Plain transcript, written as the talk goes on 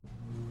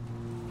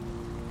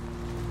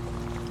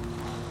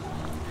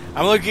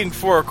I'm looking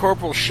for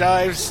Corporal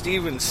Shives,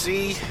 Stephen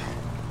C.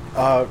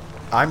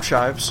 I'm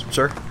Shives,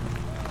 sir.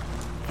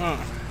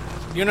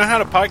 You know how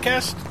to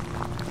podcast?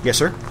 Yes,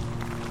 sir.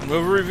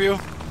 Movie review?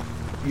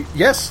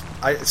 Yes,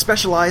 I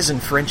specialize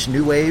in French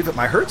New Wave.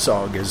 My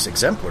Herzog is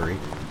exemplary.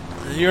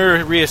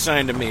 You're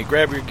reassigned to me.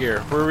 Grab your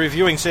gear. We're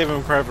reviewing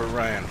Saving Private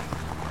Ryan.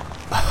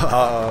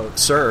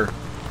 Sir,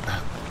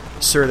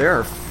 there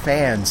are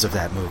fans of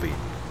that movie.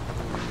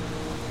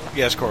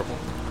 Yes, Corporal.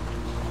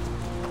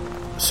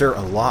 Sir,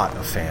 a lot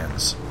of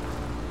fans.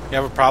 You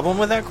have a problem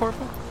with that,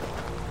 Corporal?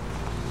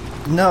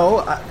 No,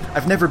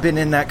 I've never been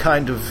in that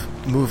kind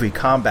of movie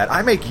combat.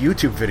 I make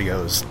YouTube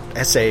videos,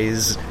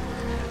 essays.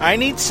 I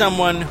need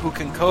someone who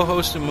can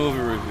co-host a movie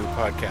review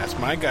podcast.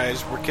 My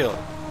guys were killed.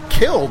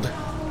 Killed?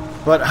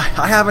 But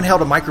I haven't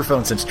held a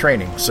microphone since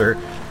training, sir.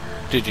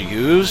 Did you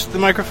use the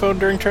microphone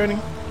during training?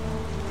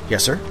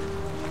 Yes, sir.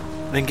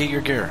 Then get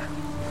your gear.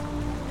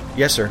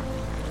 Yes, sir.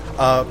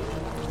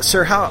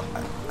 Sir,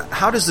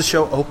 how does the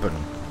show open?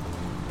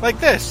 Like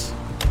this.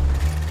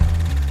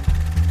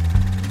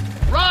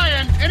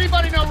 Ryan!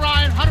 Anybody know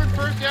Ryan?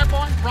 101st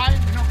Airborne? Ryan?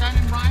 You know a guy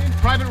named Ryan?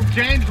 Private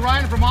James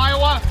Ryan from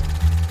Iowa?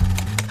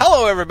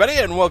 Hello, everybody,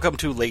 and welcome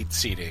to Late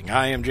Seating.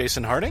 I am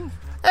Jason Harding.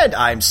 And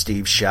I'm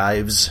Steve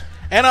Shives.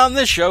 And on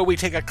this show, we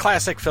take a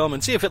classic film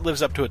and see if it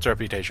lives up to its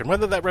reputation,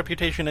 whether that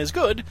reputation is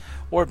good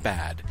or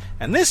bad.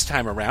 And this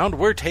time around,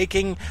 we're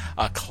taking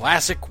a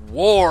classic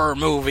war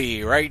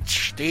movie, right,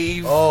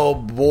 Steve? Oh,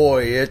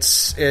 boy,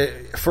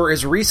 for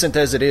as recent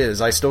as it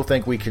is, I still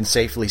think we can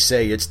safely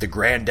say it's the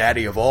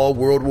granddaddy of all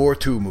World War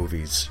II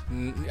movies.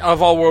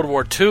 Of all World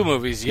War II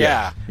movies,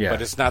 yeah. Yeah.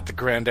 But it's not the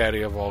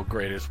granddaddy of all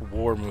greatest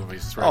war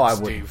movies, right,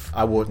 Steve?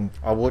 I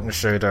wouldn't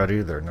say that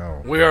either,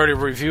 no. We already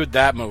reviewed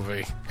that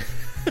movie.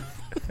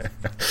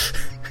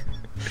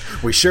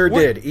 We sure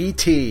did.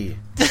 E.T.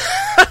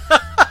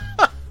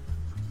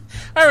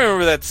 I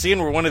remember that scene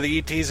where one of the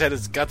ETs had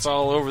his guts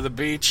all over the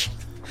beach,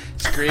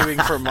 screaming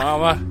for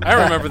Mama.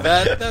 I remember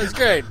that. That was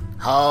great.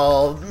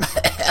 Home.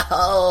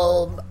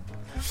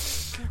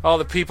 All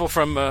the people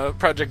from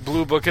Project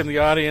Blue Book in the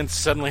audience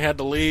suddenly had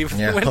to leave.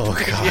 Yeah. Oh,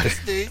 God.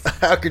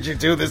 How could you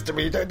do this to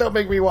me? Don't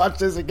make me watch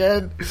this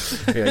again.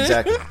 Yeah,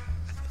 exactly.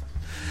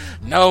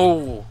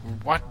 No,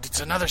 what?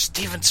 It's another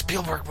Steven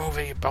Spielberg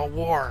movie about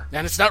war.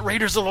 And it's not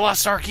Raiders of the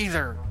Lost Ark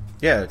either.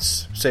 Yeah,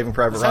 it's Saving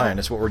Private Ryan.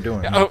 That's what we're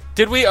doing. Oh,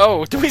 did we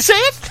say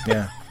it?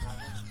 Yeah.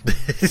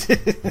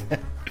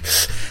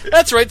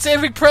 That's right,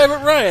 Saving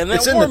Private Ryan. That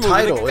it's in war the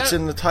title. movie It's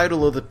in the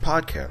title of the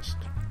podcast.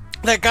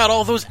 That got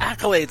all those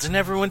accolades, and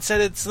everyone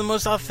said it's the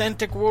most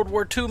authentic World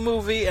War II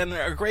movie and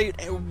a great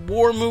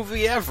war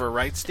movie ever,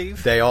 right,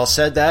 Steve? They all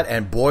said that,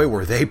 and boy,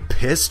 were they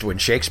pissed when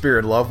Shakespeare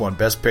in Love won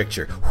Best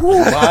Picture.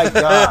 Oh my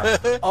God!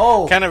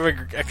 Oh, I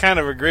kind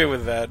of agree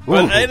with that.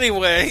 But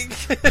anyway,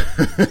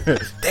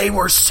 they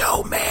were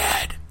so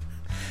mad.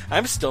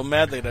 I'm still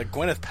mad that a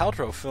Gwyneth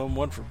Paltrow film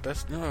won for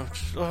Best...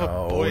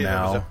 Oh boy,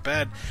 that was a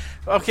bad...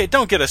 Okay,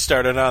 don't get us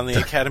started on the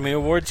Academy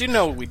Awards. You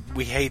know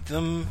we hate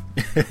them.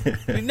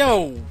 We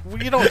know.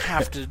 We don't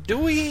have to, do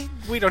we?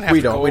 We don't have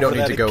to go over that again. We don't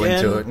need to go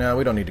into it. No,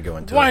 we don't need to go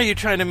into it. Why are you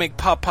trying to make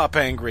Pop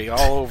angry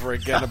all over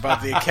again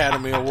about the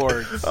Academy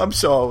Awards? I'm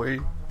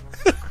sorry.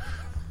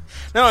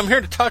 No, I'm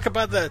here to talk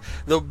about the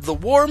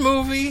war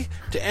movie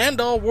to end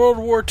all World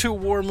War II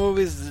war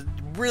movies.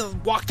 Really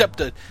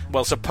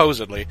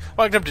supposedly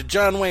walked up to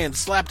John Wayne and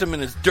slapped him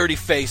in his dirty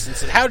face and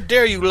said, "How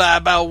dare you lie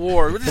about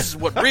war? This is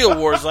what real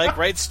war's like,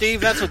 right,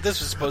 Steve? That's what this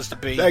was supposed to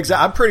be."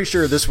 I'm pretty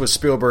sure this was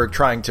Spielberg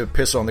trying to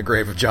piss on the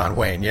grave of John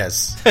Wayne.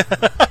 Yes,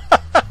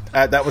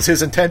 that was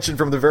his intention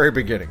from the very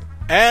beginning,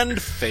 and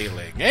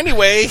failing.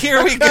 Anyway,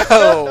 here we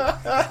go.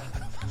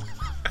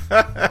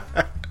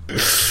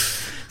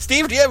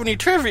 Steve, do you have any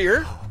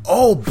trivia?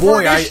 Oh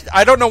boy,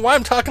 I don't know why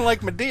I'm talking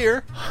like my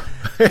dear.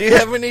 Do you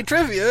have any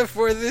trivia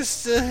for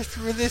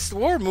this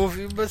war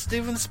movie by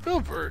Steven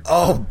Spielberg?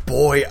 Oh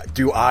boy,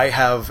 do I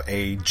have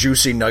a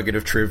juicy nugget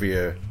of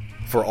trivia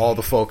for all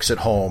the folks at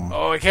home.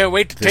 Oh, I can't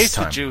wait to taste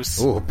the juice.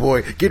 Oh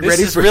boy, This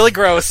is really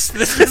gross.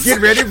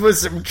 Get ready for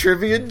some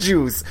trivia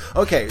juice.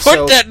 Okay,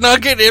 Put that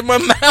nugget in my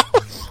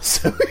mouth.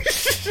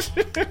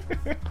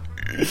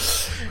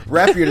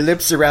 Wrap your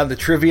lips around the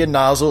trivia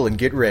nozzle and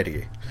get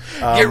ready.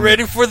 Get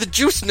ready for the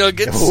juice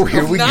nuggets of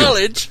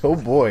knowledge. Go. Oh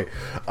boy.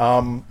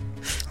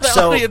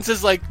 The audience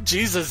is like,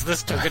 Jesus,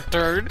 this took a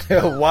turn.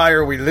 Why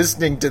are we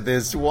listening to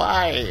this?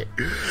 Why?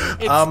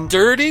 It's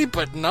dirty,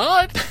 but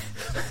not.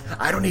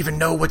 I don't even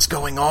know what's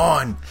going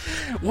on.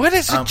 What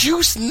is a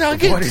juice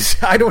nugget?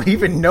 I don't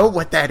even know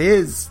what that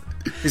is.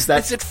 Is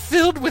it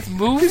filled with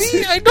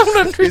movie? I don't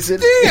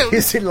understand.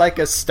 Is it like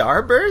a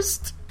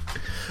starburst?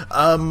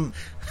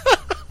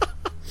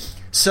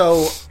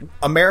 So,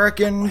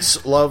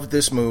 Americans love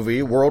this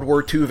movie. World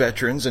War II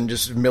veterans and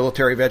just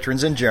military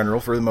veterans in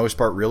general, for the most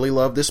part, really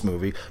love this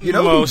movie.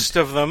 Most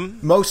of them.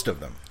 Most of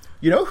them.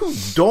 You know who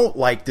don't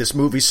like this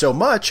movie so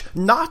much?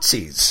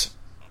 Nazis.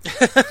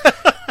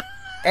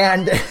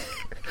 And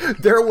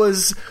there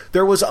was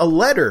a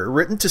letter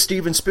written to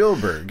Steven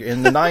Spielberg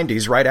in the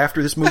 90s, right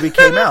after this movie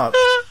came out,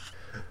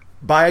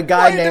 by a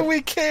guy named... Why do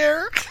we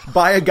care?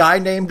 by a guy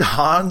named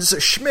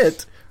Hans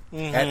Schmidt.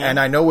 And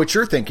I know what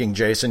you're thinking,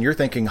 Jason. You're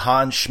thinking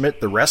Hans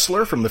Schmidt, the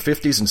wrestler from the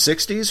 50s and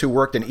 60s who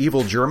worked an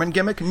evil German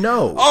gimmick?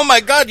 No. Oh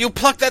my God, you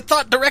plucked that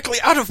thought directly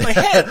out of my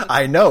head.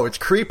 I know, it's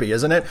creepy,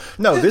 isn't it?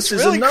 No, this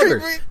is really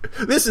another.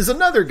 This is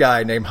another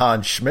guy named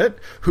Hans Schmidt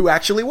who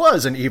actually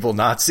was an evil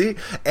Nazi,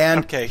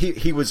 and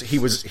he was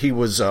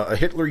a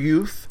Hitler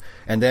Youth,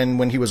 and then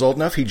when he was old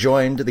enough, he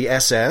joined the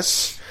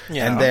SS,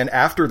 and then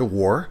after the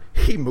war,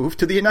 he moved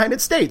to the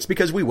United States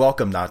because we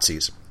welcome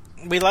Nazis.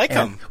 We like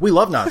them. We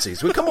love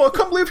Nazis. We come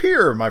live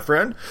here, my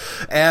friend.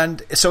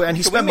 And he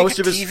spent most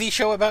of his TV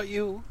show about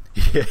you.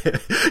 Yeah.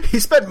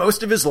 He spent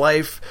most of his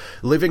life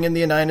living in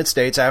the United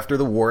States after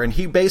the war, and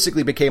he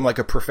basically became like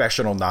a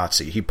professional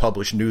Nazi. He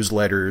published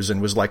newsletters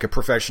and was like a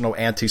professional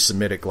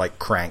anti-Semitic, like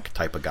crank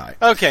type of guy.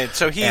 Okay,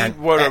 so he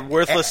wrote a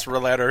worthless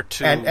letter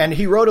to... And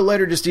he wrote a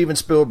letter to Steven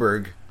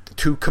Spielberg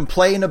to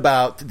complain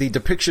about the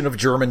depiction of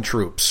German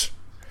troops.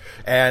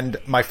 And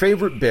my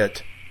favorite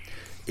bit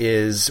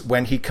is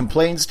when he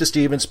complains to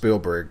Steven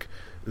Spielberg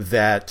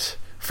that,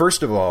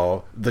 first of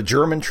all, the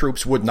German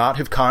troops would not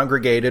have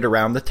congregated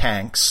around the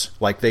tanks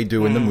like they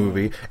do in the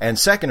movie. And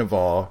second of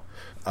all,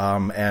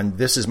 and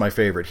this is my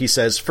favorite, he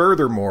says,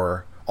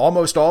 furthermore,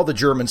 almost all the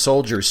German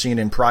soldiers seen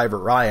in Private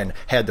Ryan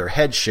had their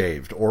heads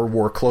shaved or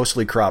wore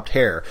closely cropped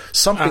hair,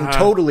 something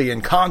totally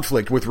in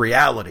conflict with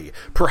reality.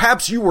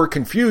 Perhaps you were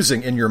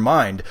confusing in your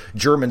mind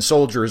German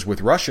soldiers with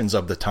Russians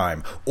of the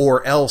time,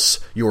 or else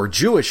your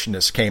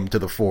Jewishness came to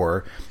the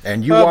fore,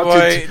 and you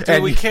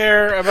do we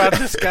care about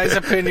this guy's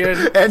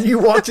opinion? And you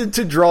wanted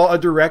to draw a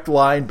direct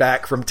line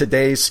back from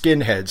today's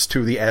skinheads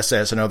to the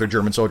SS and other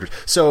German soldiers.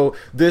 So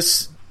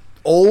this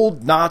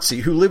old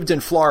Nazi, who lived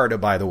in Florida,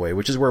 by the way,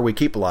 which is where we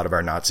keep a lot of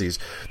our Nazis,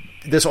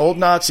 this old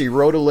Nazi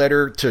wrote a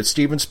letter to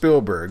Steven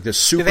Spielberg. This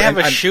super. Do they have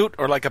a chute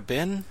or like a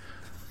bin?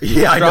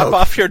 Yeah, I know. Drop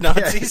off your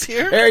Nazis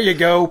here. There you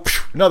go.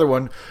 Another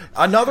one.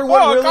 Another one.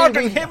 Oh,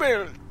 really,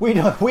 God,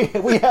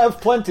 we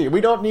have plenty.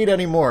 We don't need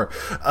any more.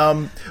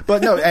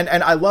 But no, and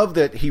I love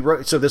that he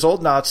wrote. So this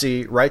old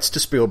Nazi writes to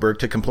Spielberg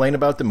to complain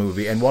about the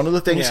movie, and one of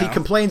the things he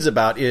complains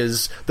about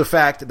is the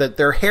fact that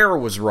their hair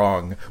was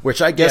wrong,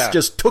 which I guess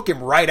just took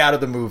him right out of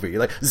the movie.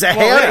 Like, the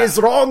hair is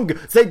wrong.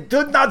 They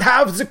did not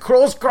have the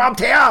close-cropped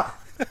hair.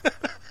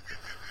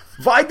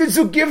 Why did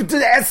you give the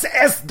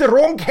SS the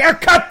wrong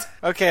haircut?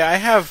 Okay, I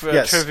have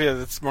trivia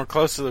that's more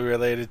closely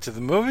related to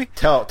the movie.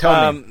 Tell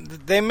me.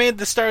 They made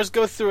the stars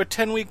go through a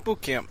 10-week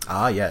boot camp.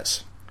 Ah,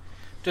 yes.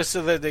 Just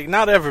so that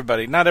not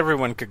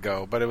everyone could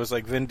go, but it was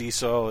like Vin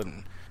Diesel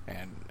and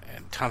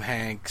Tom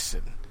Hanks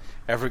and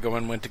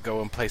everyone went to go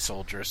and play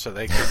soldiers so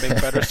they could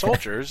make better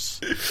soldiers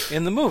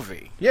in the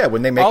movie. Yeah,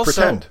 when they make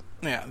pretend.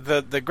 Yeah,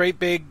 the great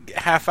big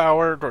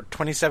half-hour or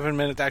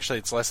 27-minute, actually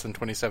it's less than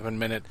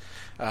 27-minute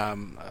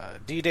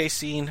D-Day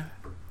scene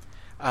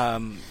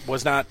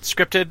was not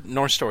scripted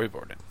nor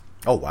storyboarded.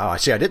 Oh, wow. I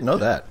didn't know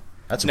that.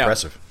 That's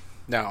impressive.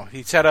 No,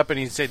 he set up and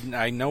he said,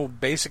 I know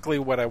basically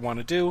what I want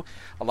to do.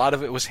 A lot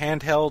of it was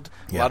handheld.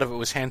 A lot of it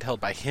was handheld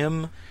by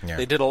him. Yeah.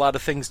 They did a lot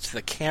of things to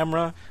the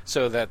camera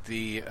so that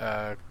the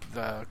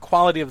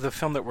quality of the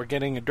film that we're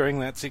getting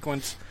during that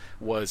sequence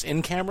was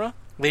in camera.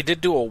 They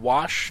did do a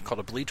wash called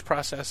a bleach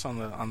process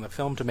on the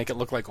film to make it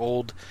look like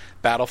old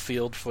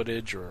battlefield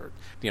footage or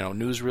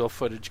newsreel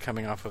footage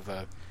coming off of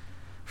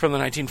from the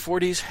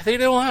 1940s. They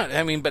did a lot.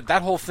 I mean, but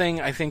that whole thing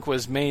I think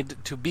was made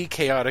to be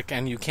chaotic,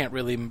 and you can't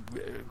really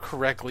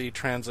correctly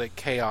translate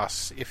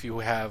chaos if you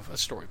have a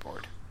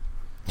storyboard.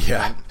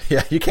 Yeah,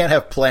 you can't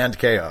have planned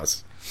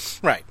chaos.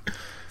 Right.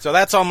 So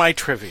that's all my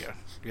trivia.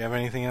 Do you have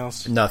anything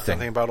else?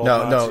 Nothing about old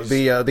Nazis?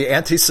 No. The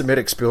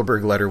anti-Semitic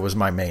Spielberg letter was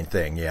my main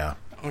thing. Yeah.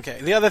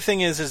 Okay. The other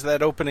thing is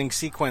that opening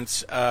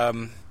sequence,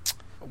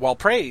 while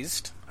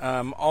praised,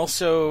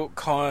 also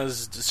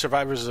caused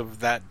survivors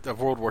of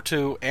World War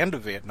II and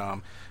of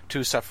Vietnam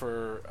to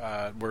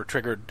suffer, were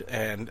triggered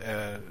and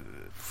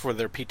for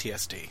their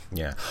PTSD.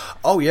 Yeah.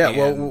 Oh, yeah.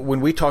 Well,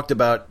 when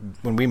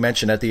we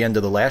mentioned at the end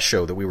of the last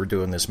show that we were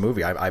doing this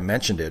movie, I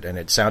mentioned it, and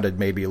it sounded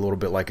maybe a little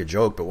bit like a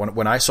joke, but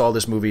when I saw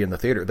this movie in the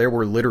theater, there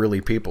were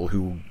literally people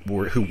who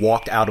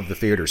walked out of the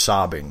theater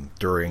sobbing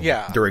during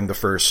that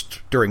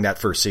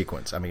first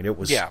sequence. I mean, it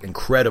was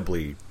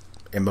incredibly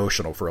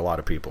emotional for a lot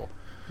of people.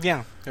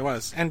 Yeah, it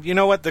was. And you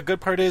know what? The good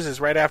part is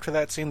right after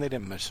that scene, they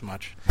didn't miss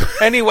much.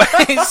 Anyway,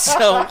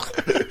 so...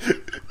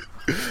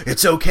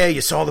 It's okay. You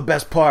saw the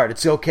best part.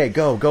 It's okay.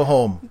 Go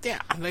home.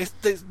 Yeah,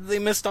 they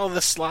missed all the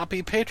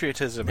sloppy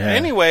patriotism. Yeah.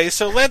 Anyway,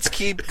 so let's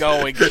keep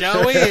going,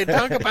 shall we? And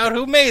talk about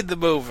who made the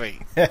movie.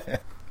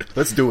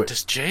 Let's do it.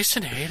 Does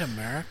Jason hate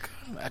America?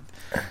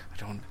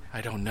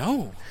 I don't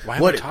know. Why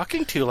am I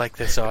talking to you like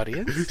this,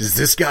 audience? Is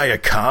this guy a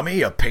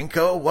commie? A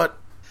pinko? What?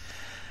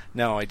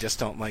 No, I just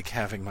don't like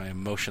having my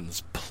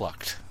emotions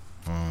plucked.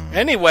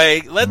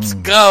 Anyway, let's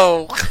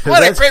go.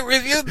 What a great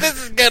review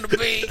this is going to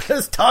be.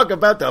 Let's talk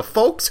about the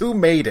folks who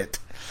made it.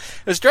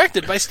 It was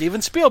directed by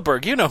Steven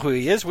Spielberg. You know who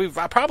he is.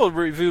 I probably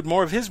reviewed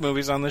more of his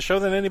movies on the show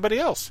than anybody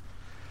else.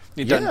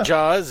 You've done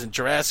Jaws and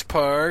Jurassic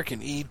Park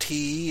and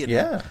E.T.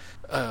 and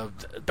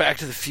Back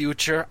to the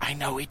Future. I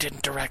know he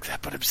didn't direct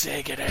that, but I'm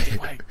saying it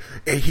anyway.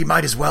 He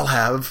might as well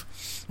have.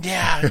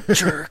 Yeah,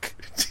 jerk.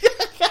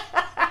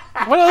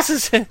 What else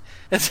is it?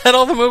 Is that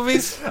all the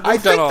movies? I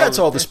think that's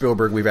all the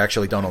Spielberg we've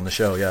actually done on the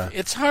show, yeah.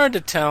 It's hard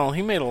to tell.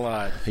 He made a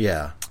lot.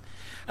 Yeah.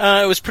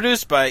 It was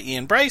produced by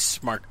Ian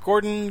Bryce, Mark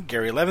Gordon,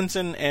 Gary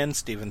Levinson, and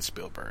Steven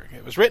Spielberg.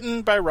 It was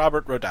written by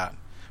Robert Rodat.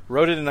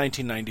 Wrote it in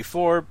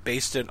 1994,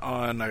 based it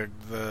on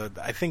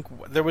I think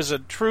there was a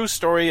true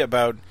story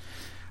about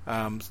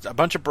a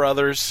bunch of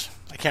brothers.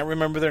 I can't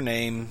remember their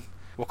name.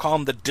 We'll call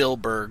them the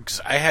Dilbergs.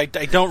 I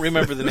don't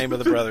remember the name of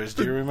the brothers.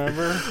 Do you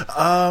remember?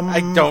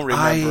 I don't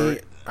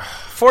remember.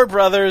 4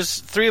 brothers,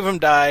 3 of them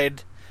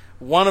died.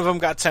 One of them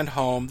got sent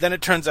home. Then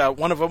it turns out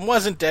one of them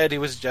wasn't dead. He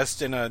was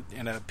just in a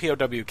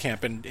POW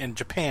camp in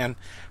Japan.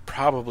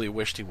 Probably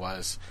wished he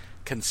was,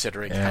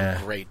 considering how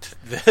great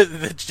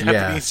the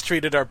Japanese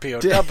treated our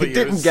POWs.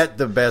 Didn't get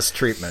the best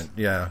treatment,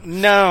 yeah.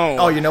 No.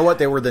 Oh, you know what?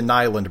 They were the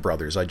Nyland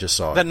brothers. I just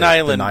saw the it.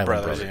 Nyland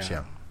brothers,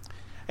 yeah.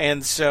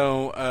 And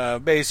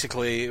so,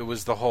 basically, it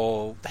was the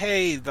whole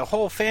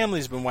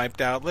family's been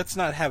wiped out. Let's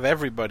not have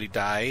everybody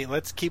die.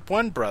 Let's keep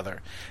one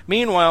brother.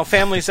 Meanwhile,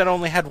 families that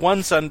only had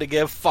one son to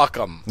give, fuck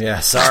them. Yeah,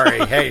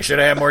 sorry. Hey, you should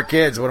have had more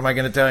kids. What am I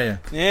going to tell you?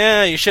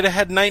 Yeah, you should have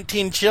had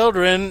 19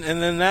 children, and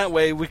then that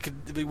way we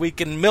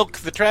can milk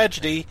the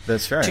tragedy.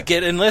 That's right. To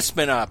get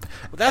enlistment up.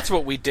 Well, that's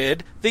what we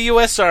did. The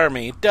U.S.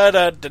 Army.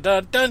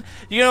 Da-da-da-da-da.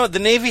 You know, the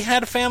Navy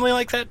had a family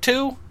like that,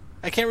 too.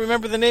 I can't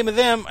remember the name of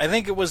them. I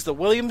think it was the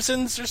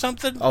Williamsons or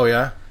something. Oh,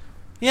 yeah?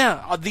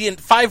 Yeah, the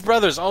 5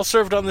 brothers all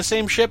served on the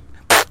same ship.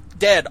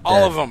 Dead.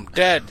 All of them.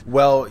 Dead.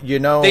 Well, you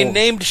know... They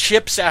named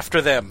ships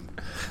after them.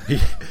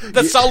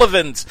 The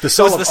Sullivans. It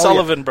was the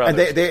Sullivan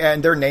brothers.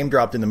 And they're name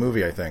dropped in the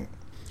movie, I think.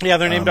 Yeah,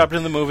 they're name dropped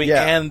in the movie.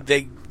 Yeah. And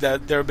there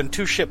have been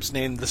 2 ships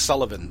named the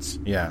Sullivans.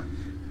 Yeah.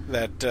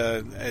 That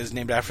is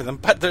named after them.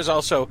 But there's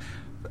also...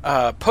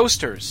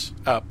 posters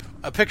up,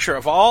 a picture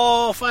of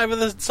all 5 of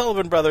the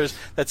Sullivan brothers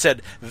that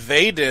said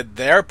they did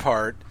their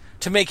part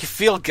to make you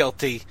feel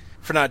guilty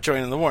for not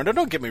joining the war. Now,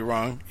 don't get me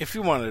wrong. If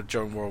you wanted to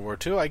join World War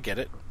II, I get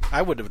it.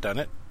 I would have done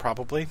it,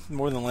 probably.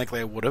 More than likely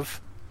I would have.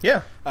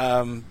 Yeah.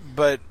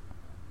 But,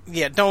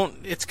 yeah, don't...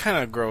 It's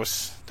kind of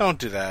gross. Don't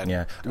do that.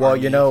 Yeah. Well,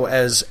 you know,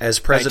 as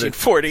President...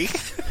 1940.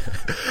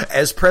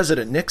 As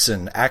President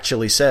Nixon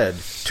actually said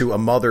to a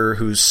mother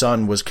whose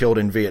son was killed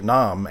in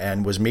Vietnam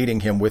and was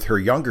meeting him with her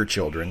younger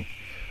children,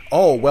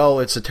 oh, well,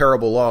 it's a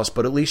terrible loss,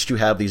 but at least you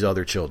have these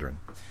other children.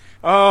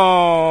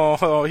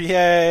 Oh,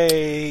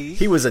 yay.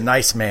 He was a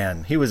nice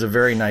man. He was a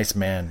very nice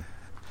man.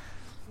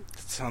 It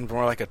sounds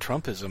more like a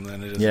Trumpism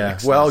than it is Yeah,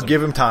 Nixonism. well,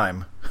 give him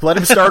time. Let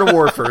him start a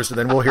war first, and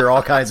then we'll hear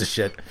all kinds of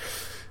shit.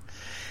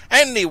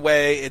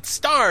 Anyway, it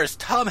stars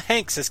Tom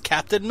Hanks as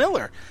Captain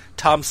Miller,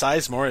 Tom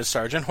Sizemore as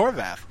Sergeant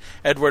Horvath,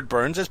 Edward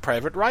Burns as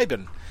Private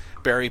Ribon,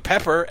 Barry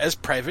Pepper as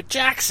Private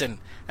Jackson,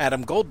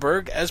 Adam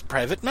Goldberg as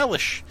Private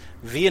Mellish,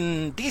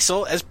 Vin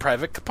Diesel as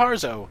Private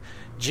Caparzo,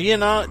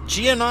 Giovanni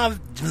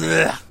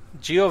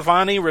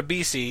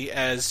Ribisi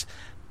as...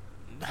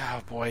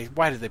 Oh boy,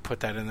 why did they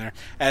put that in there?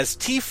 As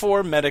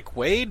T4 Medic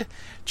Wade,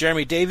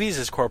 Jeremy Davies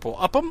as Corporal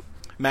Upham,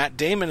 Matt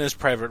Damon as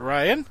Private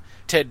Ryan,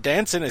 Ted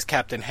Danson as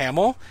Captain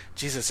Hamill.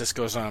 Jesus, this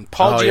goes on.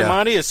 Paul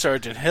Giamatti as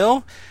Sergeant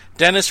Hill.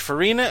 Dennis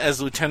Farina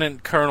as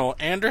Lieutenant Colonel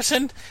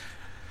Anderson.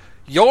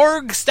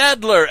 Jorg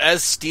Stadler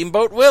as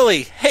Steamboat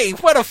Willie. Hey,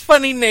 what a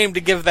funny name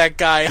to give that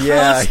guy.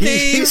 Yeah, huh,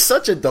 Steve? He's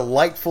such a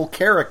delightful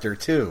character,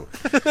 too.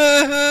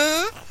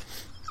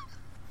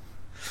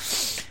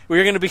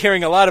 We're going to be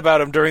hearing a lot about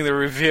him during the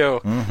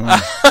review.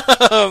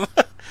 Mm-hmm.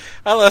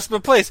 I lost my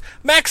place.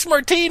 Max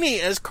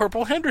Martini as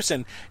Corporal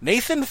Henderson.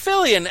 Nathan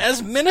Fillion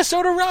as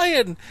Minnesota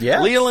Ryan.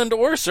 Yeah. Leland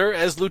Orser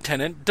as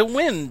Lieutenant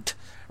DeWind.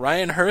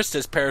 Ryan Hurst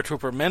as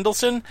Paratrooper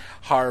Mendelson.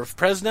 Harv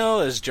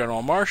Presnell as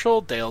General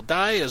Marshal. Dale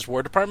Dye as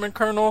War Department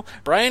Colonel.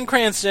 Brian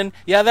Cranston,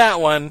 yeah, that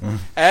one,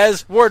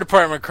 as War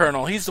Department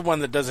Colonel. He's the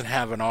one that doesn't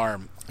have an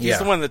arm. He's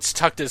the one that's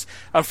tucked his...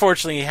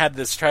 Unfortunately, he had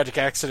this tragic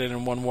accident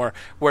in one war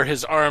where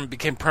his arm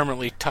became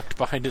permanently tucked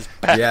behind his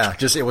back. Yeah,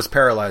 it was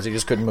paralyzed. He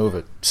just couldn't move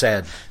it.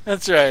 Sad.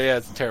 That's right, yeah,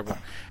 it's terrible.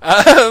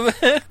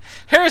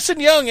 Harrison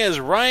Young as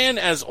Ryan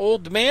as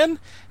Old Man,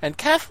 and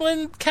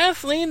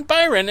Kathleen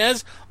Byron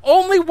as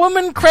Only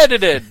Woman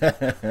Credited.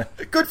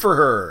 Good for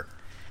her.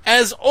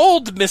 As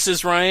Old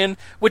Mrs. Ryan,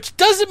 which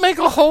doesn't make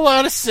a whole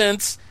lot of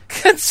sense,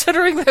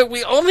 considering that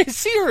we only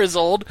see her as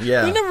old.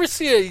 Yeah. We never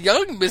see a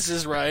young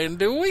Mrs. Ryan,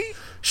 do we?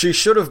 She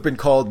should have been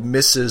called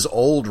Mrs.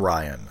 Old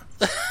Ryan.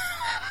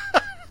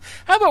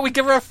 How about we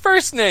give her a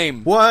first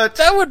name? What?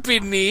 That would be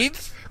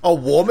neat. A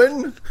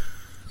woman?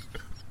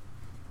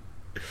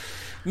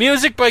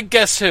 Music by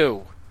Guess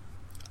Who?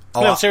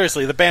 Oh, No,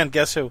 seriously, the band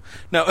Guess Who?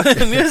 No,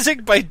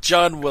 music by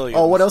John Williams.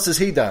 Oh, what else has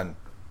he done?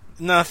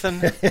 Nothing.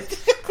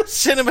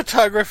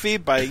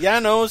 Cinematography by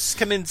Janos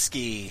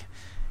Kaminski.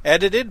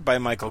 Edited by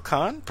Michael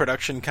Kahn.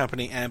 Production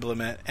company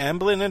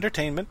Amblin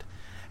Entertainment.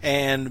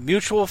 and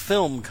Mutual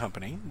Film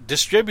Company,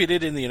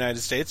 distributed in the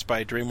United States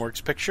by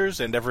DreamWorks Pictures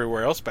and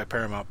everywhere else by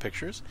Paramount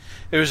Pictures.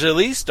 It was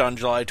released on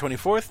July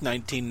 24th,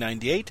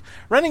 1998.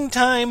 Running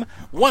time,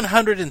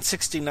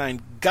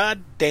 169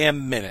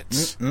 goddamn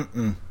minutes.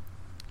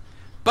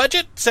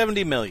 Budget,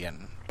 $70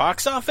 million.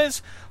 Box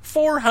office,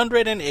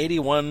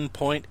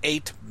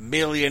 $481.8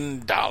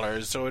 million.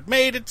 So it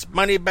made its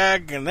money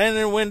back, and then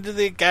it went to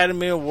the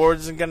Academy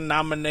Awards and got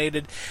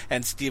nominated.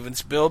 And Steven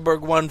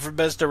Spielberg won for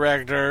Best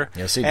Director.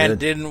 Yes, he and did.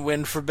 Didn't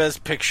win for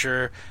Best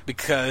Picture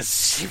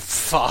because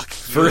fuck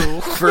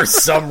you. For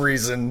some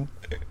reason.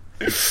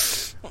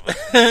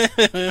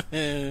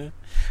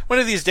 One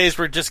of these days,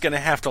 we're just going to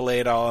have to lay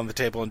it all on the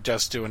table and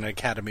just do an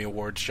Academy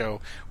Awards show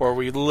where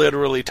we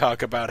literally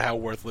talk about how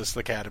worthless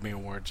the Academy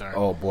Awards are.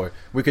 Oh, boy.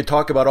 We could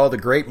talk about all the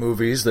great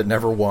movies that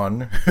never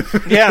won.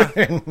 Yeah.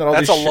 And all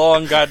That's these a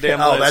long goddamn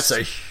list. Oh, that's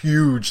a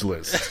huge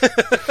list.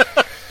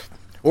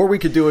 Or we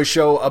could do a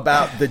show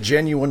about the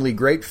genuinely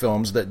great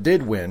films that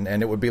did win,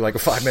 and it would be like a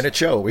 5-minute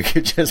show. We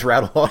could just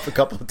rattle off a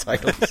couple of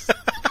titles.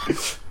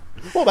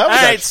 Well, that was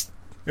all right.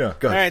 Yeah,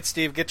 go ahead. All right,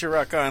 Steve, get your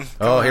ruck on.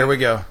 Oh, here we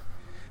go.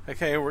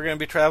 Okay, we're going to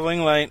be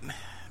traveling light.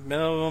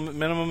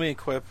 Minimum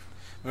equip.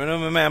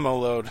 Minimum ammo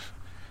load.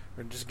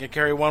 We're just going to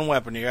carry one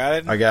weapon. You got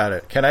it? I got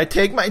it. Can I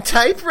take my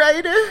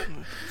typewriter?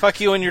 Fuck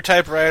you and your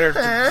typewriter.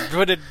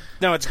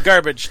 No, it's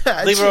garbage.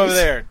 Leave it over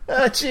there.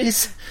 Oh,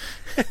 jeez.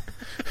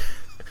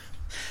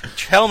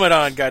 Helmet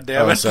on,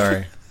 goddammit. Oh,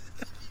 sorry.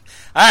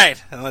 All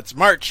right, and let's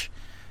march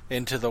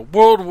into the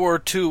World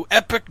War II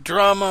epic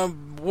drama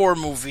war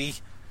movie,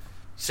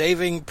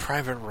 Saving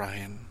Private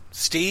Ryan.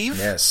 Steve?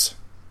 Yes.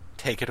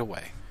 Take it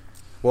away.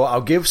 Well,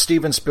 I'll give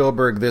Steven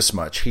Spielberg this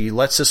much. He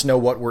lets us know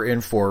what we're in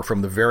for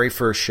from the very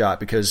first shot,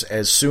 because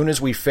as soon as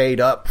we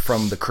fade up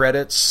from the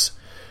credits,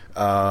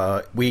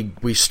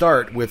 we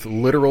start with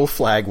literal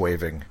flag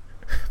waving.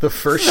 The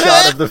first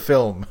shot of the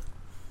film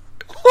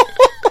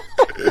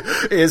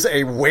is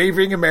a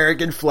waving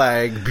American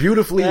flag,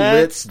 beautifully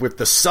lit with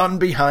the sun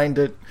behind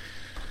it.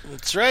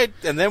 That's right.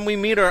 And then we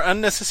meet our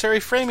unnecessary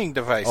framing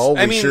device. Oh,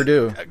 we sure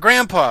do.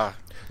 Grandpa.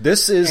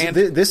 This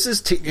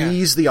is to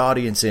ease the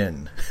audience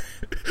in.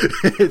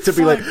 To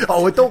be like,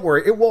 oh, don't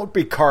worry, it won't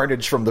be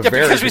carnage from the very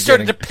beginning. Because we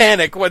started to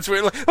panic once we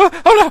were like,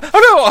 oh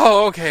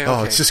no, okay.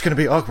 Oh, it's just gonna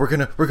be, we're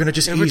gonna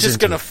just and ease we're just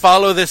into gonna it.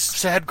 follow this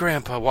sad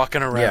grandpa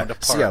walking around a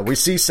park. Yeah, we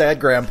see sad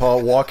grandpa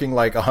walking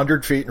like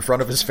 100 feet in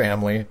front of his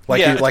family,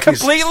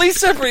 completely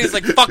separate. He's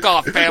like, fuck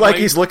off, family. Like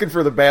he's looking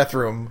for the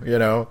bathroom, you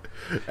know.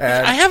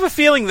 And I have a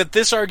feeling that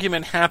this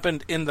argument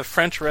happened in the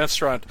French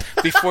restaurant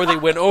before they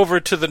went over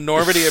to the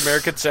Normandy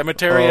American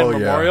Cemetery and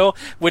Memorial,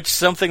 which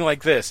something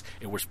like this.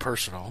 It was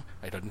personal.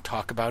 I didn't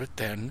talk about it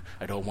then.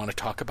 I don't want to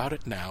talk about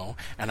it now.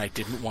 And I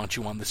didn't want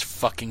you on this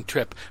fucking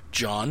trip.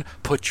 John,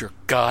 put your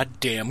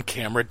goddamn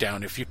camera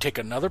down. If you take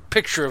another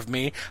picture of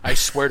me, I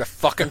swear to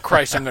fucking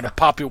Christ, I'm going to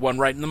pop you one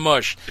right in the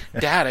mush.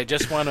 Dad, I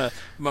just want to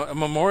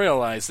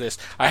memorialize this.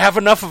 I have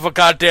enough of a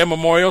goddamn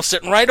memorial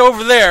sitting right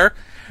over there.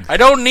 I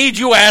don't need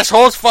you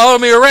assholes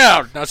following me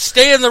around. Now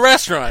stay in the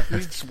restaurant. He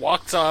just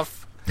walks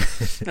off,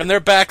 and they're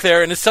back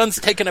there, and his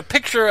son's taking a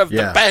picture of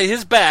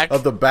his back.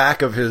 Of the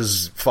back of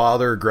his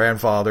father,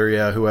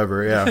 grandfather,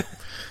 whoever, yeah.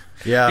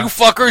 Yeah. You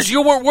fuckers,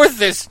 you weren't worth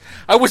this.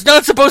 I was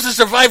not supposed to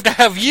survive to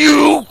have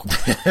you.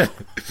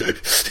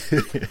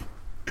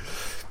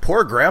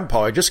 Poor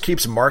grandpa, he just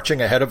keeps marching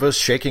ahead of us,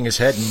 shaking his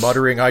head and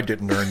muttering, I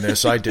didn't earn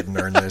this, I didn't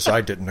earn this,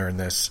 I didn't earn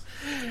this.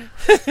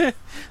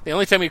 The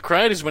only time he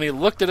cried is when he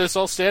looked at us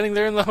all standing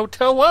there in the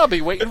hotel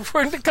lobby waiting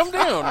for him to come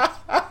down.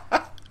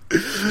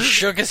 He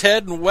shook his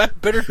head and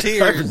wept bitter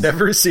tears. I've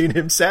never seen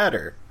him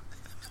sadder.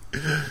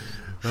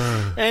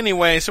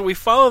 Anyway, so we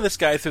follow this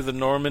guy through the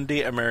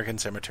Normandy American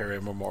Cemetery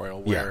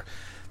Memorial, where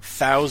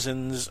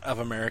thousands of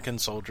American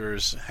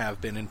soldiers have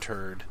been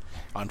interred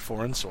on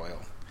foreign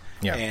soil.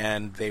 Yeah.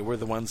 And they were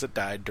the ones that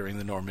died during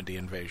the Normandy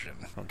invasion.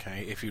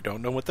 Okay, if you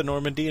don't know what the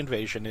Normandy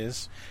invasion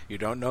is, you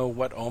don't know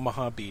what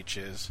Omaha Beach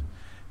is,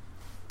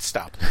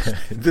 stop.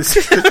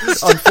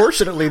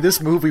 Unfortunately,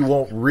 this movie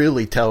won't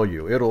really tell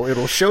you.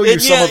 It'll show you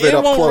some of it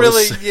up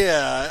close.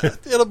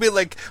 It'll be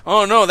like,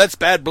 oh no, that's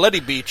Bad Bloody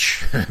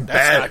Beach.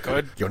 That's not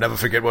good. You'll never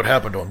forget what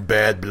happened on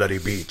Bad Bloody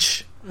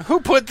Beach. Who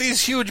put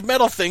these huge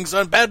metal things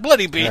on Bad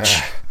Bloody Beach?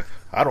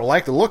 I don't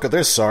like the look of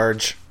this,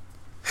 Sarge.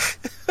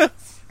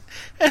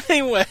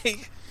 Anyway,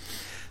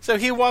 so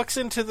he walks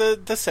into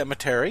the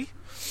cemetery,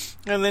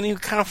 and then he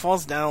kind of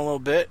falls down a little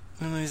bit,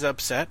 and he's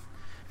upset.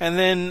 And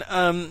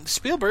then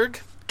Spielberg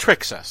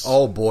tricks us.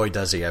 Oh boy,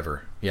 does he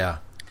ever. Yeah.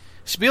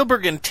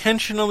 Spielberg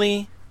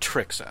intentionally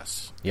tricks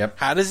us. Yep.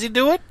 How does he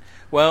do it?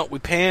 Well, we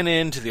pan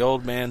into the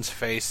old man's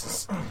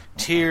face,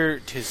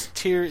 tears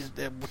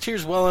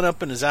welling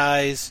up in his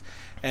eyes,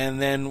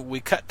 and then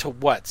we cut to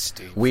what,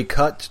 Steve? We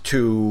cut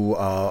to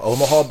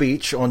Omaha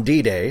Beach on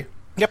D-Day.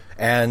 Yep.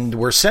 And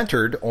we're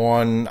centered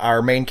on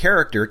our main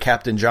character,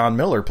 Captain John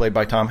Miller, played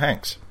by Tom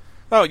Hanks.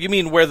 Oh, you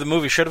mean where the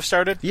movie should have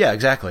started? Yeah,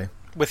 exactly.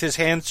 With his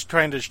hands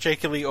trying to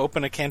shakily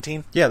open a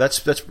canteen? Yeah,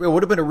 it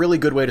would have been a really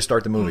good way to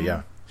start the movie,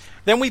 yeah.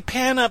 Then we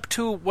pan up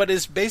to what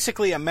is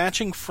basically a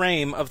matching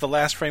frame of the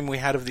last frame we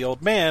had of the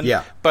old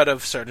man, but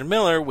of Sergeant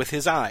Miller with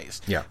his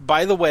eyes. Yeah.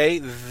 By the way,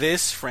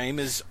 this frame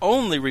is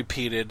only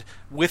repeated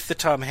with the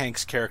Tom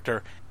Hanks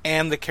character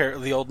and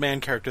the old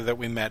man character that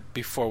we met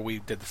before we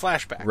did the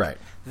flashback. Right.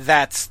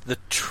 That's the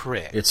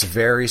trick. It's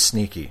very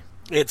sneaky.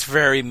 It's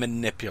very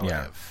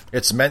manipulative. Yeah.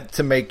 It's meant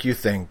to make you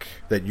think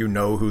that you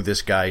know who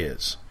this guy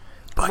is.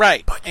 But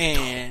you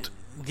don't.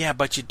 Yeah,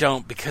 but you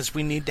don't, because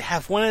we need to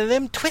have one of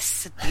them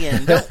twists at the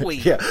end, don't we?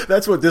 Yeah,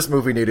 that's what this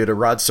movie needed, a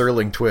Rod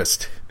Serling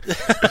twist.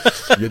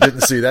 You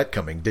didn't see that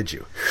coming, did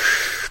you?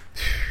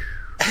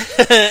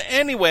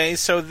 Anyway,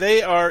 so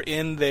they are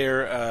in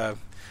their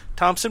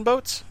Thompson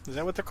boats. Is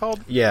that what they're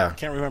called? Yeah. I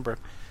can't remember.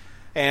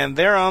 And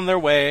they're on their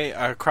way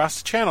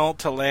across the channel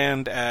to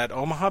land at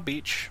Omaha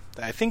Beach.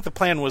 I think the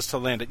plan was to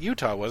land at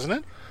Utah, wasn't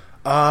it?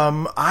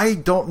 I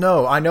don't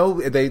know. I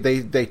know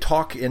they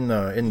talk in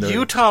the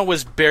Utah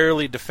was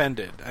barely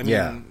defended. I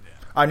mean,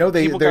 I know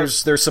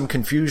there's some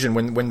confusion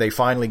when they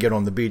finally get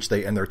on the beach.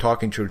 They're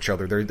talking to each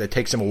other. It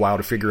takes them a while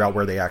to figure out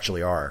where they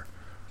actually are.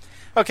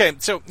 Okay,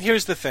 so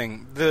here's the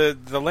thing: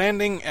 the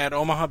landing at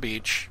Omaha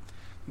Beach,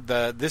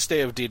 this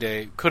day of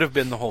D-Day, could have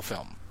been the whole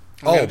film.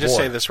 I'm going to just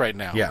say this right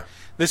now. Yeah.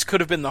 This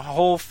could have been the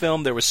whole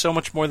film. There was so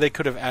much more they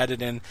could have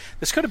added in.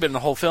 This could have been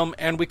the whole film,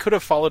 and we could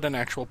have followed an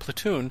actual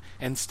platoon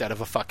instead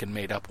of a fucking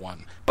made-up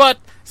one. But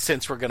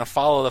since we're going to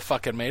follow the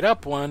fucking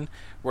made-up one,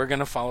 we're going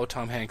to follow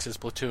Tom Hanks'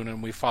 platoon,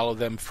 and we follow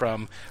them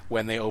from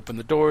when they open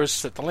the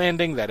doors at the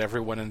landing, that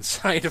everyone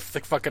inside of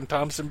the fucking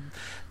Thompson,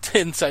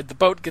 inside the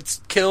boat,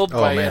 gets killed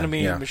by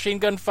enemy machine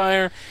gun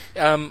fire.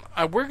 I'm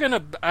going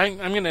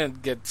to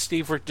get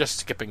Steve, we're just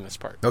skipping this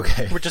part.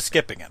 Okay. We're just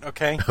skipping it,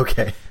 okay?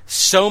 Okay.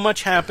 So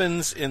much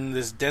happens in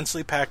this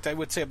densely packed, I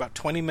would say about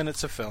 20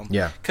 minutes of film.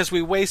 Yeah. Because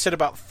we wasted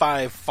about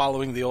 5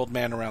 following the old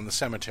man around the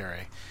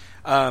cemetery.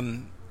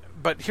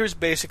 But here's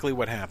basically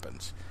what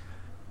happens.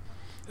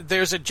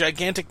 There's a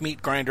gigantic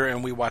meat grinder,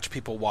 and we watch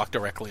people walk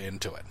directly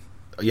into it.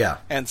 Yeah.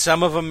 And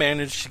some of them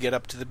manage to get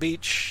up to the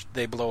beach.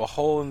 They blow a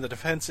hole in the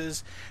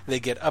defenses.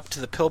 They get up to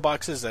the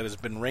pillboxes that has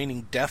been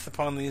raining death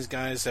upon these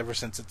guys ever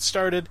since it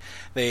started.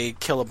 They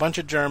kill a bunch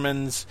of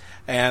Germans,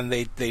 and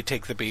they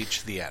take the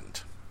beach. The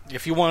end.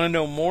 If you want to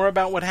know more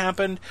about what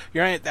happened,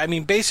 you're right. I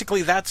mean,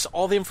 basically, that's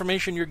all the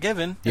information you're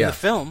given in the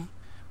film.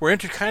 We're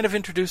kind of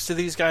introduced to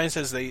these guys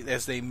as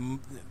they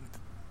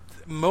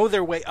mow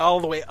their way all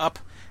the way up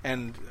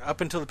and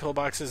up until the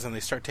pillboxes, and they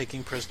start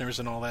taking prisoners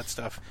and all that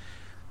stuff.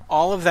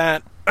 All of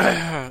that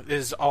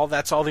that's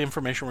all the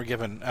information we're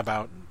given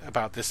about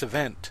this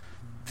event.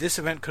 This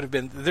event could have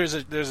been there's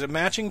a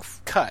matching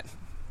cut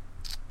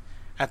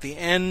at the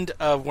end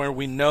of where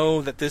we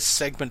know that this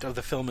segment of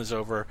the film is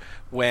over,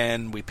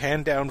 when we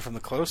pan down from the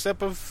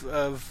close-up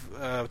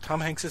of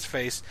Tom Hanks'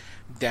 face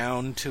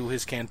down to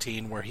his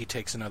canteen, where he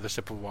takes another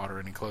sip of water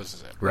and he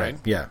closes it. Right?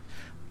 Yeah.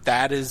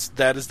 That is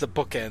the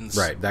bookends.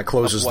 Right. That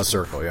closes the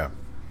circle. Yeah.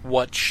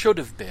 What should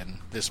have been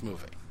this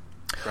movie.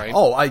 Right?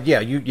 Oh,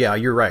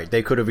 you're right.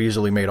 They could have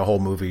easily made a whole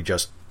movie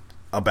just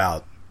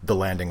about the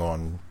landing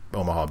on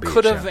Omaha Beach.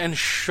 Could have and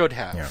should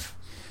have. Yeah.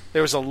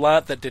 There was a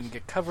lot that didn't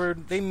get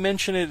covered. They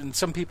mention it, and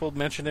some people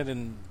mention it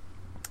in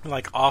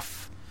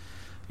off,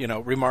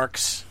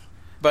 remarks.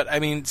 But I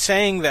mean,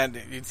 saying that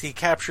he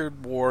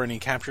captured war and he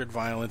captured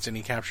violence and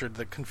he captured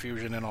the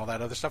confusion and all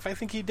that other stuff, I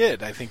think he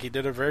did. I think he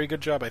did a very good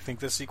job. I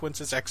think this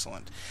sequence is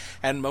excellent.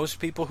 And most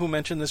people who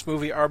mention this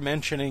movie are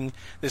mentioning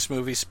this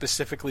movie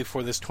specifically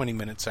for this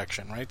 20-minute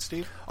section, right,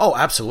 Steve? Oh,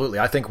 absolutely.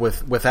 I think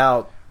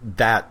without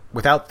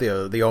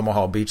the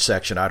Omaha Beach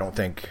section, I don't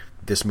think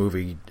this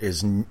movie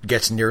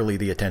gets nearly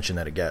the attention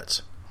that it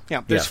gets.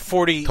 Yeah, there's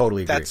 40.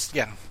 Totally agree.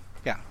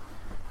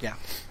 Yeah.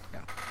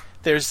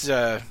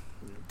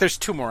 There's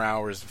 2 more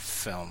hours of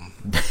film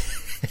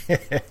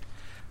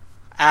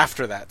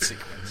after that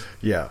sequence.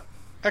 Yeah.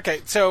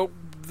 Okay, so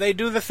they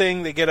do the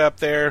thing. They get up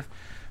there.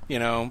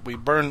 We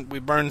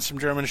burn some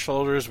German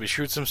soldiers. We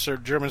shoot some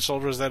German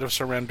soldiers that have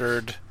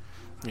surrendered.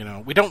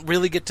 We don't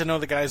really get to know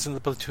the guys in the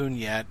platoon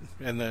yet,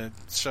 and then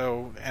it's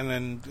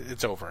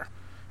over.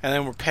 And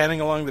then we're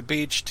panning along the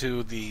beach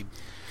to the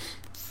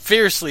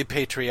fiercely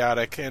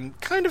patriotic and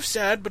kind of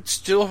sad but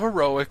still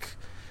heroic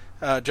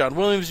John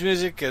Williams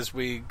music as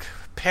we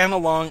pan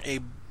along a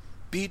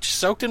beach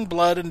soaked in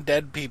blood and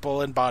dead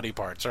people and body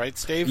parts, right,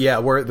 Steve? Yeah,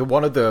 where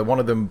one of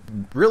the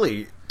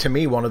really, to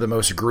me, one of the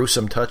most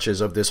gruesome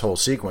touches of this whole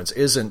sequence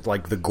isn't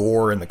like the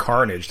gore and the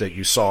carnage that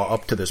you saw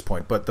up to this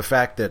point, but the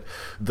fact that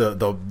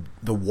the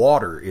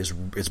water is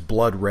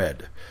blood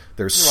red.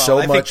 There's so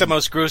much. I think the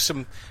most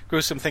gruesome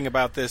thing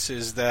about this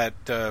is that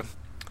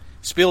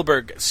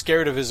Spielberg,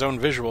 scared of his own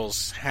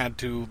visuals, had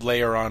to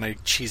layer on a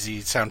cheesy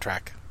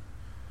soundtrack.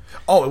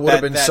 Oh, it would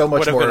have been so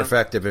much more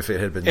effective if it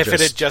had been. If it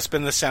had just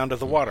been the sound of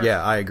the water.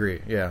 Yeah, I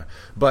agree. Yeah,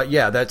 but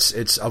yeah,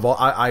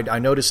 I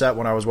noticed that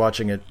when I was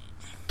watching it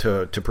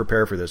to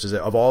prepare for this. Is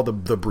that of all the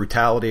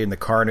brutality and the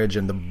carnage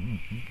and the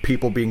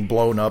people being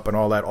blown up and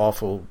all that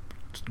awful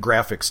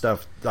graphic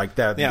stuff like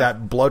that,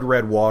 that blood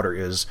red water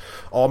is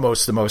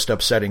almost the most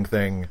upsetting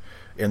thing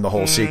in the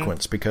whole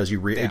sequence, because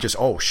it just,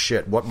 oh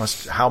shit,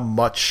 how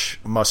much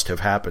must have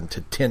happened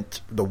to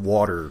tint the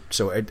water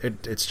so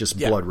it's just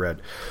blood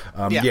red.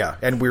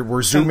 And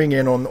we're zooming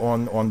in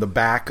on the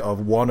back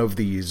of one of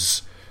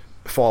these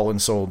fallen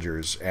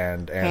soldiers,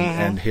 and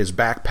his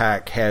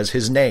backpack has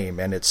his name,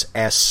 and it's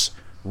S.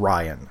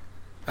 Ryan.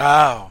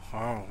 Oh,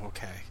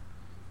 okay.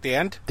 The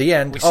end? The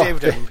end. We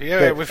saved him.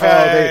 Yeah, we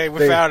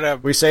found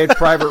him. We saved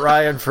Private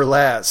Ryan for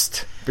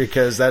last,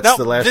 because that's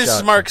the last shot.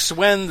 This marks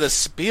when the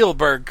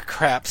Spielberg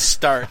crap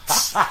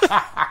starts.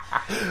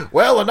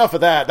 Well, enough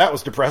of that. That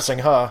was depressing,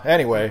 huh?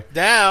 Anyway.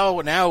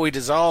 Now we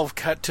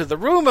cut to the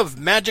room of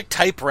magic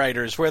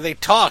typewriters where they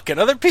talk in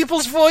other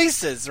people's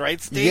voices, right,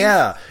 Steve?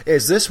 Yeah.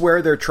 Is this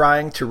where they're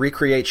trying to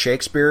recreate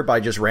Shakespeare by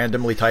just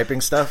randomly typing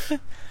stuff?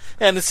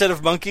 And instead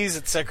of monkeys,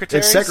 it's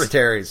secretaries? It's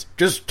secretaries.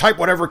 Just type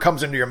whatever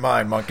comes into your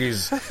mind,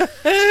 monkeys.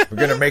 We're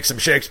going to make some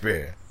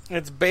Shakespeare.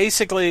 It's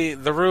basically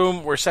the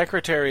room where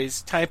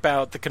secretaries type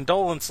out the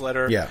condolence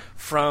letter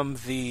from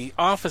the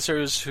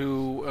officers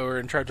who are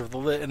in charge of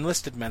the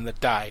enlisted men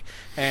that die.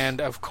 And,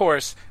 of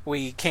course,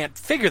 we can't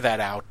figure that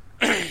out.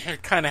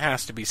 It kind of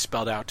has to be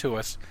spelled out to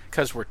us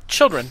because we're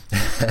children.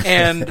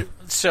 And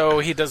so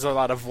he does a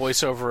lot of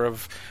voiceover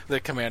of the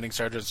commanding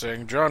sergeant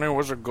saying, Johnny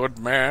was a good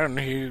man.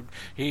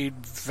 He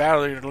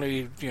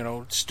valiantly,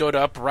 stood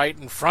up right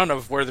in front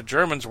of where the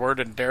Germans were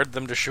and dared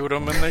them to shoot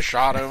him, and they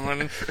shot him.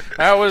 And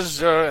that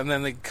was, and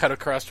then they cut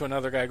across to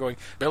another guy going,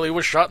 Billy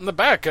was shot in the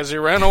back as he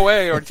ran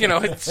away. Or,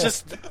 it's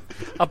just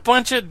a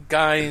bunch of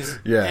guys.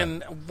 Yeah.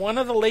 And one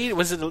of the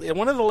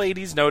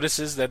ladies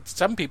notices that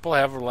some people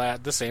have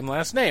the same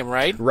last name,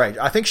 right? Right.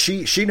 I think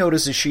she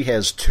notices she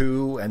has two,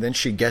 and then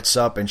she gets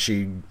up and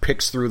she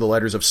picks through the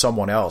letters of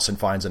someone else and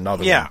finds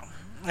another one. Yeah.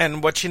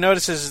 And what she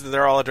notices is that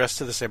they're all addressed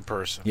to the same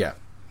person. Yeah.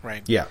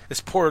 Right? Yeah.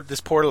 This poor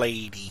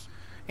lady.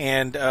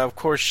 And, of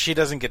course, she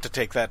doesn't get to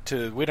take that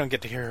we don't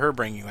get to hear her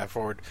bringing that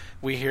forward.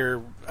 We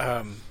hear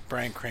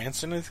Bryan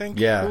Cranston, I think?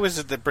 Yeah. Who is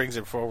it that brings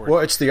it forward?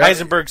 Well, it's the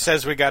Eisenberg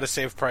says we got to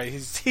save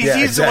He's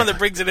the one that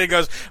brings it in and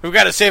goes, we've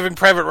got a Saving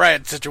Private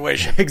Ryan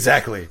situation.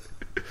 Exactly.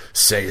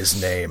 Say his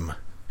name.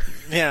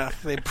 Yeah,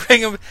 they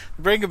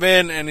bring him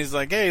in, and he's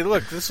like, hey,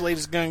 look, this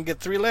lady's going to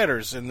get 3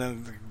 letters. And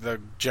then the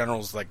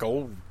general's like,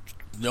 oh,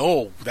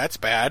 no, that's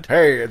bad.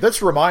 Hey,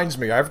 this reminds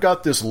me, I've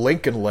got this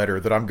Lincoln letter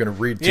that I'm going to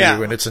read to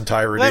you in its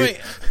entirety.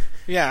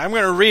 I'm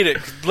going to read it.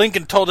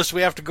 Lincoln told us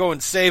we have to go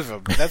and save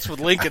him. That's what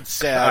Lincoln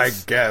says. I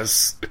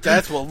guess.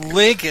 That's what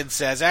Lincoln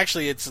says.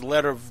 Actually, it's a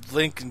letter of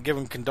Lincoln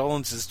giving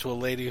condolences to a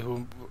lady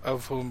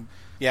of whom...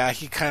 Yeah,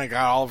 he kind of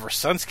got all of her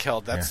sons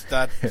killed. That's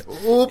that.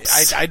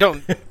 Oops. I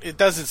don't. It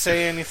doesn't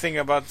say anything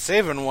about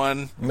saving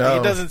one. No.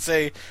 He doesn't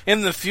say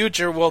in the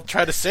future we'll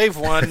try to save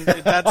one.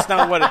 That's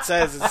not what it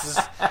says.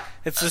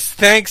 It's just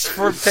thanks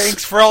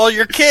for all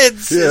your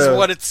kids is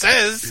what it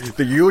says.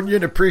 The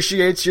Union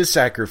appreciates your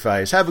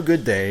sacrifice. Have a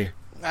good day.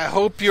 I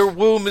hope your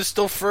womb is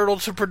still fertile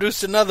to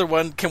produce another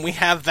one. Can we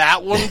have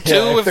that one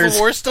too? if the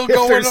war's still going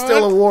on? If there's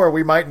still a war,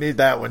 we might need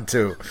that one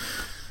too.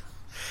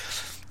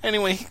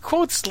 Anyway, he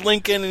quotes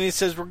Lincoln, and he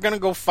says, we're going to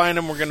go find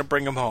him, we're going to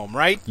bring him home,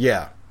 right?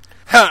 Yeah.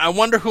 I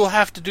wonder who'll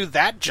have to do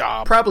that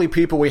job. Probably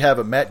people we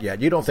haven't met yet.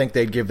 You don't think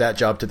they'd give that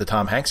job to the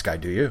Tom Hanks guy,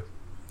 do you?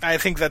 I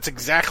think that's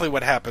exactly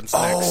what happens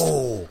next.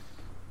 Oh.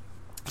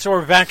 So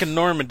we're back in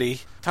Normandy.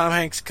 Tom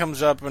Hanks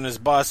comes up, and his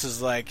boss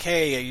is like,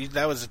 hey,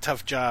 that was a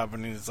tough job.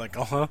 And he's like,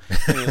 uh-huh.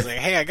 And he's like,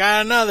 hey, I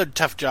got another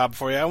tough job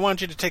for you. I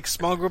want you to take a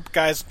small group of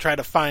guys and try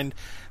to find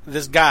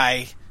this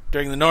guy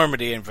during the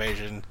Normandy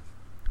invasion.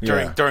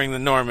 During the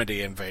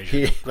Normandy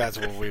invasion. That's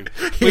what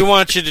we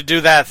want you to do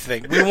that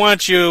thing. We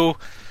want you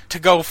to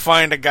go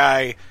find a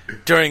guy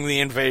during the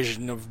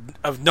invasion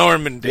of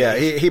Normandy. Yeah,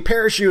 he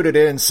parachuted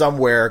in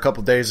somewhere a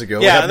couple days ago.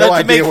 Yeah, we have no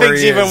idea where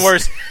he is. To make things even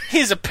worse,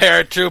 he's a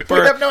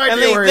paratrooper. We have no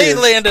idea and where he is. They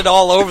landed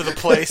all over the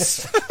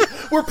place.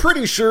 We're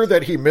pretty sure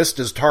that he missed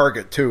his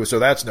target, too, so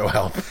that's no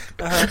help.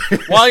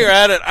 While you're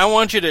at it, I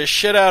want you to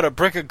shit out a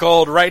brick of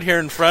gold right here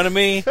in front of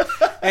me.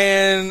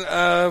 And,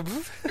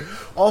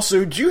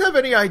 also, do you have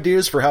any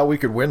ideas for how we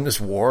could win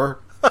this war?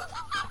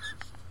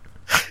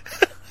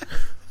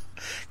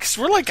 Because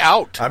we're,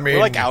 out. I mean,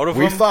 we're, out of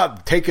we them.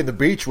 thought taking the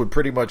beach would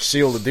pretty much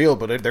seal the deal,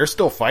 but they're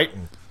still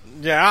fighting.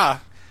 Yeah.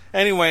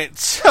 Anyway,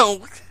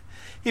 so...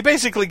 He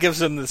basically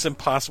gives him this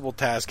impossible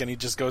task, and he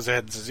just goes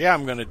ahead and says, yeah,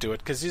 I'm going to do it,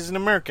 because he's an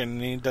American,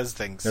 and he does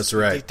things. That's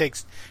right. He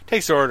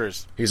takes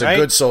orders. He's a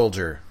good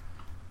soldier.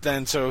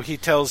 Then, so he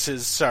tells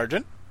his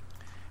sergeant,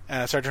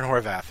 Sergeant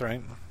Horvath,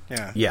 right?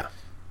 Yeah. Yeah.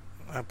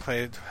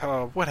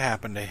 What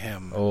happened to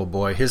him? Oh,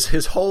 boy.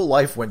 His whole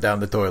life went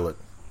down the toilet.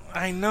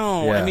 I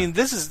know. Yeah. I mean,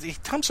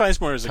 Tom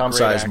Sizemore is a great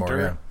actor.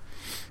 Yeah.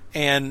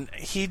 And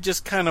he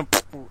just kind of,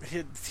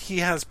 he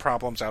has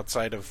problems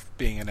outside of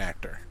being an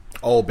actor.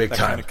 Oh, big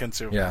time. Kind of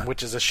consumer,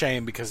 which is a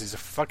shame because he's a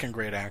fucking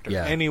great actor.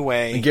 Yeah.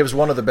 Anyway. He gives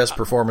one of the best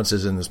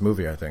performances in this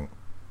movie, I think.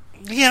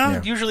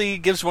 Yeah, usually he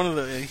gives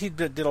he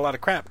did a lot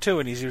of crap, too,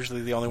 and he's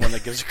usually the only one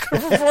that gives a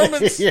good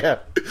performance. Yeah.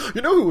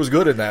 You know who was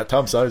good in that?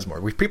 Tom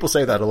Sizemore. People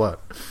say that a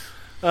lot.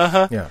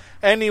 Yeah.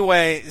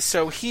 Anyway,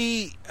 so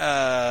he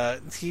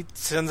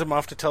sends him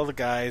off to tell the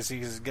guys.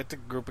 He's get the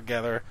group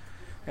together,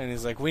 and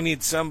he's like, "We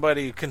need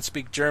somebody who can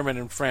speak German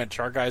and French.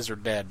 Our guys are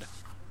dead."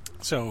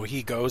 So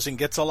he goes and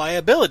gets a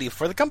liability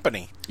for the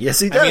company. Yes,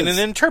 he does. I mean, an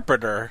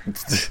interpreter.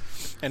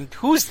 And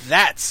who's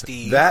that,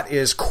 Steve? That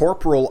is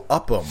Corporal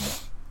Upham.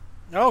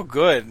 Oh,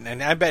 good.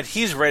 And I bet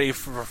he's ready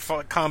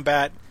for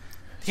combat.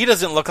 He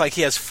doesn't look like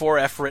he has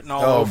 4F written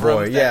all over him. Oh,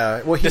 boy,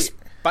 yeah. Well,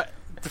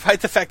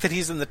 despite the fact that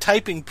he's in the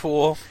typing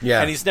pool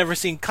and he's never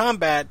seen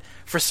combat,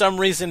 for some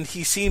reason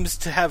he seems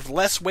to have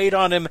less weight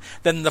on him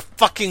than the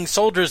fucking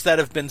soldiers that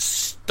have been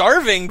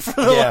starving for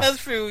the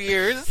last few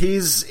years.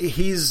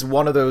 He's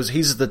one of those.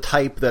 He's the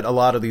type that a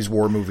lot of these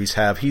war movies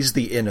have. He's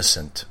the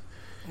innocent.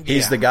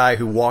 He's the guy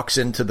who walks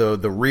into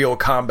the real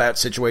combat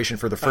situation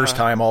for the first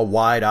time, all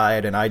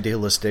wide-eyed and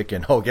idealistic,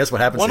 and guess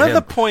what happens to him? One of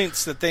the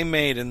points that they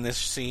made in this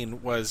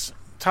scene was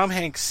Tom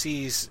Hanks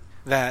sees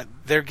that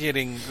they're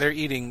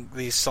eating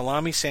these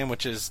salami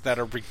sandwiches that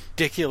are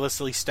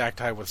ridiculously stacked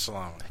high with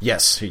salami.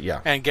 Yes,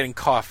 and getting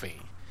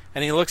coffee,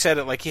 and he looks at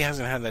it like he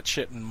hasn't had that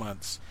shit in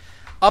months.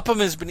 Upham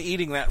has been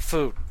eating that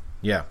food.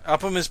 Yeah,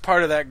 Upham is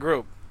part of that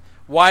group.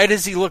 Why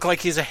does he look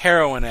like he's a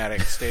heroin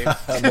addict, Steve?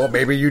 Well,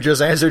 maybe you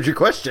just answered your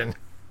question.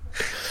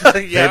 That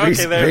makes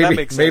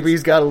sense. Maybe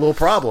he's got a little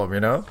problem,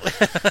 you know?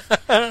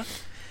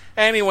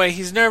 Anyway,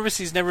 he's nervous.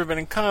 He's never been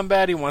in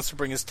combat. He wants to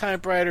bring his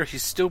typewriter.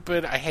 He's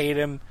stupid. I hate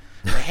him.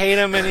 I hate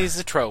him, and he's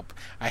a trope.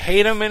 I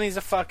hate him, and he's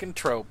a fucking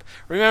trope.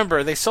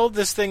 Remember, they sold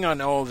this thing on,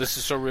 this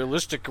is so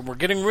realistic, and we're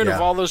getting rid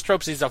of all those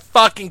tropes. He's a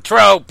fucking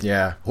trope.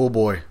 Yeah. Oh,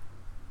 boy.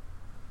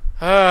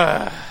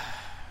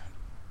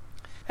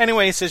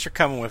 Anyway, he says, "You're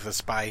coming with us,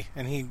 spy,"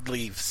 and he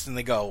leaves, and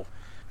they go.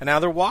 And now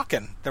they're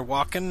walking. They're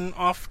walking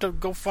off to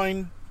go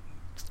find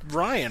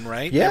Ryan,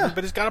 right? Yeah.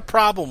 Everybody's got a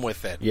problem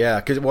with it. Yeah,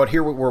 because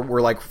here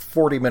we're like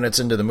 40 minutes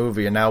into the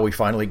movie, and now we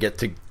finally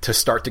get to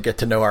start to get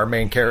to know our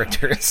main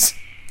characters.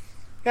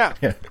 Yeah.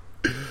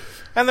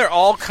 And they're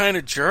all kind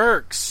of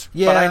jerks.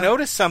 Yeah. But I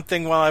noticed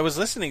something while I was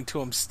listening to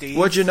them, Steve.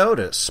 What'd you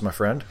notice, my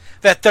friend?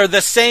 That they're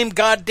the same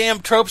goddamn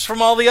tropes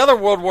from all the other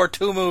World War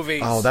II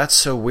movies. Oh, that's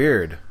so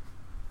weird.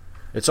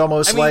 It's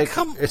almost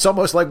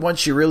like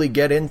once you really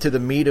get into the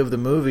meat of the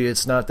movie,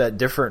 it's not that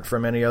different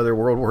from any other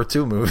World War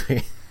II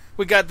movie.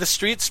 We got the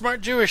street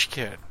smart Jewish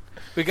kid.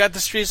 We got the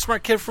street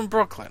smart kid from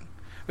Brooklyn.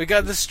 We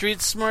got the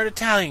street smart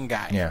Italian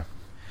guy. Yeah.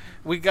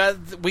 We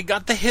got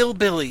the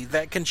hillbilly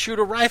that can shoot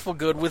a rifle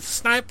good with a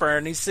sniper,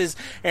 and he says,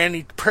 and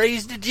he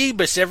prays to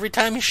Jeebus every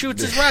time he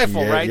shoots his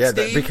rifle, right,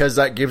 Steve? Because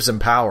that gives him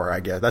power,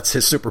 I guess. That's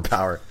his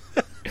superpower.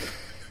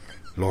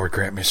 Lord,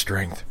 grant me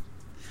strength.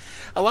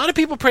 A lot of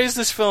people praise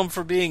this film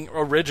for being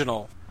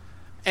original,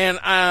 and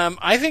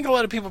I think a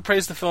lot of people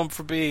praise the film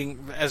for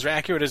being as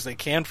accurate as they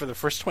can for the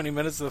first 20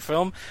 minutes of the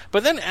film.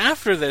 But then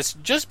after this,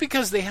 just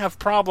because they have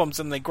problems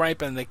and they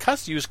gripe and they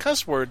use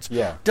cuss words,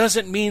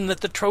 doesn't mean that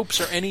the tropes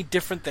are any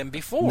different than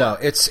before. No,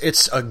 it's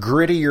a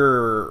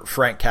grittier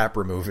Frank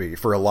Capra movie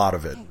for a lot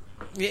of it.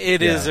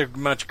 It is a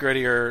much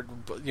grittier,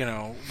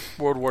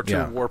 World War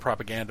II war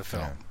propaganda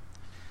film,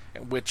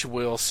 which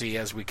we'll see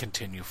as we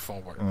continue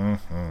forward.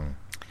 Mm-hmm.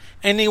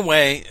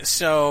 Anyway,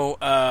 so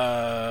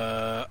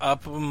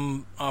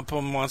Upham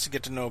wants to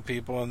get to know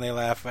people, and they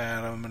laugh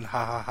at him, and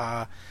ha ha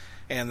ha,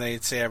 and they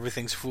say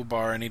everything's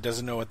foobar, and he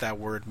doesn't know what that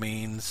word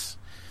means.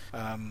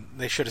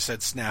 They should have said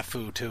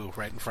snafu too,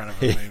 right in front of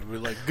him. They were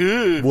like,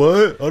 "Good,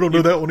 what? I don't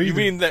know that one either."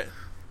 You mean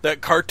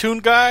that cartoon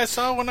guy I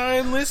saw when I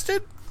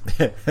enlisted?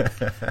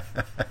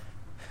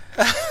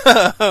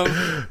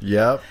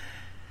 Yep.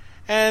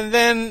 And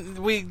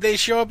then they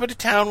show up at a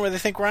town where they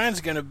think Ryan's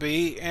going to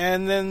be,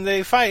 and then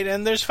they fight,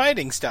 and there's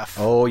fighting stuff.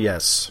 Oh,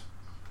 yes.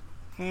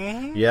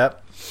 Mm-hmm.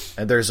 Yep.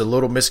 And there's a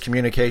little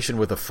miscommunication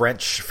with a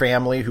French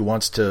family who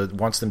wants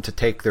them to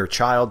take their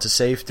child to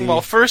safety.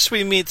 Well, first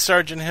we meet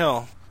Sergeant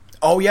Hill.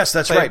 Oh, yes,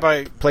 that's right.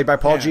 Played by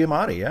Paul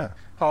Giamatti, yeah.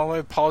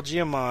 Paul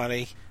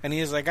Giamatti. And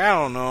he's like, "I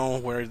don't know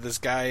where this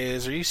guy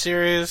is. Are you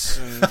serious?"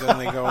 And then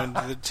they go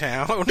into the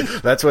town.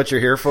 That's what you're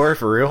here for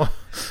real?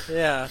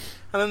 Yeah.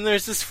 And then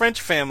there's this French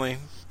family.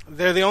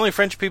 They're the only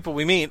French people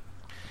we meet.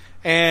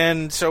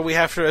 And so we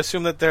have to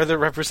assume that they're the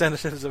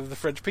representatives of the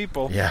French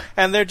people. Yeah.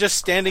 And they're just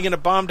standing in a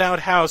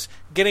bombed-out house,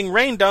 getting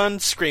rained on,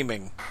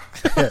 screaming.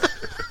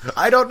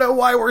 I don't know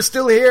why we're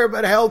still here,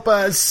 but help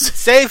us.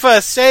 Save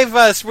us, save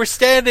us. We're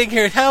standing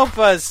here. Help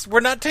us. We're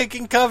not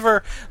taking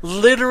cover.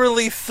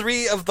 Literally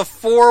 3 of the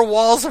 4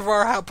 walls of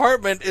our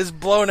apartment is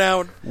blown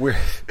out.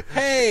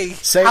 Hey,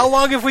 how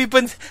long have we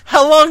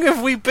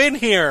been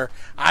here?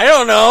 I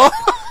don't know.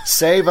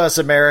 Save us,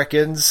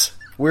 Americans.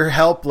 We're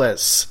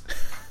helpless.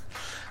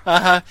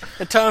 And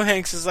Tom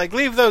Hanks is like,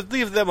 leave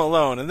them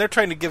alone. And they're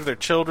trying to give their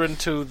children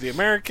to the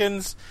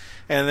Americans.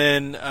 And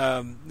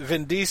then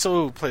Vin Diesel,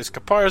 who plays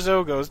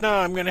Caparzo, goes, "No,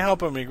 I'm going to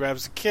help him." He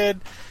grabs the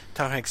kid.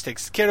 Tom Hanks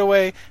takes the kid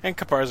away, and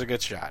Caparzo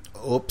gets shot.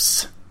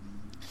 Oops.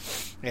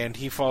 And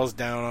he falls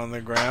down on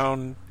the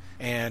ground.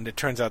 And it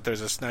turns out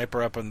there's a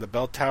sniper up on the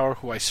bell tower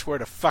who, I swear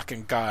to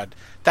fucking God,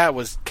 that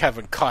was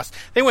Kevin Costner.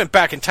 They went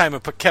back in time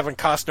and put Kevin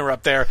Costner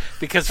up there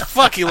because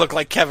fuck, he looked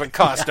like Kevin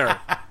Costner.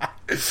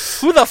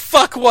 Who the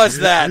fuck was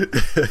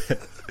that?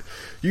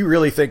 You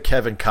really think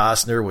Kevin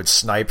Costner would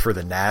snipe for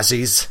the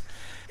Nazis?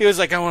 He was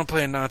like, I want to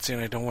play a Nazi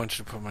and I don't want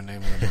you to put my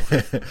name in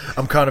the movie.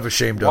 I'm kind of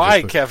ashamed of it.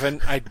 Why,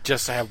 Kevin? I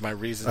just have my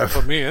reasons to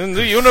put me in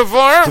the uniform.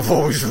 I've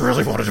always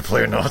really wanted to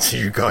play a Nazi,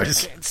 you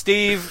guys.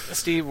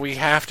 Steve, we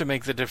have to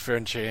make the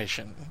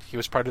differentiation. He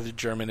was part of the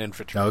German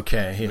infantry.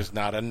 Okay. He was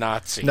not a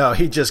Nazi. No,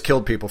 he just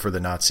killed people for the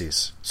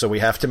Nazis. So we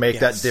have to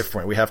make that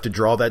different. We have to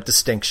draw that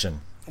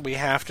distinction. We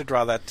have to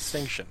draw that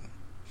distinction.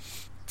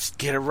 Just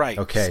get it right.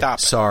 Okay, Stop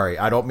it. Sorry.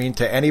 I don't mean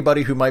to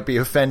anybody who might be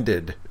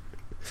offended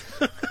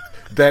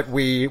that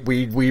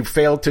we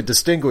failed to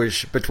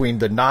distinguish between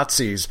the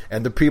Nazis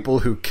and the people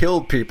who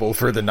killed people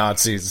for the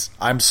Nazis.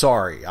 I'm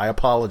sorry. I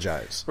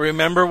apologize.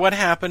 Remember what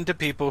happened to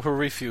people who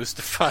refused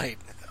to fight.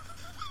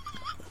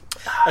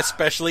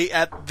 Especially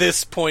at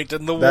this point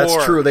in the war.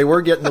 That's true. They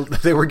were getting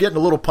a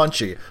little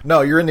punchy.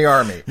 No, you're in the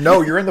army.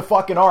 No, you're in the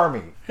fucking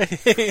army.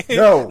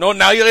 No. No,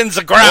 now you're in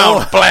the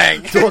ground,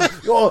 blank.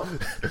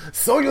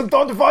 So you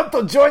don't want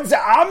to join the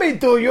army,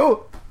 do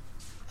you?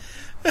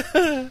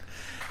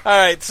 All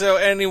right, so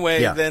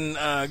anyway, then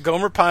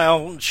Gomer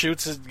Pyle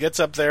gets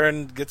up there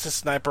and gets a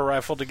sniper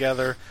rifle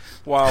together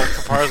while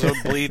Caparzo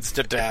bleeds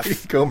to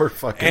death. Gomer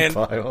fucking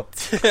Pyle.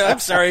 I'm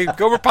sorry,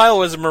 Gomer Pyle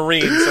was a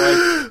Marine,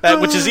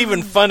 which is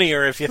even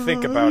funnier if you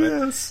think about it.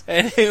 Yes.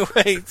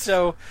 Anyway,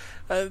 so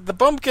the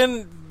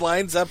bumpkin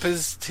lines up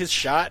his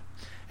shot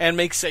and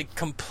makes a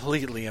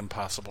completely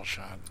impossible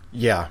shot.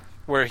 Yeah.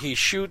 Where he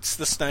shoots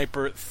the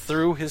sniper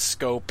through his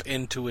scope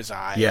into his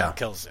eye and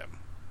kills him.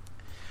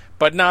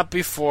 But not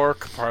before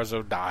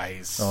Caparzo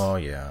dies. Oh,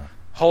 yeah.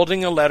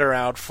 Holding a letter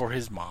out for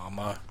his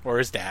mama or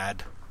his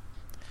dad.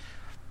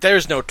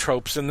 There's no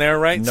tropes in there,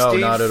 right, No,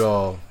 Steve? not at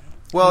all.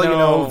 Well, you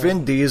know,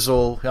 Vin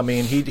Diesel, I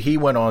mean, he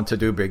went on to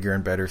do bigger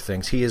and better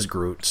things. He is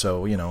Groot,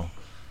 so, you know.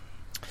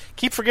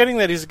 Keep forgetting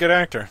that he's a good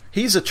actor.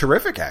 He's a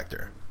terrific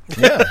actor.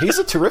 Yeah, he's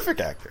a terrific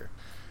actor.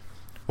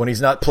 When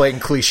he's not playing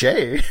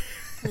cliche.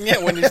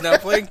 Yeah, when he's not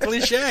playing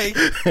cliche.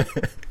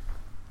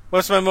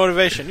 What's my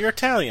motivation? You're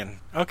Italian.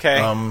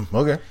 Okay.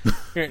 Okay.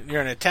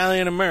 You're an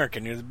Italian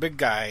American. You're the big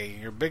guy.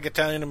 You're a big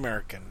Italian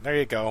American. There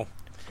you go.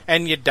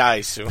 And you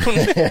die soon.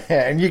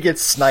 And you get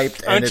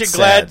sniped. Aren't and you it's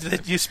glad sad.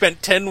 that you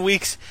spent 10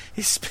 weeks?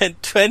 He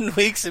spent 10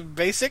 weeks in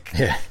basic.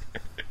 Yeah.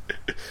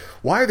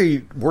 Why are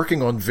they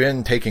working on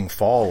Vin taking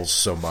falls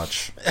so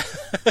much?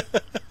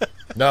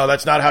 No,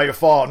 that's not how you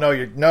fall. No,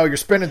 you're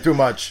spinning too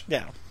much.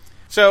 Yeah.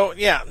 So,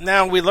 yeah,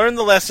 now we learned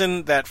the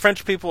lesson that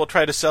French people will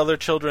try to sell their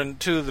children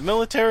to the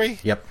military.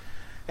 Yep.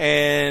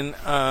 And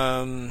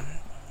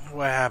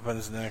what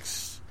happens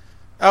next?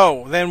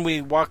 Oh, then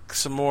we walk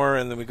some more,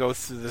 and then we go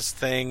through this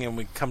thing, and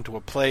we come to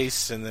a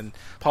place, and then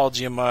Paul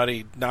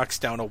Giamatti knocks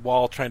down a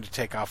wall trying to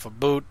take off a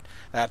boot.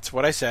 That's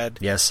what I said.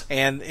 Yes.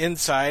 And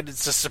inside,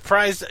 it's a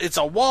surprise. It's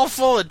a wall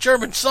full of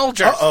German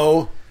soldiers.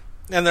 Uh-oh.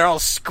 And they're all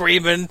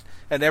screaming,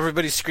 and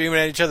everybody's screaming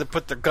at each other,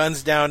 put their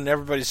guns down, and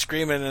everybody's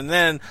screaming, and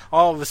then,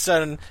 all of a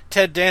sudden,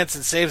 Ted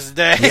Danson saves the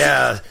day.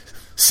 Yeah.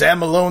 Sam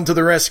Malone to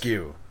the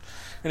rescue.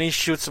 And he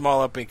shoots them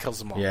all up and he kills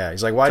them all. Yeah,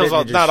 he's like, why didn't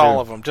you just not shoot? all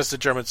of them, just the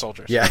German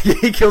soldiers. Yeah,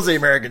 he kills the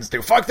Americans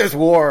too. Fuck this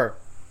war.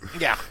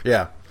 Yeah.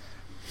 Yeah.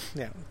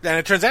 Yeah. And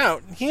it turns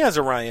out he has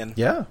a Ryan.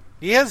 Yeah.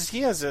 He has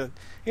a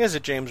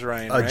James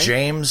Ryan, right?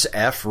 James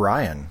F.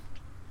 Ryan.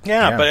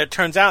 Yeah, but it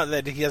turns out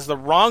that he has the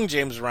wrong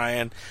James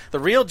Ryan. The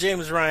real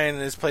James Ryan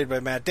is played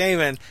by Matt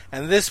Damon,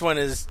 and this one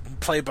is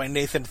played by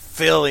Nathan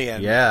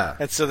Fillion. Yeah.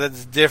 And so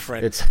that's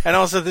different. And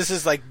also, this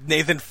is like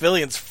Nathan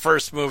Fillion's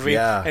first movie,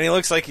 and he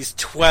looks like he's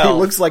 12. He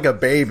looks like a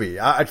baby.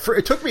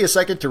 It took me a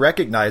second to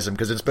recognize him,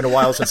 because it's been a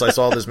while since I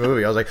saw this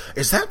movie. I was like,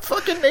 is that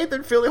fucking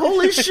Nathan Fillion?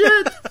 Holy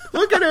shit!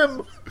 Look at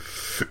him!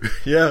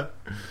 Yeah.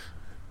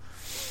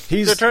 So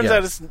it turns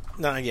out it's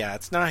not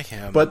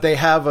him. But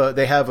I'm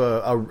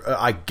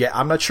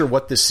not sure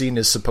what this scene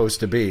is supposed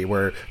to be,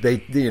 where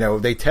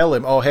they tell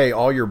him, oh, hey,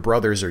 all your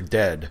brothers are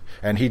dead,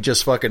 and he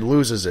just fucking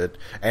loses it,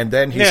 and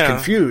then he's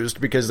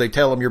confused because they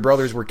tell him your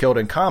brothers were killed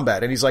in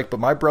combat, and he's like, but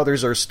my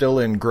brothers are still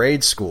in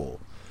grade school.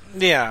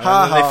 Yeah,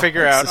 and then they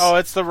figure out,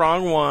 it's the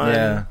wrong one.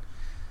 Yeah.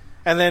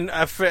 And then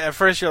at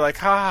first you're like,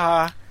 ha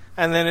ha.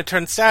 And then it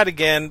turns sad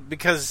again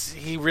because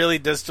he really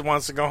just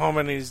wants to go home,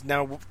 and he's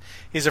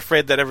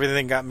afraid that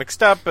everything got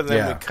mixed up. And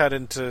then we cut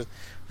into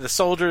the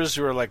soldiers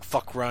who are like,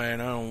 "Fuck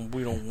Ryan,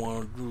 we don't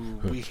want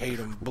to. We hate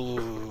him.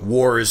 Blue.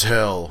 War is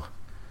hell."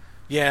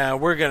 Yeah,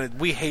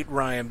 we hate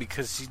Ryan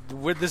because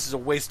this is a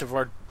waste of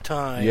our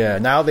time. Yeah,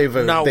 now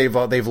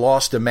they've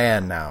lost a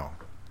man now.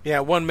 Yeah,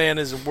 one man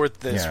isn't worth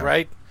this,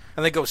 right?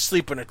 And they go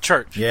sleep in a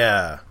church.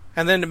 Yeah.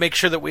 And then to make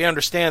sure that we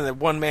understand that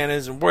one man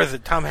isn't worth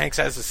it, Tom Hanks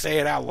has to say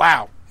it out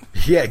loud.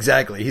 Yeah,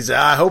 exactly. He's,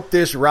 I hope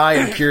this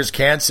Ryan cures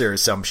cancer or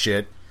some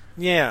shit.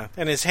 Yeah,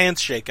 and his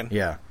hand's shaking.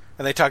 Yeah.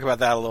 And they talk about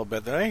that a little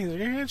bit. They're like,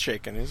 your hand's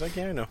shaking. He's like,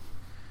 yeah, I know.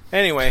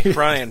 Anyway,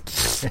 Ryan.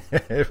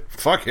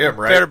 Fuck him,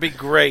 right? Better be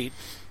great.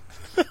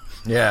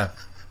 Yeah.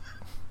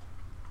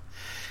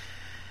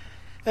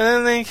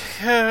 And then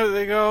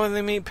they go and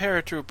they meet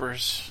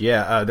paratroopers.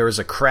 Yeah, there was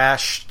a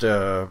crashed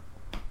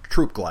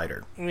troop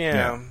glider.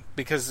 Yeah,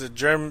 because the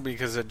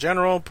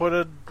general put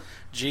a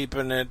Jeep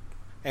in it,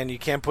 and you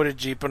can't put a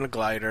Jeep in a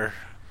glider.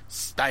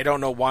 I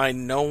don't know why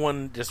no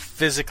one just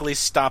physically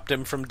stopped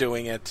him from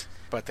doing it,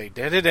 but they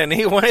did it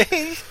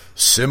anyway.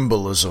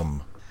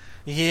 Symbolism.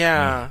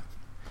 Yeah.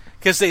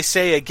 Because they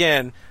say,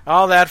 again,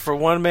 all that for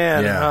one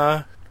man,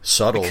 huh?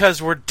 Subtle.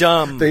 Because we're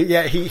dumb.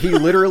 He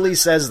literally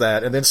says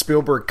that, and then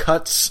Spielberg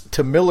cuts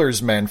to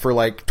Miller's men for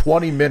like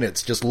 20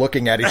 minutes just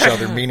looking at each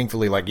other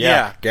meaningfully like,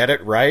 get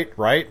it?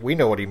 Right? We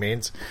know what he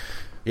means.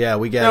 Yeah,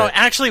 we get it. No,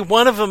 actually,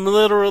 one of them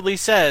literally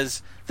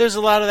says, there's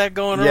a lot of that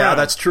going around. Yeah,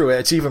 that's true.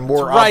 It's even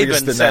more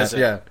obvious than that.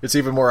 Yeah, it's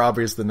even more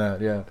obvious than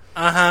that, yeah.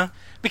 Uh-huh.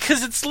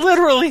 Because it's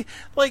literally,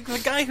 like, the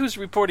guy who's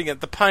reporting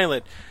it, the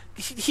pilot,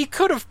 he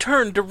could have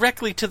turned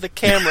directly to the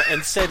camera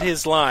and said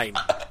his line.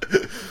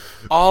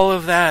 All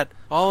of that,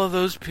 all of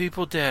those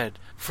people dead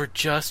for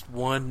just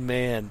one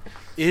man.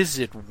 Is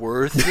it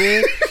worth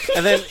it?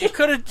 And then it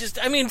could have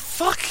just, I mean,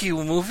 fuck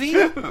you, movie.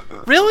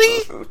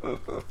 Really?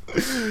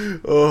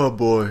 Oh,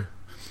 boy.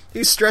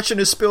 He's stretching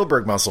his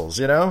Spielberg muscles,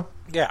 you know?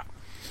 Yeah.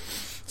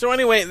 So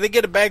anyway, they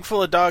get a bag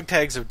full of dog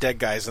tags of dead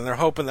guys, and they're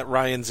hoping that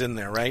Ryan's in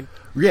there, right?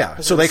 Yeah,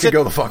 so they could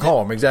go the fuck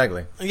home,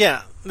 exactly.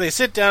 Yeah, they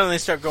sit down and they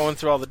start going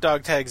through all the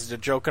dog tags, they're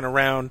joking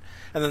around,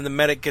 and then the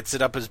medic gets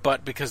it up his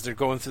butt because they're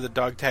going through the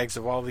dog tags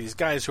of all these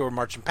guys who are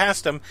marching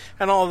past him,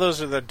 and all of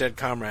those are their dead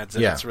comrades,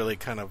 and it's really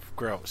kind of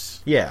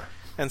gross. Yeah.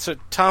 And so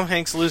Tom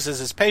Hanks loses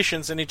his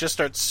patience, and he just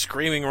starts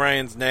screaming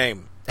Ryan's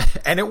name.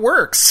 And it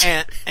works.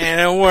 And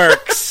it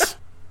works.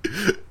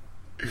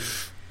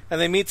 And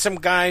they meet some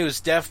guy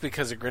who's deaf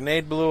because a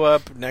grenade blew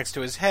up next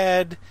to his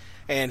head,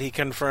 and he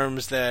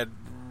confirms that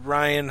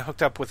Ryan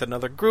hooked up with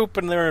another group,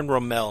 and they're in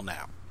Rommel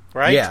now,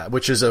 right? Yeah,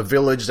 which is a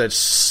village that's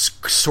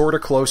sort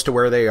of close to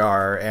where they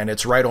are, and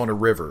it's right on a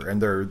river,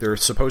 and they're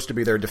supposed to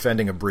be there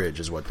defending a bridge,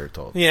 is what they're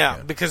told.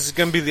 Yeah, because it's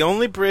going to be the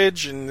only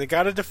bridge, and they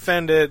got to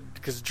defend it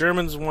because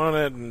Germans want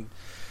it, and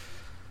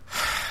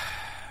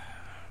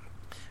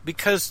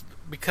because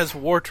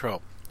war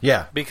trope.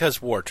 Yeah,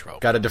 because war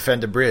trope. Got to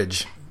defend a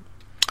bridge.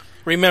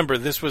 Remember,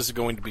 this was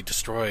going to be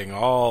destroying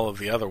all of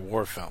the other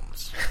war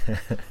films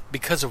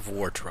because of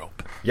war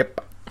trope.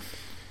 Yep.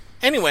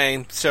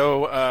 Anyway,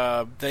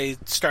 so they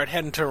start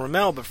heading to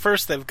Rommel, but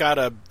first they've got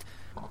to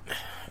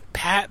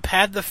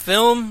pad the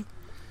film,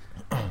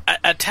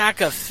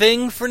 attack a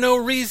thing for no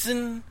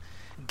reason,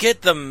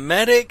 get the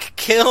medic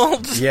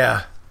killed.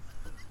 Yeah.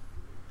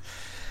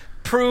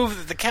 Prove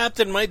that the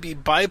captain might be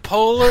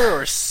bipolar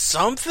or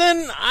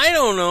something? I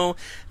don't know.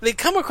 They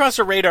come across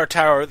a radar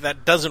tower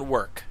that doesn't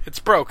work. It's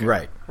broken.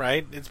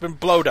 Right? It's been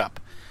blowed up.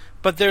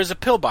 But there's a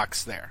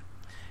pillbox there.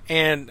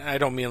 And I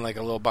don't mean like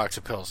a little box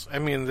of pills. I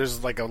mean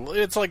it's like a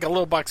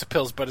little box of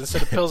pills, but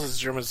instead of pills it's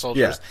German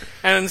soldiers. Yeah.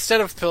 And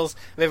instead of pills,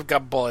 they've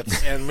got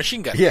bullets and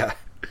machine guns. Yeah.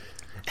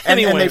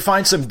 Anyway. And they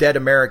find some dead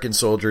American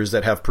soldiers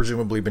that have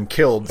presumably been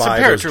killed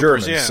by those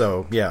Germans. Yeah.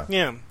 So, yeah.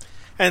 Yeah.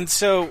 And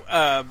so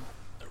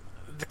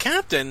the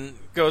captain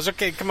goes,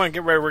 okay, come on,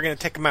 get ready, we're going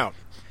to take him out.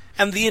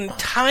 And the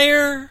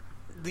entire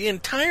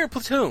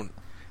platoon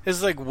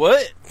is like,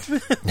 what?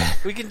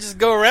 We can just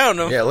go around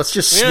them. Yeah, let's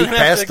just sneak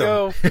past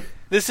them.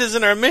 This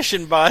isn't our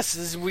mission,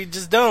 boss. We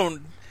just don't.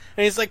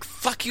 And he's like,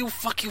 fuck you,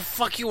 fuck you,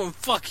 fuck you, and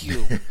fuck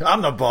you.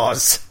 I'm the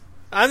boss.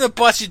 I'm the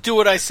boss, you do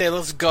what I say,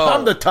 let's go.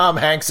 I'm the Tom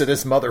Hanks of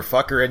this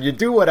motherfucker, and you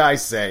do what I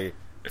say.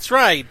 That's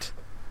right.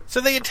 So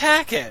they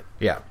attack it.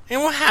 Yeah.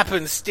 And what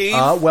happens, Steve?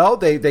 Well,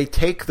 they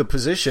take the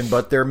position,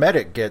 but their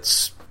medic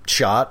gets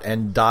shot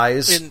and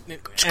dies. And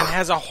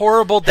has a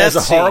horrible death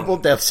scene. Horrible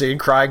death scene,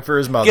 crying for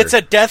his mother. It's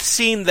a death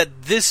scene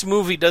that this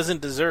movie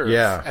doesn't deserve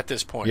at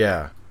this point.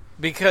 Yeah.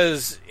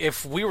 Because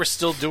if we were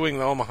still doing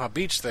the Omaha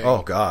Beach thing...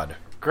 Oh, God.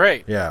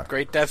 Great. Yeah.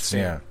 Great death scene.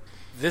 Yeah.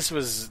 This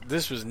was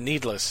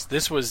needless.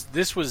 This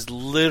was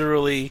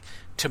literally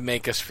to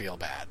make us feel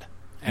bad.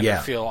 And to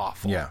feel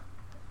awful. Yeah.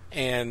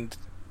 And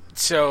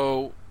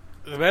so...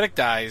 the medic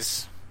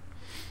dies,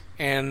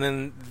 and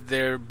then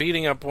they're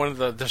beating up one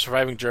of the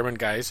surviving German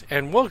guys,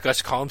 and we'll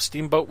just call him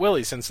Steamboat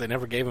Willie, since they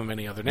never gave him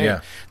any other name.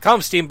 Yeah. Call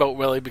him Steamboat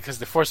Willie because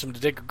they force him to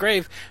dig a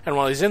grave, and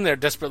while he's in there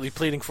desperately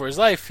pleading for his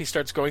life, he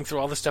starts going through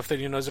all the stuff that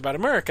he knows about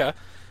America,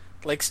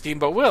 like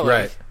Steamboat Willie.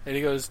 Right. And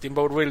he goes,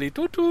 Steamboat Willie,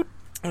 toot toot.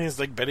 And he's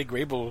like Betty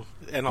Grable,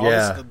 and all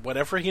this,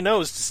 whatever he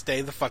knows to stay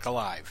the fuck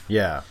alive.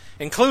 Yeah.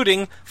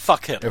 Including,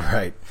 fuck him.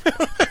 Right.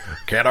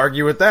 Can't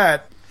argue with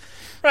that.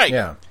 Right.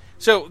 Yeah.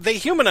 So they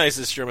humanize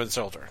this German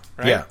soldier,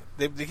 right?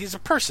 Yeah. He's a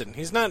person.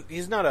 He's not,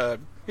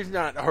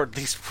 or at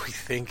least we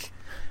think,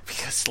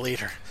 because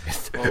later,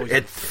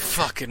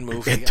 fucking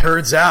movie. It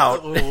turns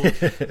out.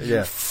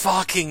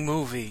 Fucking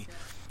movie.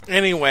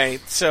 Anyway,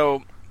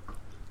 so,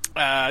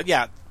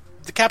 the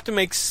captain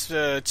makes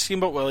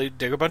Steamboat Willie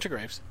dig a bunch of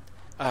graves.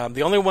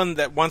 The only one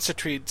that wants to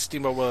treat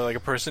Steamboat Willie like a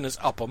person is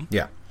Upham.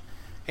 Yeah.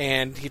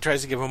 And he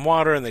tries to give him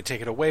water, and they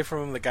take it away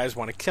from him. The guys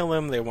want to kill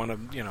him. They want to,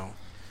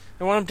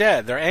 they want him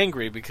dead. They're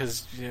angry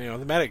because,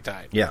 the medic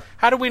died. Yeah.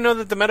 How do we know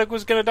that the medic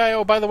was going to die?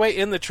 Oh, by the way,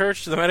 in the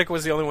church, the medic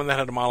was the only one that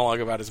had a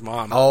monologue about his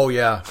mom. Oh,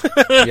 yeah.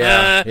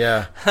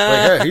 Yeah.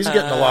 Like, hey, he's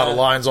getting a lot of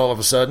lines all of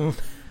a sudden.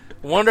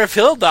 Wonder if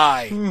he'll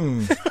die.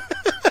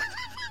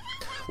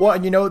 Well,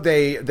 and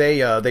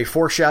they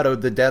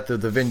foreshadowed the death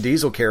of the Vin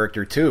Diesel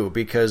character too,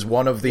 because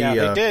one of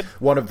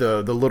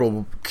the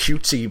little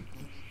cutesy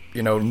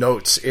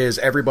notes is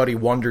everybody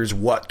wonders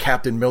what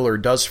Captain Miller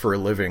does for a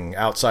living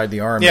outside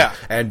the Army. Yeah.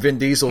 And Vin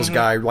Diesel's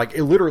guy, like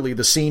literally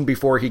the scene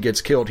before he gets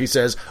killed, he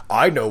says,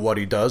 "I know what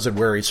he does and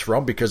where he's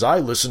from because I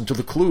listened to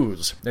the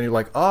clues." And you're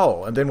like,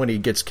 oh. And then when he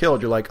gets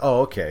killed, you're like,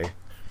 oh, okay.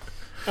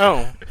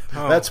 Oh.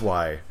 That's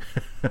why.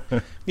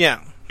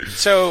 Yeah.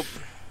 So,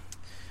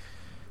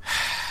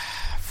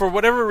 for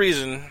whatever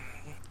reason,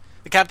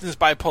 the captain's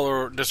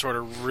bipolar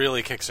disorder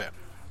really kicks in.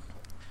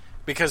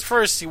 Because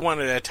first he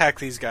wanted to attack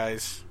these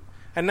guys,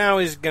 and now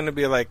he's going to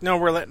be like, no,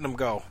 we're letting them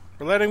go.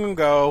 We're letting them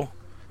go.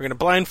 We're going to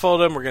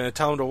blindfold him. We're going to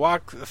tell him to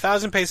walk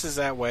 1,000 paces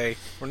that way.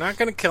 We're not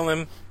going to kill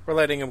him. We're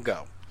letting him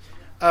go.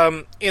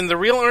 In the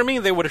real army,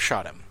 they would have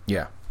shot him.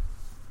 Yeah.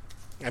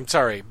 I'm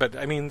sorry, but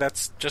I mean,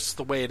 that's just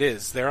the way it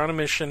is. They're on a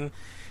mission.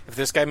 If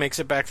this guy makes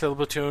it back to the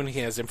platoon, he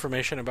has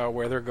information about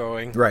where they're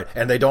going. Right,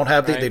 and they don't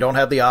have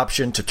the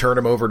option to turn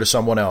him over to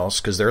someone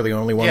else because they're the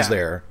only ones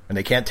there, and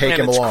they can't take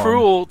him along. It's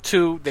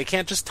cruel they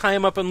can't just tie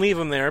him up and leave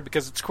him there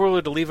because it's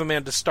crueler to leave a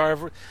man to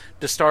starve or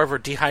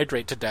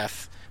dehydrate to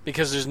death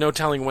because there's no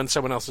telling when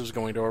someone else is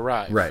going to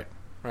arrive. Right.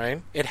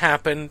 Right. It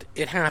happened,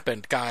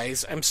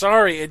 guys. I'm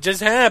sorry, it just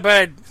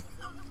happened.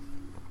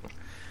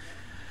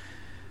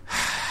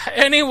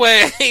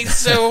 Anyway,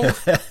 so.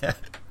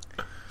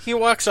 He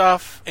walks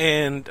off,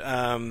 and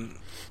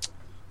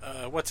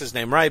what's his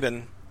name?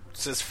 Ryben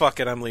says, "Fuck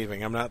it, I'm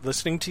leaving. I'm not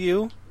listening to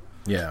you.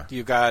 Yeah.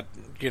 You got,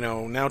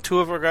 now 2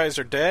 of our guys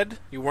are dead.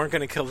 You weren't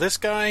going to kill this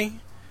guy.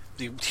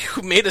 You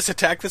made us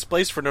attack this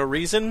place for no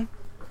reason."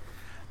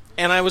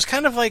 And I was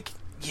kind of like,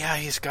 yeah,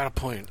 he's got a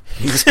point.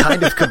 He's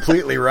kind of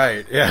completely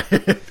right. Yeah.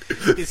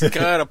 He's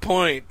got a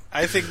point.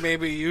 I think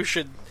maybe you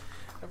should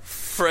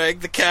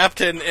frag the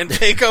captain and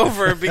take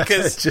over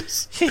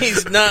because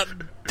he's not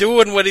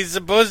doing what he's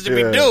supposed to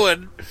be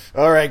doing.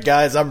 All right,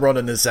 guys, I'm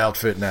running this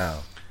outfit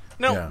now.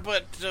 No,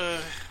 but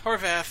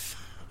Horvath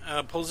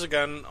pulls a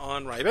gun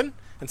on Ryben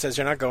and says,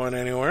 "You're not going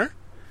anywhere."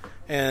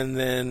 And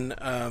then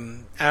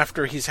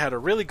after he's had a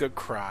really good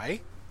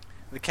cry,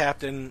 the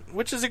captain,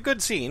 which is a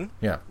good scene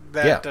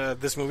that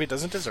this movie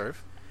doesn't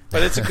deserve,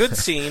 but it's a good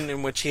scene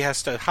in which he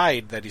has to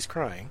hide that he's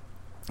crying,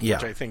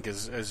 which I think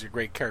is a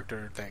great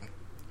character thing.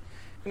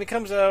 And he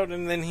comes out,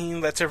 and then he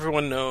lets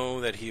everyone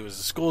know that he was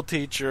a school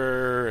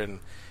teacher,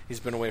 and he's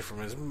been away from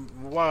his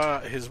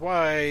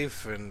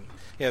wife, and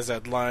he has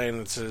that line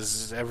that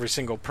says, "Every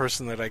single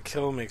person that I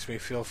kill makes me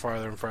feel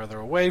farther and farther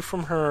away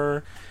from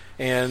her,"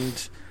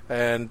 and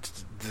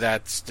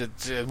that's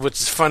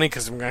which is funny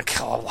because I'm going to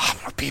kill a lot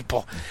more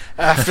people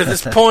after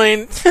this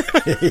point.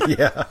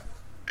 Yeah.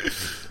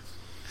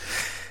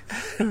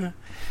 And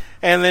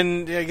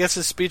then I guess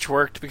his speech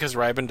worked because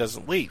Ryben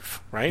doesn't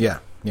leave, right? Yeah.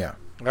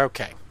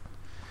 Okay.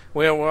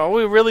 Well, what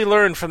we really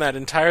learned from that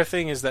entire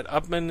thing is that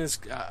Upham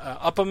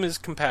is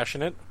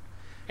compassionate,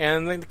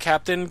 and the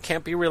captain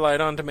can't be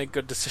relied on to make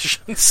good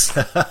decisions.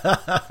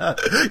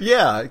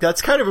 Yeah,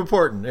 that's kind of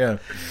important, yeah.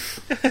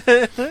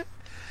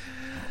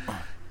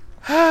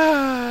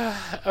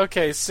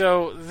 Okay,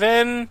 so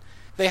then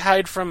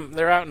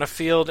they're out in a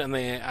field, and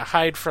they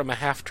hide from a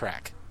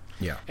half-track.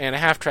 Yeah. And a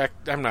half-track,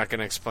 I'm not going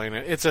to explain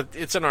it.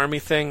 It's an army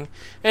thing.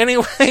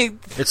 Anyway.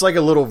 It's like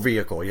a little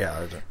vehicle,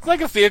 yeah. It's like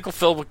a vehicle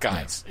filled with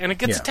guys. Yeah. And it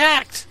gets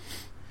attacked.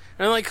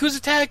 And I'm like, who's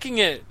attacking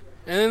it?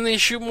 And then they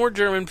shoot more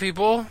German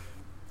people.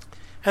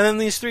 And then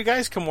these 3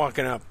 guys come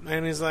walking up.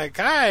 And he's like,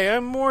 "Hi,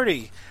 I'm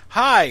Morty.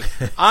 Hi,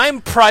 I'm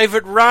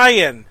Private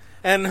Ryan.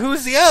 And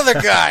who's the other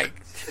guy?"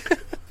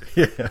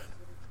 Yeah.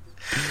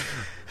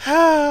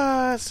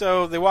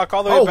 So they walk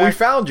all the way back. Oh, we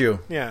found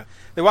you. Yeah.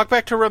 They walk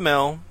back to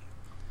Ramel.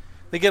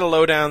 They get a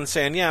lowdown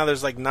saying, yeah,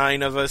 there's like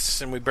 9 of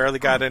us, and we barely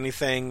got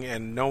anything,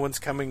 and no one's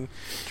coming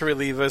to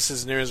relieve us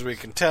as near as we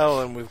can tell,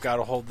 and we've got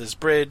to hold this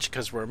bridge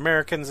because we're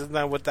Americans, and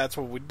that's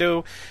what we do.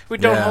 If we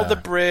don't hold the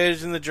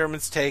bridge and the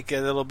Germans take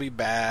it, it'll be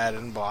bad,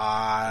 and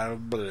blah,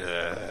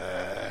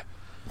 blah.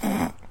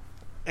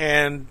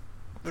 And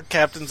the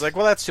captain's like,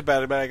 well, that's too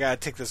bad, but I got to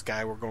take this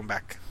guy. We're going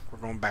back.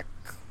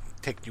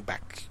 Take you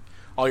back.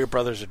 All your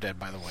brothers are dead,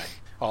 by the way.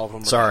 All of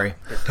them are Sorry.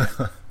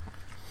 dead.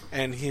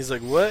 And he's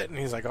like, what? And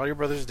he's like, all your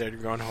brothers are dead,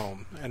 you're going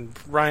home. And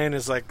Ryan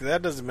is like,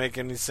 that doesn't make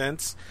any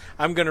sense.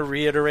 I'm going to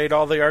reiterate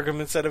all the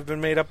arguments that have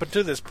been made up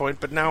until this point,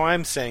 but now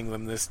I'm saying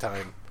them this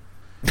time.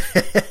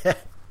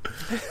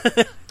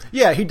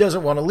 Yeah, he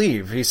doesn't want to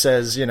leave. He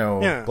says,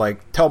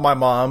 like, tell my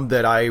mom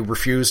that I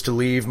refuse to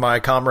leave my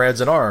comrades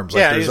in arms.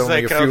 Like, he's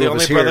like, the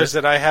only brothers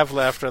that I have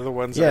left are the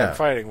ones that I'm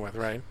fighting with,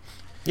 right?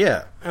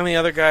 Yeah. And the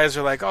other guys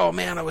are like, oh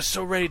man, I was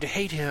so ready to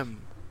hate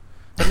him.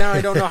 But now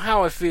I don't know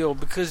how I feel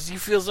because he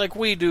feels like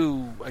we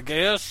do, I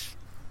guess.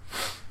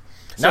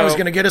 Now he's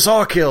going to get us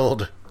all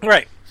killed.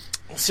 Right.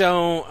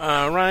 So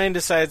Ryan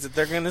decides that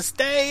they're going to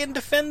stay and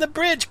defend the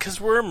bridge because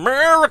we're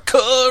America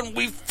and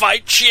we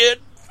fight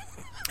shit.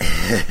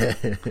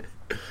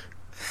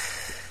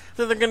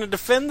 So they're going to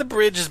defend the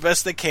bridge as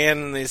best they can,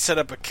 and they set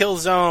up a kill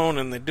zone,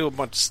 and they do a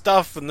bunch of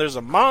stuff, and there's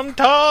a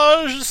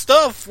montage of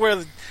stuff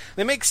where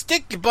they make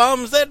sticky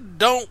bombs that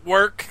don't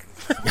work.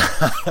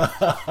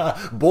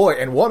 Boy,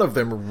 and one of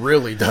them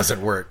really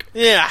doesn't work.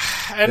 Yeah,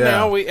 and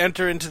now we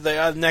enter into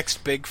the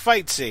next big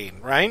fight scene,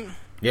 right?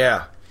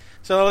 Yeah.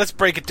 So let's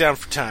break it down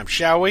for time,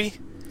 shall we?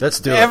 Let's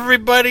do it.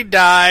 Everybody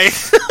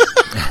dies.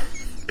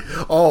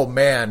 Oh,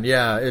 man,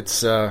 yeah,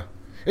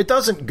 it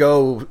doesn't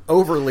go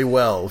overly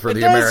well for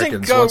the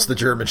Americans once the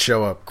Germans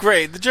show up.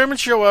 Great. The Germans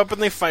show up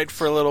and they fight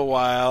for a little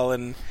while,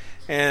 and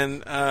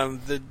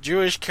the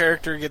Jewish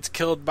character gets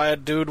killed by a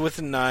dude with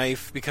a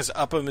knife because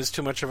Upham is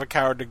too much of a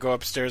coward to go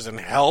upstairs and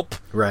help.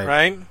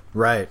 Right.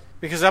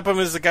 Because Upham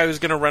is the guy who's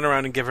going to run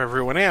around and give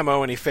everyone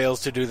ammo, and he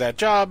fails to do that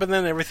job, and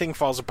then everything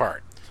falls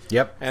apart.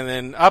 Yep. And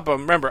then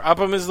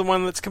Upham is the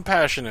one that's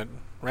compassionate,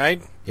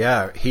 right?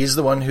 Yeah, he's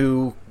the one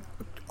who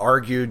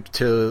argued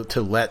to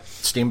let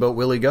Steamboat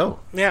Willie go.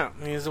 Yeah,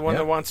 he's the one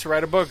that wants to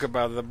write a book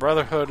about the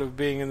brotherhood of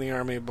being in the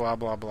army, blah,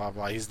 blah, blah,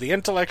 blah. He's the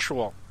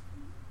intellectual,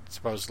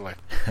 supposedly.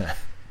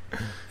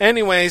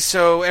 Anyway,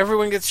 so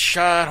everyone gets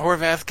shot.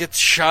 Horvath gets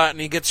shot, and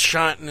he gets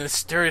shot in a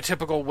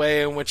stereotypical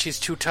way in which he's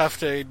too tough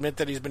to admit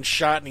that he's been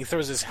shot, and he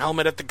throws his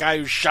helmet at the guy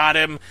who shot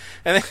him,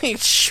 and then he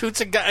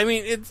shoots a guy. I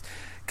mean, it's...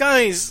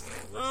 Guys...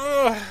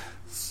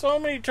 so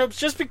many tropes.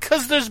 Just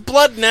because there's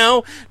blood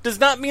now does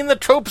not mean the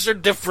tropes are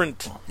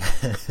different.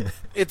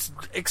 It's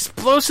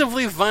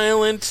explosively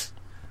violent.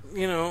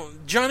 You know,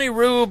 Johnny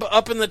Rube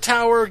up in the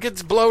tower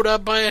gets blowed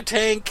up by a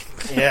tank.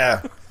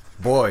 Yeah.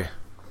 Boy.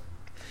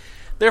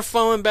 They're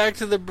falling back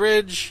to the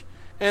bridge,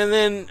 and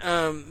then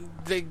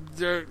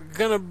they're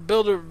gonna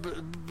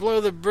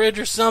blow the bridge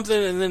or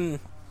something, and then...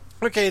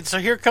 Okay, so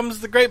here comes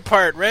the great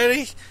part.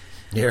 Ready?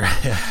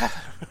 Yeah.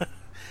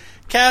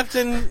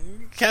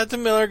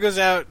 Captain Miller goes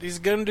out. He's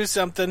going to do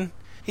something.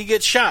 He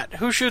gets shot.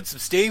 Who shoots him,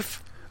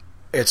 Steve?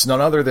 It's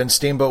none other than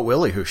Steamboat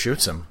Willie who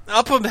shoots him.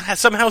 Upham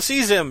somehow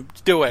sees him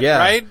do it,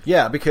 right?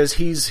 Yeah, because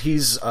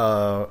he's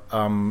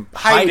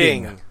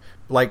hiding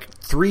like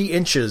 3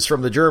 inches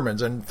from the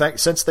Germans, and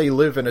since they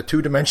live in a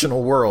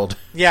 2-dimensional world,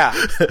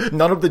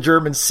 none of the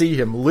Germans see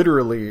him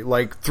literally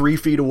like 3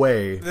 feet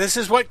away. This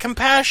is what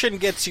compassion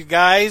gets you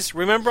guys.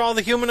 Remember all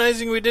the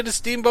humanizing we did to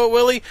Steamboat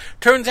Willie?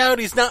 Turns out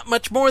he's not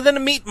much more than a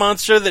meat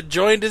monster that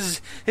joined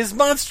his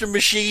monster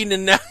machine,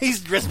 and now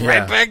he's dressed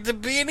right back to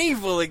being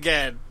evil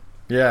again.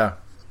 Yeah.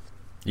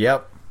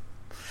 Yep.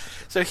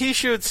 So he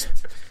shoots...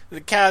 The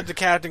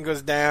captain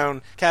goes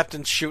down.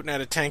 Captain's shooting at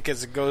a tank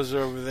as it goes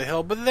over the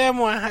hill. But then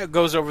it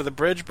goes over the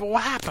bridge. But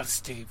what happens,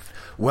 Steve?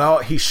 Well,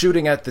 he's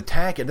shooting at the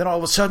tank, and then all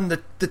of a sudden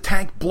the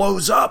tank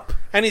blows up.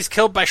 And he's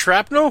killed by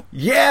shrapnel?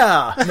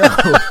 Yeah.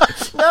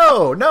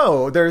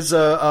 No. There's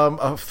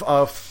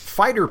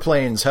fighter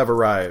planes have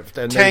arrived,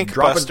 and they're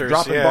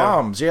dropping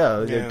bombs.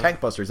 Yeah,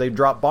 tank busters. They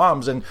drop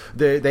bombs, and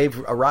they've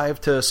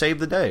arrived to save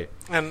the day.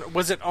 And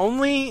was it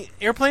only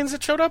airplanes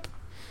that showed up?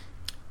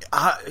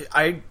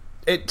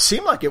 It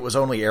seemed like it was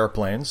only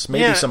airplanes.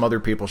 Maybe some other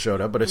people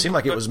showed up, but it seemed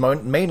like it was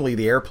mainly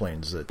the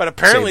airplanes that. But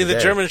apparently, the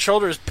German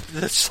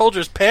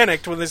soldiers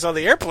panicked when they saw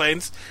the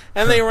airplanes,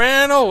 and they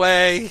ran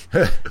away.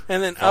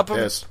 And then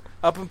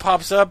Upham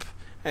pops up,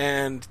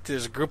 and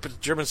there's a group of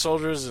German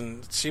soldiers,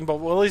 and Steamboat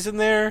Willie's in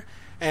there.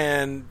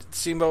 And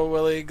Steamboat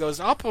Willie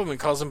goes Upham and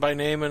calls him by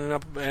name,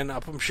 and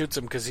Upham shoots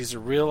him because he's a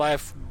real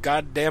life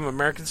goddamn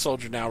American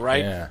soldier now,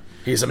 right? Yeah,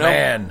 he's a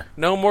man.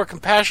 No more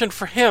compassion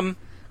for him.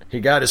 He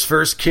got his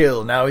first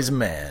kill. Now he's a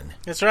man.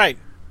 That's right.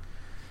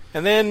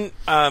 And then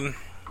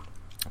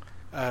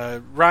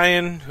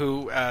Ryan,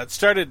 who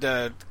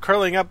started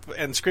curling up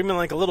and screaming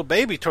like a little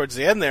baby towards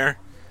the end there,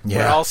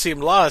 where it all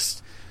seemed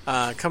lost,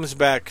 comes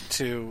back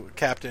to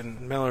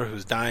Captain Miller,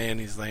 who's dying.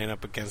 He's laying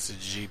up against a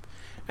jeep.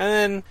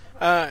 And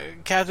then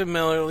Captain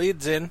Miller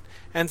leads in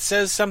and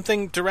says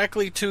something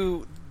directly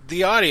to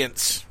the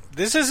audience.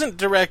 This isn't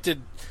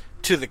directed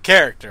to the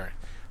character.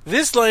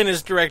 This line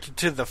is directed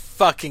to the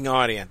fucking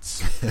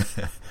audience.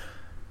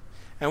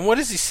 And what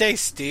does he say,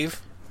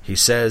 Steve? He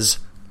says,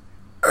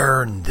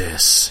 "Earn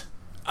this."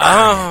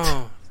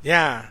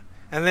 Yeah.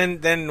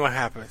 And then what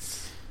happens?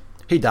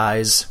 He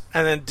dies.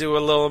 And then do a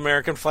little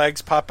American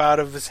flags pop out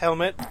of his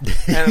helmet,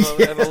 and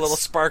a little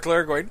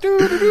sparkler going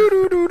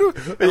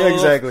doo-doo-doo-doo-doo. Yeah,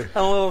 exactly. And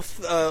a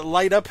little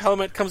light-up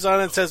helmet comes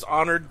on and says,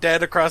 "Honored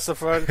dead" across the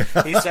front.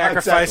 He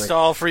sacrificed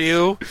all for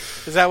you.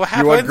 Is that what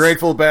happens? You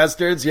ungrateful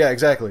bastards? Yeah,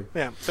 exactly.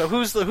 Yeah. So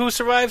who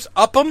survives?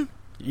 Upham?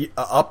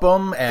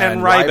 Upham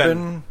and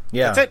Reiben.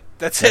 Yeah.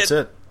 That's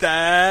it.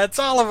 That's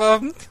all of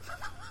them.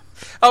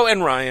 Oh,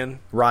 and Ryan.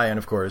 Ryan,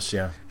 of course,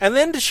 yeah. And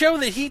then to show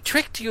that he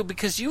tricked you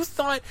because you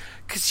thought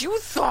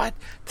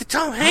that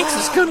Tom Hanks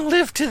was going to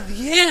live to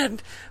the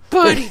end,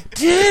 but he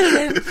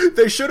didn't.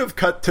 They should have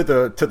cut to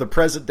the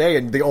present day,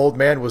 and the old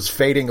man was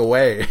fading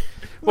away.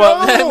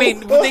 Well, no! I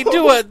mean, they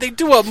do a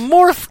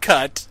morph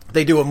cut.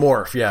 They do a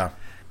morph, yeah.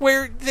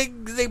 Where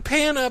they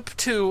pan up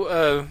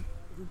to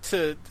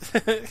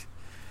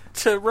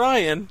to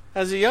Ryan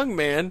as a young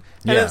man,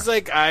 and Yeah. it's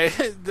like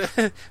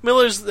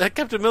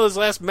Captain Miller's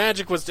last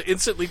magic was to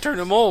instantly turn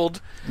him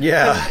old.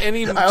 Yeah, and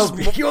he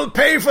you'll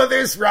pay for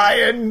this,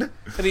 Ryan.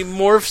 And he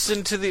morphs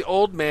into the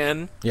old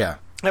man. Yeah.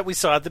 That we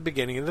saw at the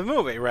beginning of the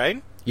movie,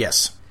 right?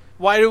 Yes.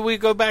 Why do we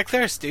go back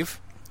there,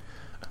 Steve?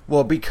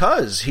 Well,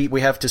 because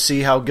we have to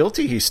see how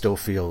guilty he still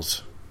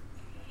feels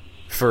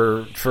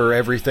for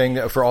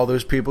everything, for all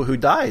those people who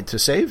died to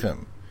save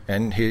him.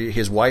 And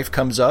his wife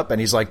comes up, and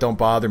he's like, "Don't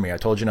bother me. I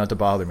told you not to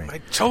bother me." I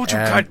told you,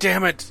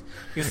 goddammit.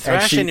 You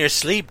thrash in your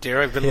sleep, dear.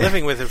 I've been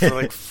living with it for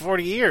like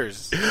 40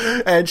 years.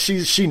 And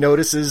she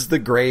notices the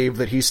grave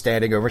that he's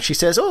standing over, and she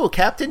says, "Oh,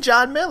 Captain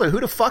John Miller, who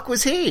the fuck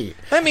was he?"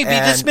 Let me be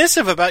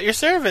dismissive about your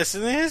service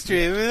in the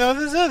history of all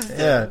this other stuff.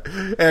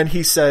 Yeah. And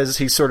he says,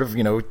 he sort of,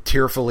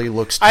 tearfully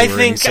looks to her.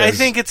 I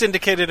think it's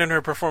indicated in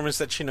her performance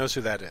that she knows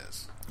who that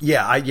is.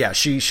 Yeah,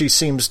 she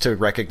seems to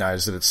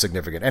recognize that it's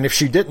significant. And if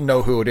she didn't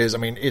know who it is, I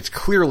mean, it's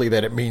clearly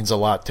that it means a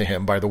lot to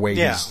him by the way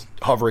he's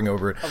hovering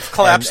over it.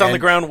 Collapsed on the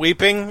ground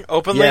weeping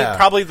openly. Yeah.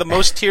 Probably the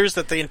most tears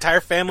that the entire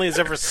family has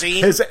ever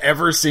seen. Has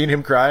ever seen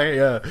him cry,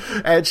 yeah.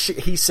 And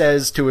he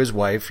says to his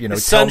wife,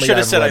 his son should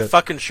have said, I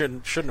fucking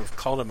shouldn't have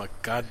called him a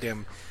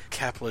goddamn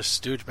capitalist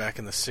stooge back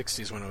in the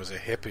 60s when I was a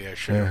hippie. I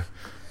should have.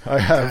 I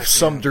have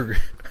some degree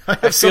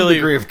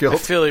of guilt. I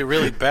feel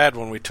really bad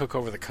when we took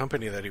over the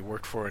company that he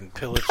worked for and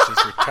pillaged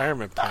his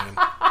retirement plan.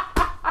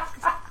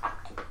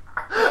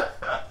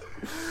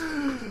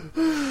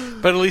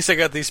 But at least I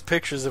got these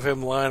pictures of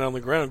him lying on the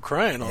ground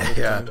crying all the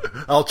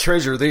time. I'll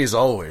treasure these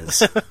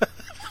always.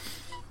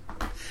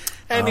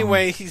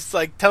 Anyway, he's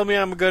like, "Tell me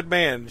I'm a good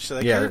man." She's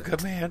like, "You're a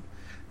good man."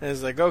 And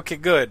he's like, "Okay,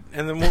 good."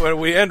 And then what do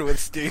we end with,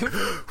 Steve?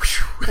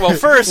 Well,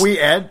 first...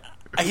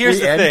 Here's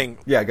the thing.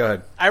 Yeah, go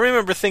ahead. I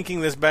remember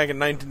thinking this back in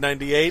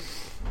 1998.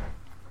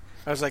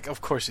 I was like,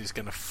 of course he's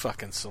going to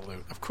fucking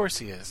salute. Of course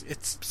he is.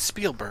 It's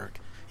Spielberg.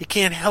 He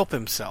can't help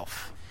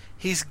himself.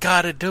 He's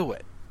got to do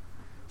it.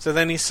 So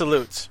then he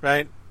salutes,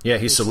 right? Yeah,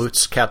 he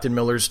salutes Captain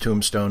Miller's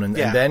tombstone, and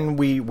then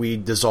we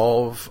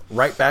dissolve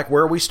right back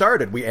where we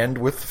started. We end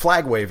with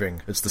flag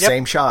waving. It's the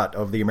same shot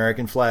of the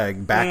American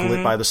flag,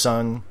 backlit by the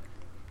sun,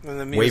 and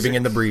the music. Waving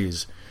in the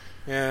breeze.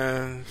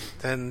 Yeah,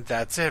 then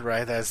that's it,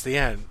 right? That's the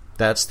end.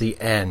 That's the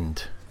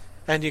end.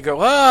 And you go,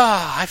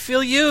 I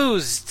feel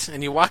used.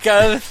 And you walk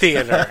out of the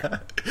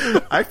theater.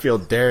 I feel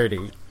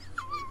dirty.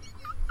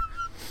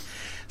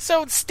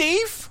 So,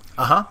 Steve?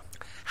 Uh-huh.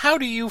 How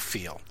do you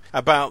feel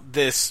about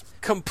this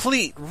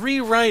complete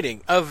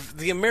rewriting of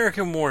the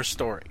American War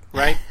story,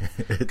 right?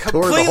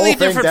 Completely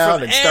different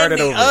from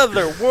any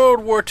other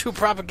World War II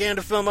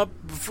propaganda film up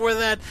before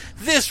that.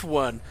 This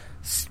one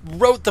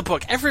wrote the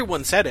book.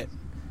 Everyone said it.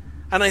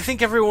 And I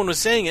think everyone was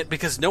saying it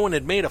because no one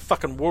had made a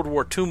fucking World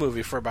War II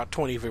movie for about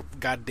 20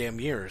 goddamn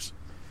years.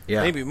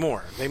 Yeah. Maybe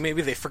more.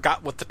 Maybe they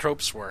forgot what the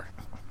tropes were.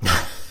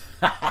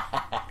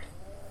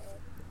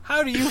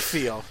 How do you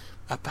feel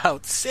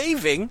about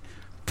saving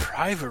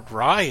Private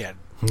Ryan?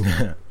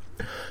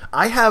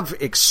 I have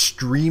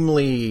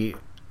extremely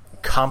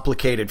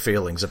complicated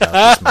feelings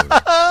about this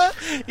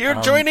movie.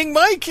 You're joining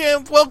my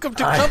camp. Welcome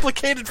to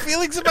complicated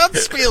feelings about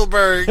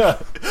Spielberg.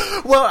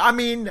 Well, I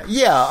mean,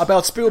 yeah,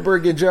 about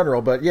Spielberg in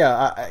general, but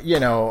yeah,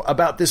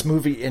 about this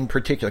movie in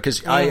particular,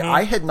 because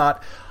I had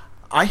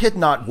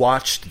not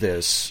watched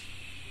this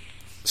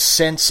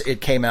since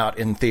it came out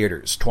in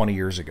theaters 20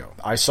 years ago.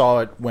 I saw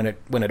it when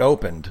it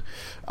opened,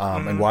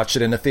 and watched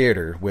it in a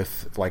theater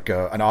with like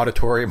an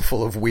auditorium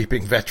full of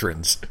weeping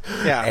veterans.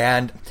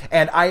 Yeah,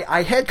 and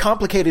I had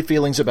complicated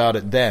feelings about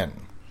it then,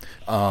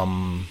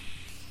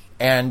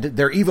 and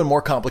they're even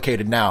more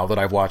complicated now that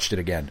I've watched it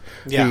again.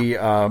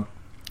 Yeah,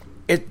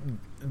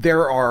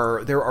 there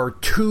are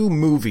two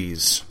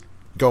movies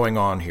going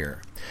on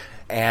here,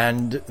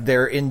 and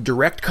they're in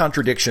direct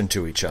contradiction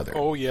to each other.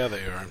 Oh yeah,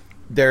 they are.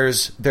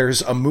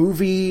 There's a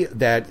movie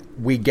that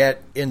we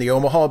get in the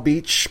Omaha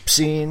Beach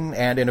scene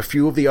and in a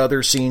few of the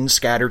other scenes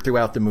scattered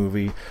throughout the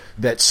movie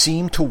that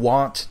seem to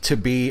want to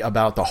be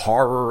about the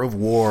horror of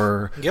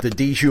war, the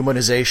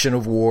dehumanization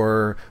of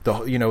war,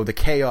 the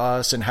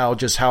chaos, and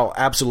how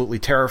absolutely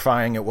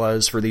terrifying it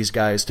was for these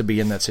guys to be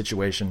in that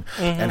situation,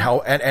 and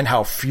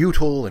how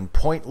futile and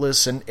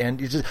pointless, and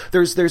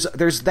there's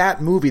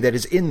that movie that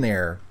is in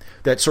there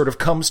that sort of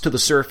comes to the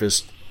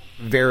surface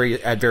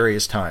at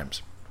various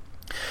times.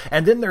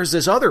 And then there's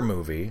this other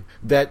movie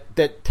that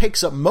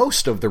takes up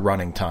most of the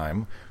running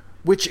time,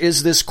 which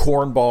is this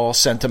cornball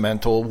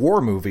sentimental war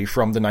movie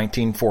from the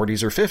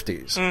 1940s or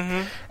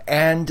 50s.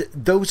 And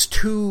those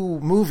two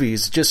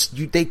movies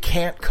they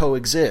can't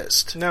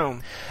coexist. No.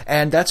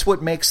 And that's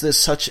what makes this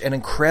such an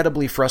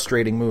incredibly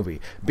frustrating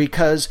movie,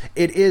 because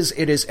it is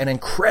an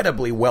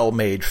incredibly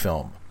well-made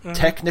film.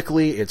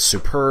 Technically, it's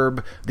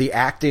superb. The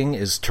acting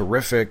is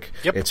terrific.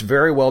 It's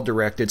very well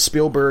directed.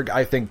 Spielberg,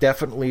 I think,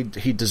 definitely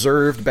he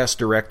deserved Best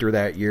Director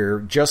that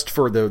year just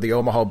for the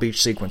Omaha Beach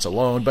sequence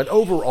alone. But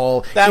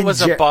overall, that was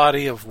a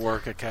body of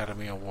work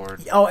Academy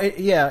Award. Oh,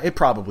 it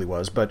probably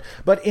was. But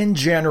in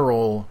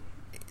general,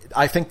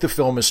 I think the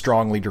film is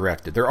strongly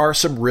directed. There are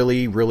some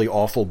really, really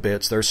awful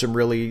bits. There are some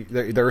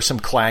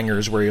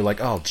clangers where you're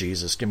like, oh,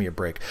 Jesus, give me a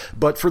break.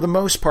 But for the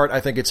most part, I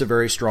think it's a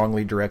very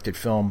strongly directed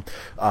film.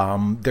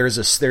 There's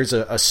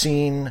a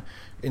scene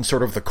in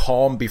sort of the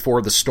calm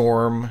before the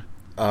storm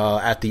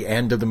at the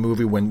end of the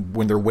movie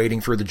when they're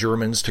waiting for the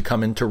Germans to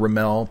come into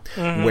Rommel,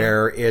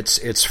 where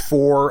it's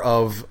four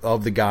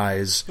of the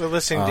guys. We're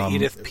listening to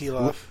Edith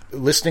Piaf.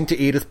 Listening to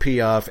Edith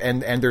Piaf,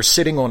 and they're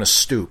sitting on a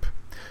stoop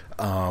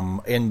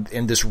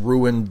in this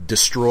ruined,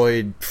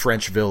 destroyed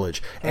French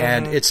village,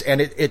 and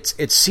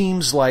it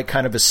seems like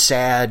kind of a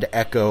sad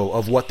echo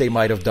of what they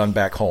might have done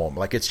back home.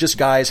 Like it's just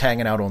guys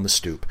hanging out on the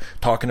stoop,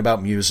 talking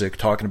about music,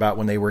 talking about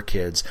when they were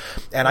kids,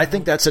 and I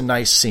think that's a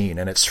nice scene,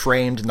 and it's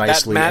framed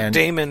nicely. That Matt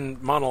Damon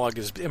monologue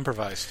is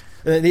improvised.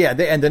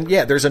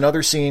 There's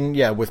another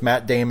scene, with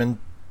Matt Damon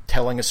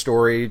telling a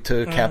story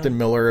to Captain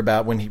Miller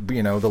about when he,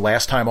 the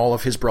last time all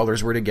of his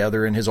brothers were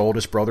together and his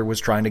oldest brother was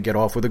trying to get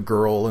off with a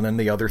girl and then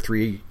the other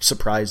three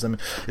surprised them.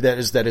 That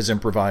is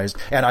improvised.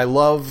 And I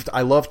love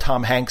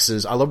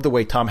the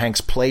way Tom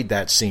Hanks played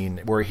that scene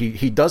where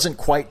he doesn't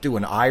quite do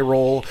an eye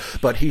roll,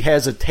 but he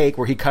has a take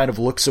where he kind of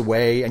looks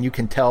away and you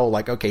can tell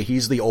like, okay,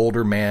 he's the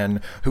older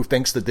man who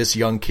thinks that this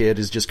young kid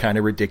is just kind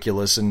of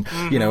ridiculous and,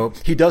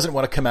 he doesn't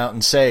want to come out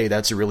and say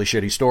that's a really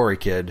shitty story,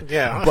 kid.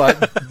 Yeah.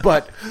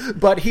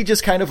 But he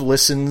just kind of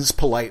listens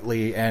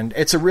politely, and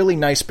it's a really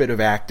nice bit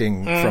of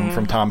acting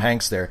from Tom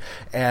Hanks there.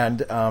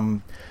 And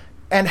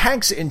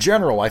Hanks in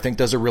general, I think,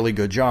 does a really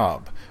good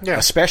job. Yeah.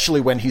 Especially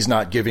when he's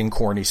not giving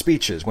corny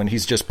speeches, when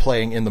he's just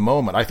playing in the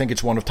moment. I think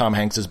it's one of Tom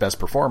Hanks's best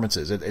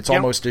performances. It's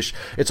almost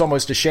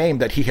a shame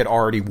that he had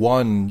already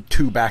won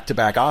 2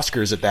 back-to-back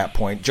Oscars at that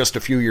point, just a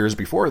few years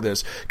before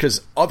this, because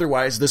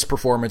otherwise this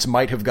performance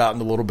might have gotten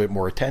a little bit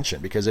more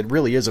attention, because it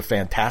really is a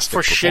fantastic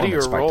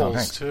performance by Tom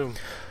Hanks. Too.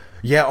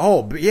 Yeah.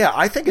 Oh, yeah.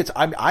 I think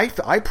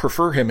I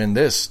prefer him in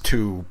this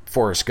to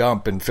Forrest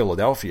Gump in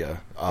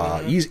Philadelphia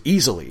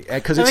easily,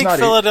 because it's not.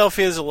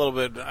 Philadelphia is a little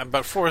bit,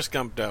 but Forrest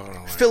Gump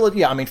definitely.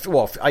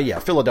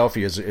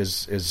 Philadelphia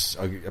is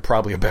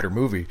probably a better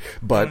movie,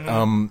 but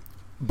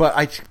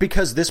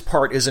because this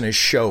part isn't as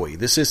showy.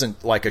 This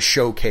isn't like a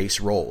showcase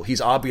role.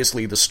 He's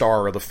obviously the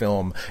star of the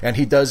film, and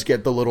he does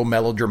get the little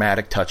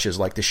melodramatic touches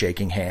like the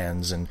shaking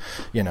hands and,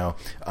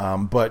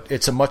 but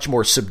it's a much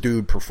more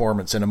subdued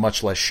performance and a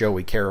much less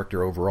showy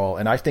character overall.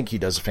 And I think he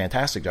does a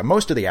fantastic job.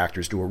 Most of the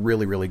actors do a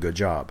really, really good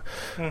job.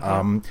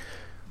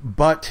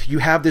 But you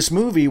have this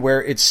movie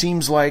where it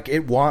seems like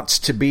it wants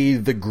to be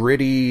the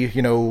gritty,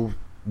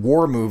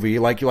 war movie,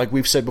 like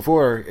we've said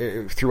before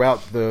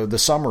throughout the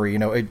summary,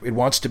 it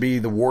wants to be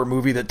the war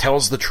movie that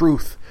tells the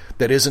truth,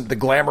 that isn't the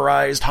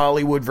glamorized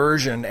Hollywood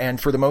version,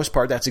 and for the most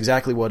part, that's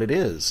exactly what it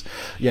is,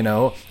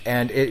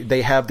 And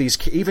they have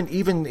these,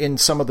 even in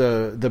some of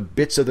the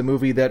bits of the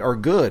movie that are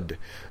good,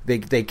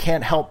 they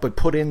can't help but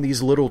put in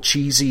these little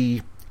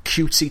cheesy,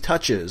 cutesy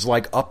touches,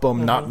 like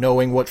Upham not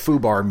knowing what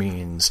foobar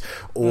means,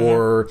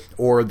 or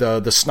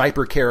the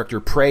sniper character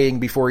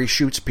praying before he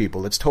shoots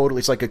people.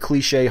 It's like a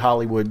cliche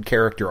Hollywood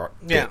character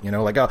bit,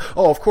 like,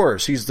 oh, of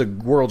course, he's the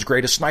world's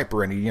greatest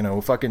sniper, and he,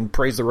 fucking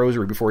prays the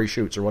rosary before he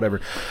shoots or whatever.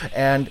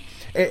 And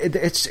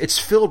it's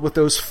filled with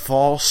those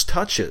false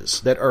touches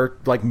that are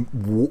like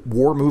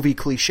war movie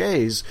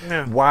cliches,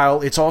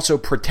 while it's also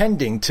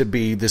pretending to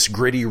be this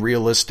gritty,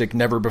 realistic,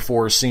 never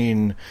before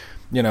seen,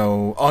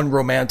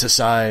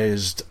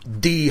 unromanticized,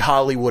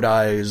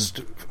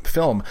 de-Hollywoodized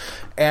film.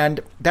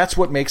 And that's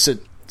what makes it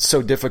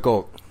so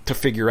difficult to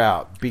figure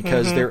out,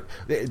 because there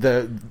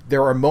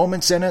are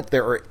moments in it,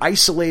 there are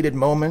isolated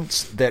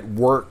moments that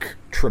work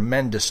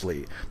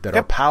tremendously, that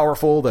are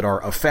powerful, that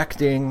are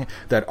affecting,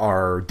 that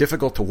are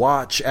difficult to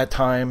watch at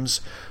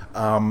times.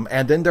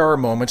 And then there are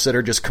moments that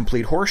are just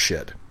complete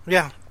horseshit.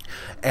 Yeah.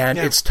 And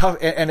it's tough.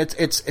 And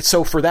it's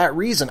so for that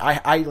reason,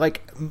 I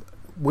like,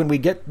 when we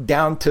get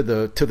down to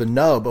the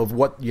nub of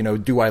what,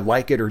 do I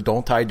like it or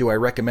don't I? Do I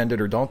recommend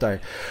it or don't I?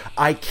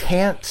 I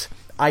can't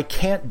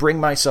bring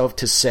myself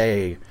to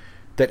say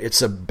that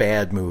it's a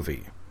bad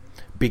movie,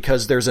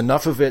 because there's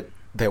enough of it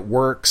that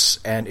works,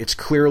 and it's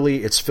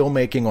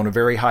filmmaking on a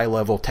very high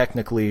level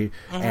technically,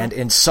 and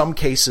in some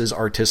cases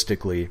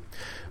artistically.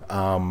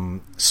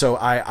 So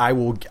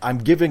I'm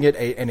giving it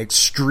an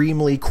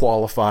extremely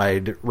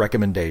qualified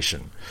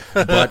recommendation,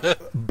 but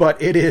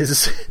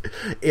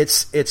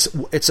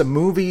it's a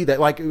movie that,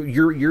 like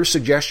your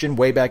suggestion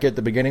way back at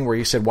the beginning where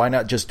you said, why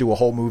not just do a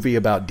whole movie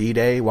about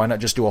D-Day? Why not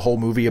just do a whole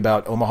movie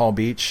about Omaha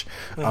Beach?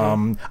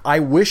 I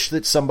wish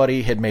that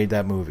somebody had made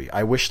that movie.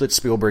 I wish that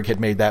Spielberg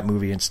had made that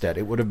movie instead.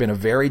 It would have been a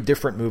very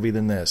different movie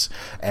than this,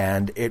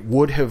 and it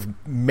would have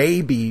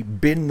maybe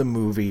been the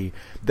movie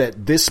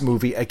that this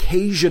movie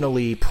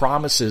occasionally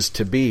promises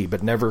to be,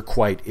 but never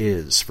quite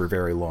is for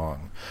very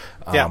long.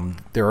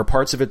 There are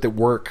parts of it that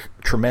work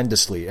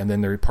tremendously, and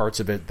then there are parts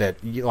of it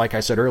that, like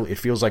I said earlier, it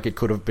feels like it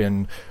could have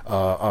been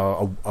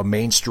a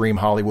mainstream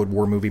Hollywood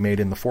war movie made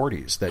in the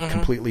 40s that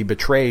completely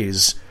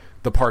betrays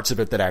the parts of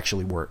it that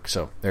actually work.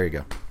 So there you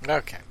go.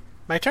 Okay.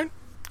 My turn?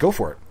 Go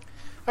for it.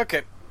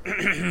 Okay.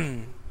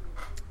 I'm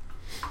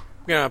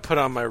going to put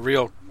on my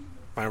real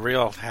My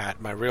real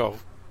hat, my real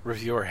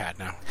reviewer hat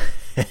now.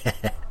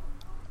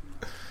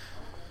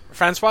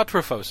 Francois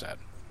Truffaut said.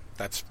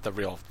 That's the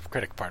real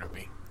critic part of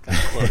me.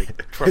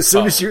 As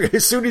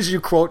soon as you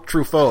quote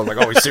Truffaut, I'm like,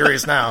 oh, he's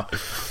serious now.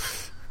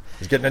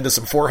 He's getting into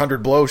some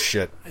 400 blows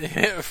shit.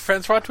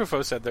 Francois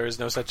Truffaut said there is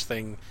no such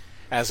thing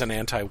as an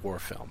anti-war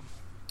film.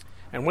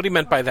 And what he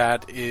meant by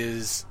that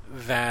is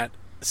that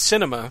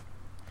cinema,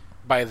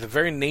 by the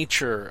very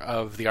nature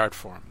of the art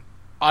form,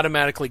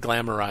 automatically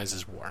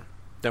glamorizes war,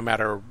 no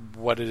matter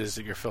what it is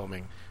that you're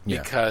filming,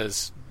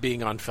 because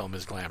being on film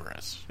is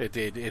glamorous.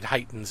 It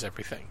heightens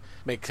everything,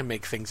 can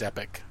make things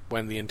epic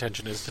when the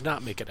intention is to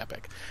not make it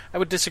epic. I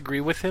would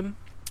disagree with him.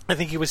 I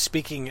think he was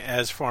speaking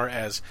as far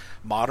as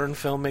modern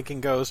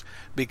filmmaking goes,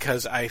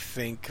 because I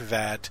think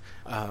that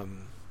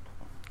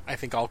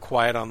All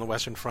Quiet on the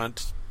Western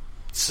Front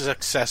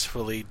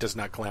successfully does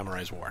not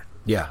glamorize war.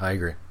 Yeah, I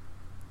agree.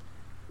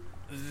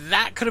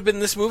 That could have been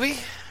this movie.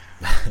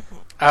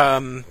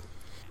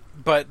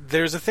 But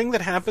there's a thing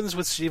that happens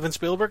with Steven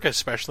Spielberg,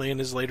 especially in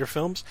his later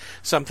films,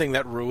 something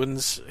that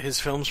ruins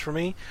his films for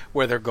me,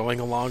 where they're going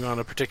along on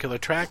a particular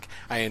track.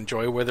 I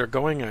enjoy where they're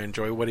going, I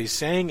enjoy what he's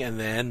saying, and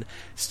then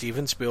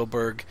Steven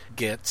Spielberg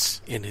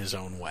gets in his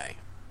own way.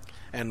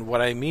 And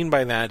what I mean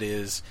by that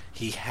is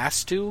he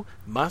absolutely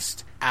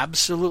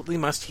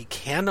must, he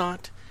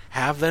cannot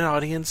have the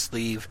audience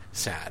leave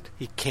sad.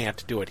 He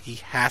can't do it. He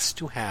has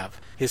to have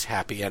his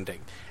happy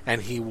ending.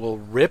 And he'll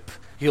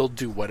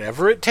do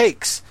whatever it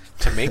takes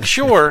to make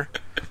sure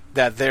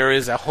that there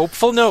is a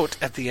hopeful note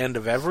at the end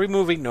of every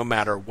movie, no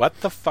matter what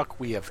the fuck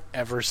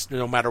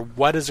no matter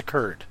what has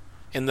occurred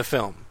in the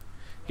film.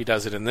 He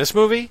does it in this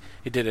movie.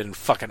 He did it in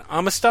fucking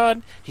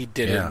Amistad. He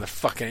did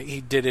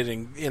it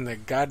in the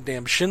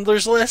goddamn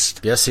Schindler's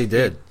List. Yes, he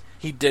did.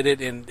 He did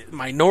it in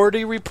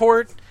Minority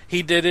Report.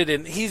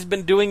 He's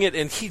been doing it,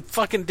 and he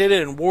fucking did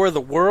it in War of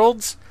the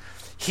Worlds.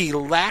 He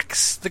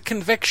lacks the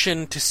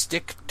conviction to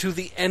stick to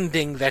the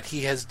ending that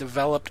he has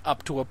developed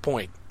up to a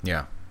point.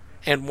 Yeah.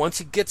 And once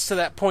he gets to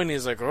that point,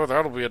 he's like, oh,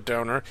 that'll be a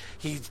downer.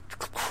 He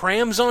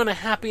crams on a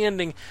happy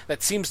ending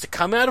that seems to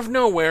come out of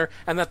nowhere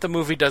and that the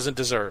movie doesn't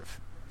deserve.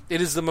 It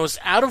is the most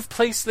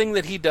out-of-place thing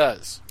that he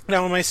does.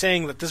 Now, am I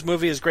saying that this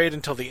movie is great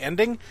until the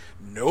ending?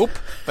 Nope.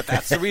 But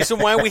that's the reason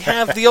why we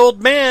have the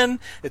old man.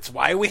 It's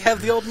why we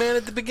have the old man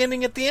at the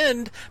beginning, at the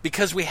end,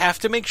 because we have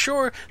to make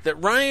sure that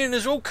Ryan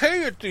is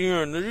okay at the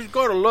end. He's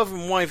got a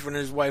loving wife, and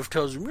his wife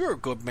tells him, you're a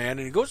good man.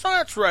 And he goes, oh,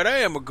 that's right, I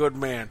am a good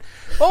man.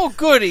 Oh,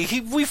 goody.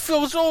 We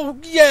feel so,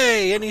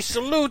 yay. And he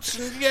salutes,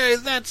 and yay,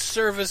 that's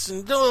service,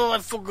 and oh, I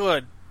feel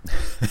good.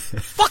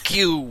 Fuck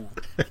you.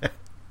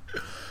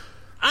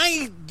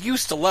 I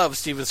used to love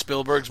Steven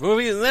Spielberg's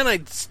movies, and then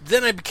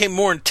I became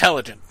more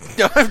intelligent.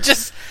 I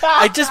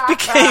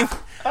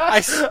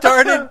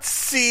started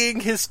seeing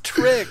his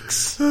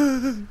tricks.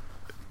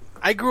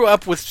 I grew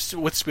up with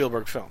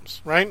Spielberg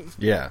films, right?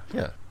 Yeah.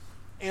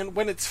 And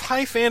when it's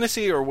high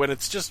fantasy or when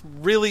it's just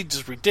really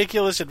just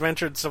ridiculous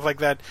adventure and stuff like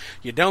that,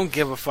 you don't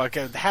give a fuck.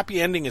 The happy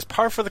ending is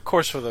par for the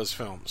course for those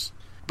films.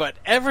 But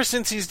ever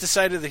since he's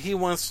decided that he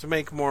wants to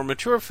make more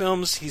mature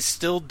films, he's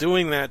still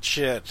doing that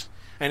shit.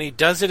 And he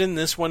does it in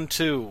this one,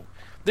 too.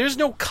 There's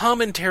no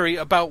commentary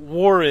about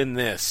war in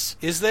this,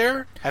 is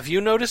there? Have you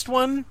noticed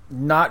one?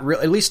 Not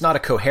really, at least not a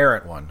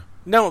coherent one.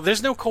 No,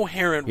 there's no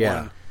coherent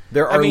one.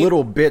 There are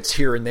little bits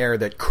here and there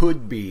that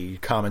could be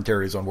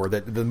commentaries on war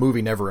that the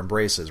movie never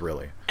embraces,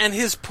 really. And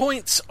his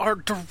points are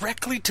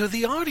directly to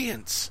the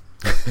audience.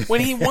 When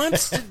he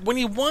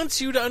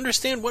wants you to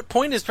understand what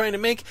point he's trying to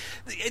make,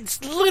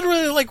 it's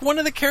literally like one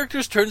of the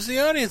characters turns to the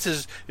audience and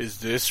says, is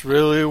this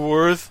really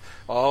worth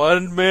a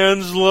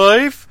man's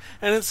life?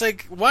 And it's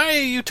like, why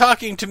are you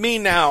talking to me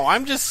now?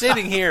 I'm just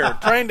sitting here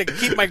trying to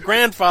keep my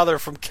grandfather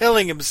from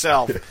killing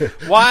himself.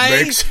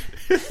 Why?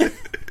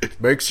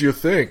 Makes you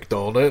think,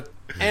 don't it?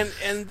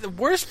 And the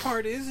worst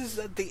part is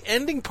that the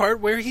ending part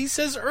where he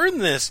says earn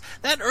this.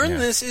 That earn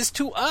this is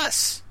to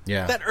us.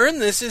 Yeah. That earn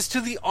this is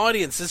to the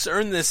audience. This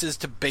earn this is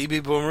to baby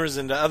boomers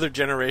and to other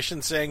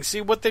generations saying,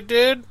 see what they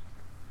did?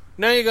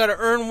 Now you gotta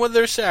earn with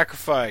their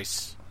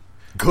sacrifice.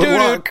 Good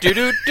luck.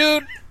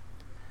 Doot.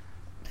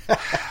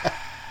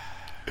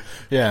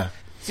 Yeah.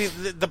 See,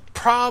 the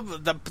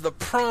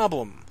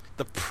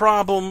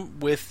problem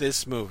with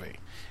this movie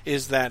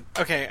is that,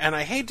 okay, and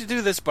I hate to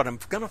do this, but I'm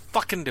gonna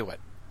fucking do it.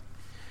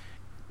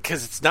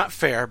 Because it's not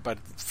fair, but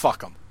fuck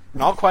them.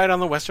 In All Quiet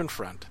on the Western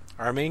Front,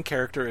 our main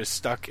character is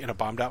stuck in a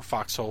bombed-out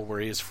foxhole where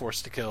he is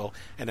forced to kill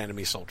an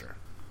enemy soldier.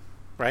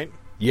 Right?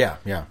 Yeah.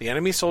 The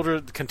enemy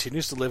soldier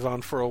continues to live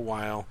on for a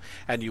while,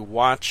 and you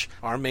watch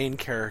our main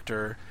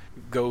character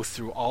go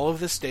through all of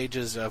the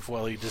stages of,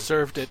 well, he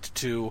deserved it,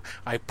 to,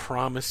 I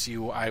promise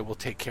you I will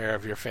take care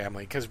of your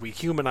family, because we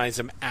humanize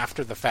him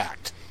after the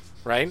fact.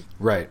 Right?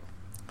 Right.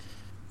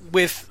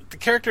 With the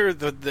character,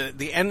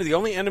 the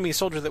only enemy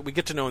soldier that we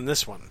get to know in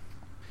this one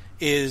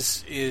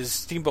is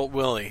Steamboat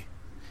Willie,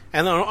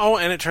 and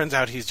it turns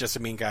out he's just a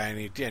mean guy,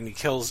 and he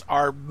kills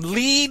our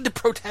lead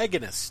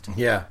protagonist.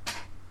 Yeah.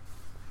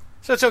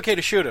 So it's okay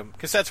to shoot him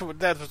because that's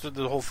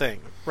the whole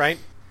thing, right?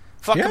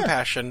 Fuck Yeah.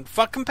 compassion.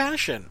 Fuck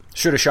compassion.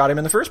 Should have shot him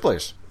in the first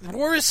place.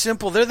 War is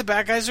simple. They're the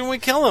bad guys and we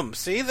kill them.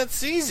 See,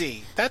 that's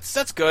easy.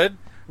 That's good.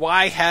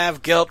 Why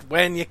have guilt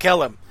when you kill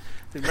them?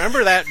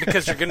 Remember that,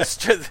 because you're going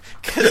to...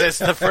 Because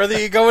the further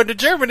you go into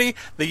Germany,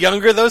 the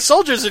younger those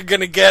soldiers are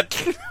going to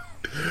get.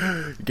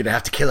 You're going to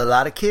have to kill a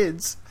lot of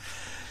kids.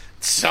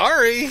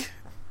 Sorry.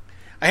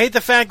 I hate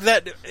the fact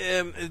that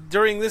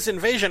during this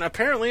invasion,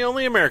 apparently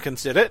only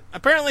Americans did it.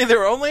 Apparently there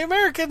were only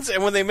Americans,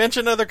 and when they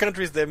mention other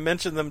countries, they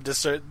mention them,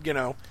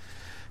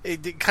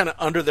 kind of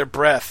under their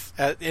breath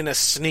in a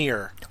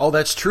sneer. Oh,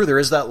 that's true. There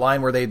is that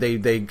line where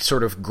they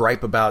sort of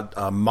gripe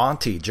about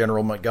Monty,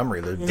 General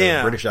Montgomery, the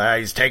British guy.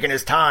 He's taking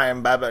his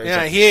time. Blah, blah.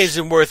 Yeah, he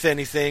isn't worth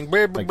anything.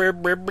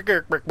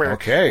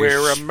 Okay.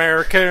 We're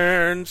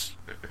Americans.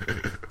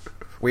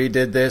 We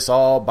did this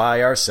all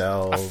by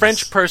ourselves. A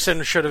French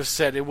person should have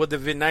said, it would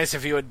have been nice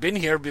if you had been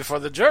here before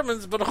the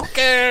Germans, but who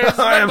cares?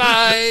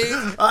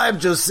 Bye-bye. I'm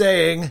just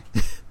saying.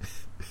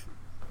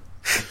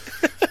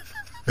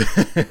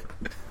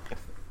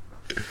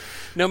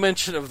 No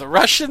mention of the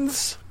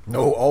Russians.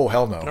 No, oh,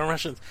 hell no. No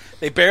Russians.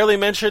 They barely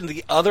mentioned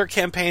the other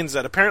campaigns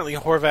that apparently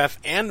Horvath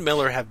and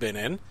Miller have been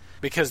in,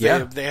 because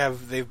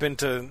they've been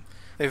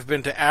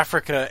to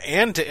Africa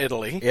and to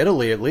Italy.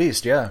 Italy, at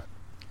least, yeah.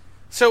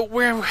 So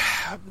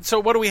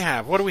what do we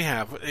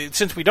have?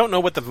 Since we don't know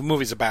what the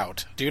movie's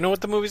about. Do you know what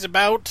the movie's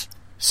about?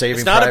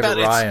 Saving Private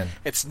Ryan.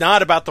 It's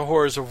not about the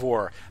horrors of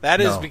war.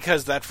 That is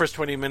because that first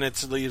 20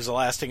 minutes leaves a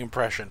lasting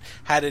impression.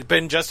 Had it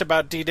been just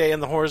about D-Day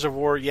and the horrors of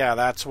war, yeah,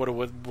 that's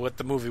what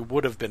the movie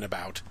would have been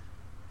about.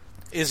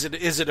 Is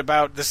it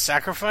about the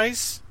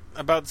sacrifice?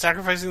 About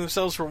sacrificing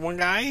themselves for one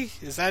guy?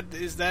 Is that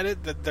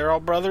it? That they're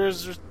all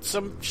brothers or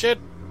some shit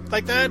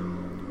like that?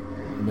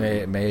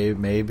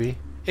 Maybe.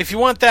 If you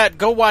want that,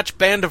 go watch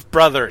Band of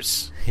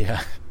Brothers.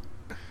 Yeah.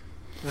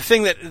 The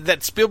thing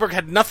that Spielberg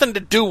had nothing to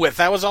do with.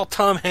 That was all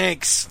Tom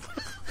Hanks.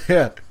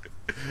 Yeah.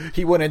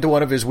 He went into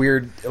one of his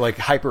weird,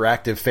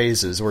 hyperactive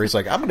phases where he's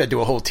like, I'm going to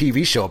do a whole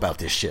TV show about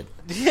this shit.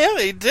 Yeah,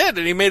 he did.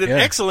 And he made an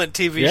excellent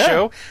TV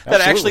show that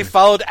absolutely. actually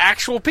followed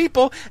actual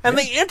people. And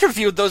they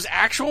interviewed those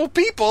actual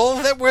people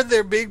that were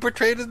there being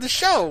portrayed in the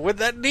show. Wasn't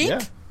that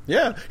neat?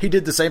 Yeah. He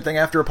did the same thing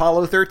after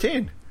Apollo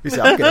 13. He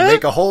said, I'm going to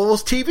make a whole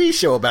TV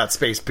show about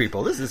space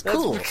people. This is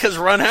cool. That's because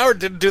Ron Howard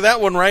didn't do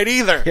that one right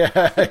either.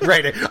 Yeah,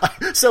 right.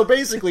 So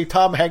basically,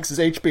 Tom Hanks'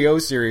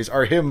 HBO series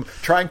are him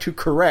trying to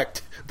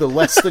correct the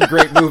less than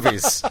great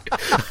movies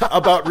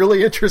about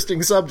really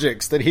interesting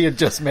subjects that he had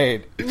just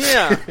made.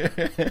 Yeah.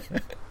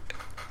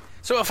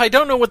 So if I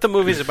don't know what the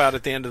movie's about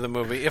at the end of the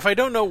movie, if I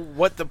don't know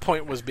what the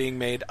point was being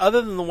made,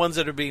 other than the ones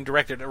that are being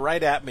directed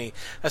right at me,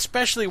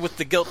 especially with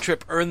the guilt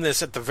trip, earn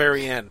this at the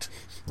very end.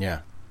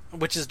 Yeah.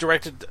 Which is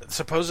directed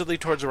supposedly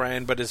towards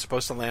Ryan, but is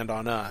supposed to land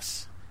on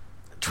us.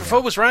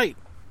 Truffaut was right.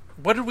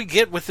 What did we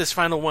get with this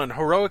final one?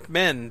 Heroic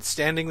men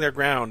standing their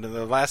ground in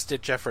the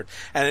last-ditch effort,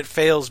 and it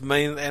fails.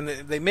 And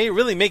they may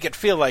really make it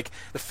feel like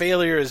the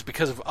failure is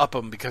because of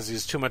Upham, because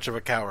he's too much of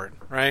a coward,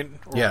 right?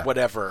 Or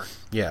whatever.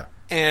 Yeah.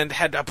 And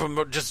had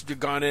Upham just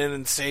gone in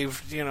and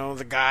saved,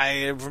 the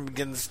guy from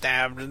getting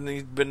stabbed, and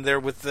he'd been there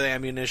with the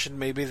ammunition,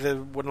 maybe they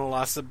wouldn't have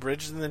lost the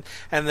bridge. And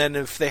then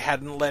if they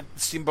hadn't let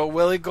Steamboat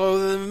Willie go,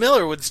 then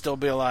Miller would still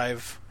be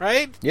alive,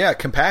 right? Yeah,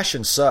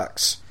 compassion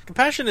sucks.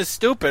 Compassion is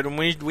stupid, and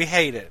we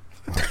hate it.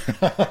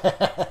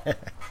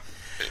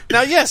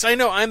 Now, yes, I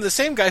know I'm the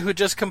same guy who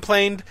just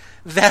complained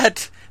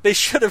that they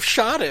should have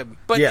shot him.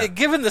 But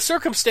given the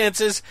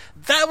circumstances,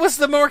 that was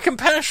the more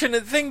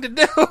compassionate thing to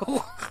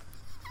do.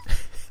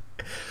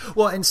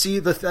 Well, and see,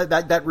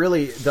 that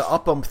really, the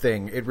Upham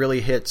thing, it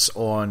really hits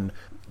on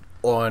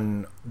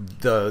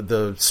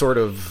the sort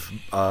of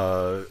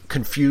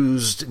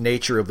confused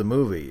nature of the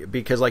movie,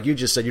 because like you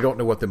just said, you don't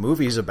know what the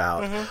movie's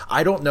about.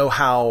 I don't know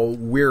how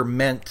we're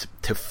meant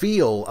to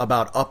feel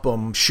about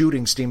Upham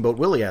shooting Steamboat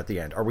Willie at the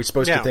end. Are we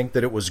supposed to think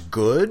that it was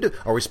good?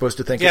 Are we supposed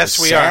to think it was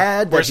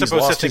sad that he's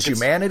lost his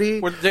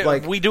humanity?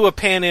 We do a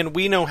pan in.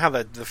 We know how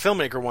the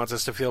filmmaker wants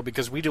us to feel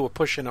because we do a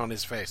push in on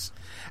his face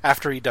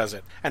after he does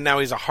it, and now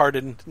he's a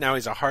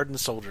hardened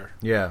soldier.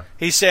 Yeah,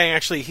 he's saying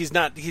actually he's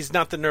not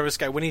the nervous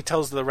guy when he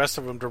tells the rest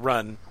of them to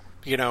run.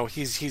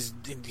 He's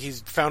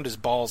found his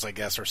balls, I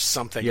guess, or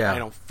something. I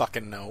don't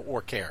fucking know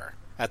or care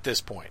at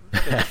this point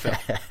in the film.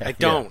 I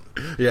don't.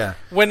 Yeah.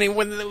 When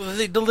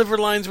they deliver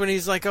lines when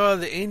he's like, "Oh,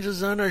 the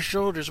angels on our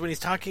shoulders," when he's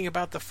talking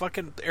about the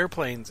fucking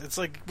airplanes, it's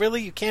like,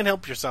 really, you can't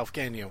help yourself,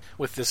 can you,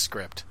 with this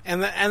script?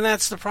 And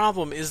that's the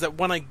problem, is that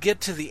when I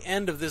get to the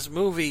end of this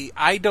movie,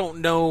 I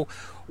don't know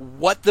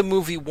what the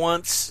movie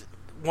wants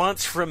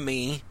from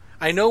me.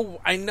 I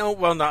know.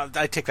 Well, no,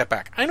 I take that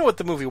back. I know what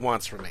the movie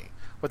wants from me.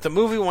 What the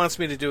movie wants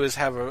me to do is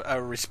have a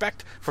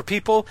respect for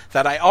people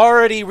that I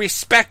already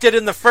respected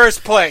in the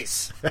first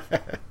place.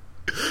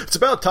 It's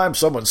about time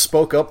someone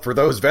spoke up for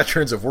those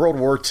veterans of World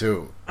War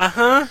II.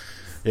 Uh-huh.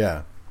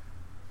 Yeah.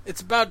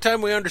 It's about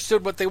time we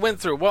understood what they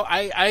went through. Well,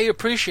 I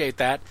appreciate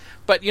that.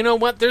 But you know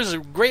what? There's a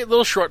great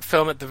little short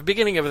film at the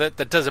beginning of it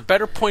that does a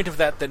better point of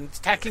that than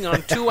tacking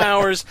on 2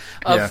 hours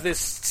of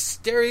this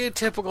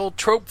stereotypical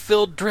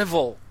trope-filled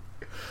drivel.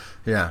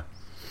 Yeah.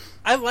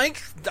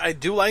 I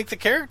do like the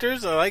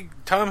characters. I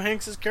like Tom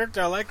Hanks'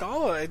 character. I like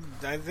I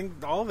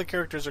think all of the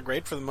characters are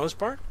great for the most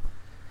part.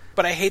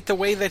 But I hate the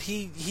way that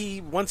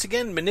he once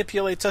again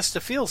manipulates us to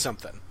feel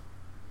something,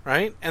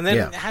 right? And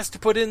then has to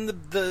put in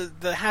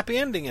the happy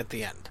ending at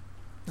the end.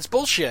 It's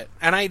bullshit,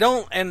 and I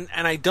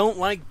don't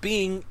like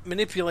being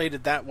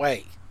manipulated that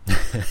way.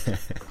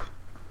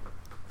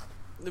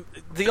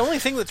 The only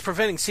thing that's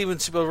preventing Steven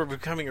Spielberg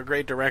becoming a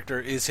great director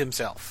is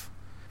himself.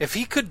 If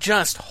he could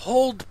just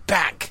hold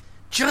back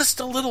just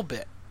a little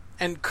bit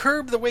and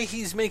curb the way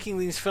he's making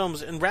these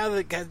films, and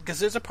rather, because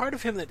there's a part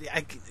of him that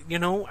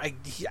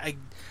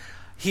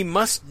he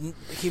must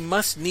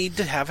need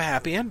to have a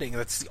happy ending.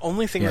 That's the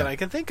only thing that I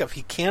can think of.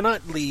 He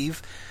cannot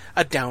leave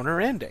a downer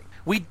ending.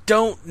 We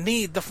don't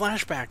need the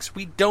flashbacks.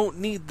 We don't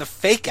need the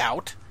fake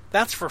out.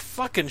 That's for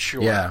fucking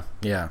sure. Yeah,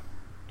 yeah.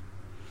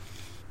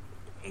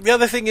 The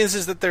other thing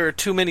is that there are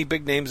too many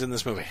big names in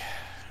this movie.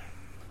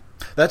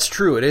 That's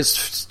true. It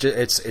is.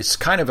 It's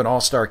kind of an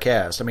all-star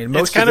cast. I mean,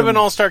 it's kind of an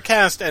all-star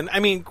cast, and I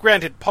mean,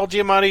 granted, Paul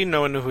Giamatti,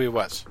 no one knew who he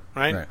was,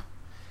 right?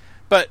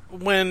 But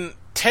when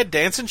Ted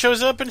Danson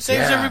shows up and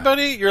saves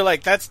everybody, you're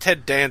like, that's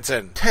Ted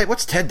Danson.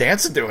 What's Ted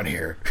Danson doing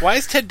here? Why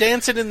is Ted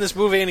Danson in this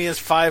movie and he has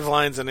 5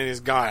 lines and then he's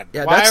gone?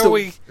 Yeah,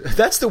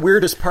 that's the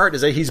weirdest part,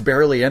 is that he's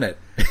barely in it.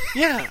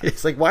 Yeah.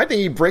 It's like, why did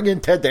he bring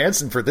in Ted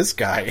Danson for this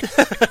guy?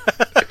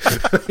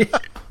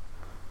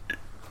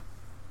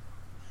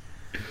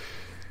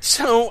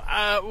 So,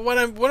 what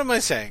am I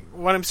saying?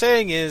 What I'm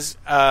saying is,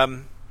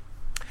 I'm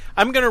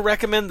going to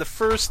recommend the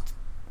first.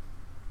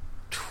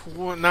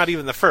 Not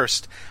even the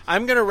first.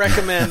 I'm going to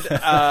recommend,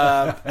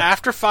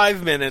 after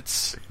 5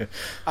 minutes,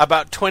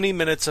 about 20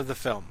 minutes of the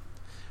film.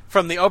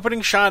 From the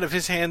opening shot of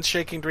his hands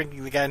shaking,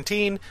 drinking the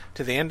canteen,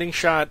 to the ending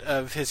shot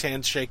of his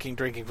hands shaking,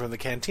 drinking from the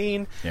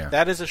canteen. Yeah.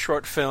 That is a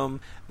short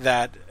film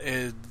that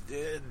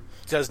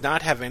does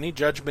not have any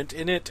judgment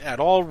in it at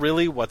all,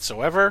 really,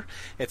 whatsoever.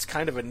 It's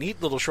kind of a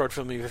neat little short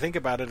film if you think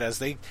about it, as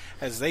they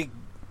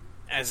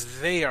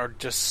are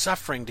just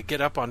suffering to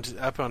get up onto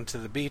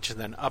the beach and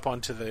then up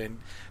onto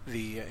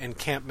the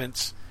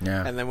encampments.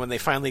 Yeah. And then when they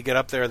finally get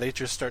up there, they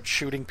just start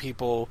shooting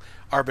people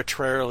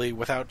arbitrarily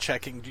without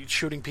checking,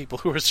 shooting people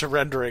who are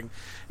surrendering.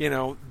 You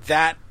know,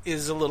 that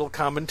is a little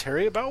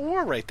commentary about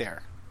war right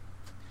there.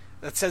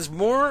 That says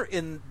more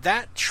in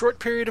that short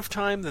period of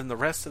time than the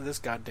rest of this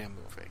goddamn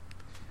movie.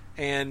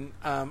 And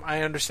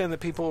I understand that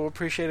people will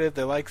appreciate it.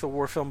 They like the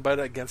war film,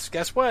 but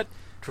guess what?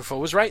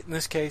 Truffaut was right in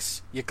this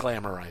case. You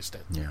glamorized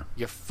it. Yeah.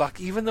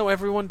 Even though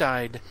everyone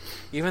died,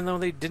 even though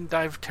they didn't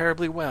die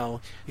terribly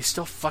well, you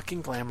still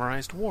fucking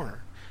glamorized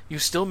war. You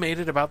still made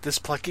it about this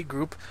plucky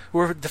group who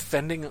are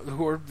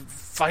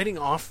fighting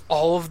off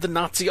all of the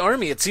Nazi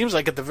army. It seems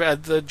like at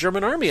the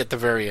German army at the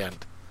very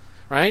end,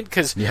 right?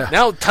 Because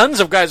now tons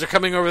of guys are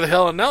coming over the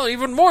hill, and now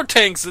even more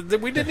tanks that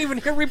we didn't even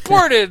hear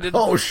reported.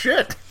 Oh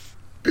shit!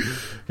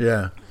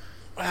 Yeah.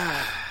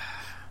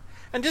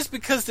 And just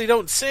because they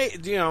don't say,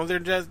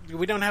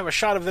 we don't have a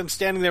shot of them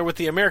standing there with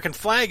the American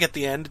flag at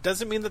the end,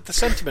 doesn't mean that the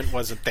sentiment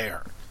wasn't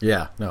there.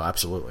 Yeah, no,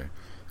 absolutely.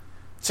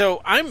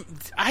 So I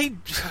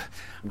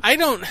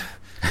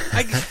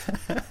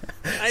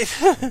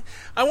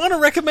want to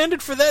recommend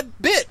it for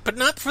that bit, but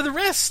not for the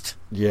rest.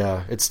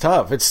 Yeah, it's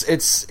tough. It's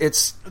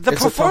the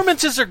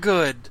performances are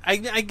good. I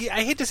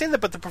hate to say that,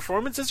 but the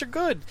performances are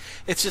good.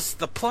 It's just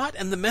the plot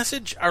and the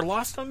message are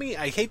lost on me.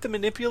 I hate the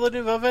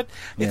manipulative of it.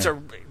 It's a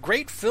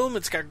great film.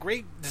 It's got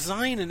great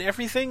design and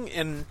everything.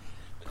 And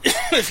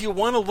if you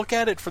want to look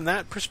at it from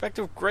that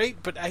perspective,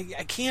 great. But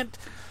I can't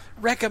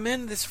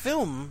recommend this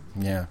film.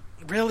 Yeah.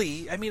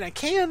 Really, I mean, I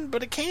can,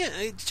 but I can't.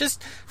 It's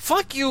just,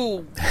 fuck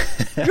you.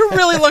 You're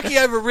really lucky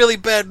I have a really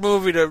bad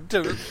movie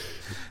to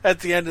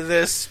at the end of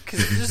this,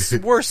 because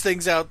there's worse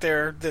things out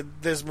there than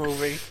this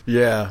movie.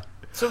 Yeah.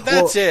 So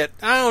that's it.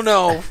 I don't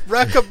know.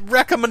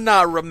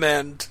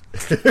 Recommend.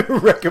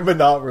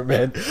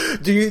 Recommend.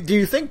 Do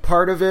you think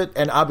part of it,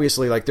 and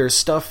obviously, like, there's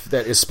stuff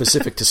that is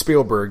specific to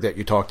Spielberg that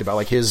you talked about,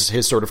 like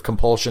his sort of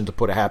compulsion to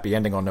put a happy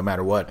ending on no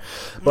matter what.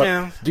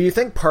 But do you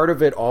think part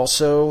of it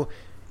also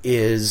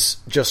is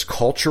just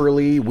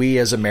culturally, we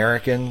as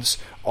Americans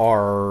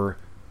are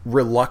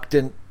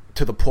reluctant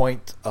to the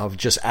point of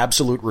just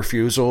absolute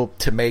refusal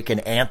to make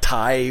an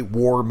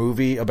anti-war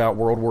movie about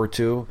World War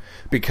II,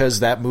 because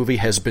that movie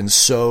has been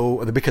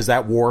because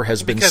that war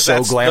has been so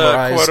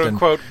glamorized, the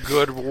quote-unquote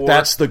good war.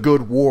 That's the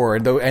good war,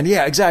 and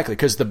yeah, exactly,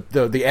 because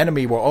the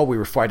enemy we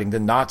were fighting the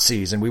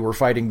Nazis, and we were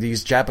fighting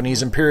these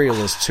Japanese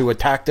imperialists who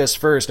attacked us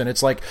first, and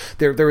it's like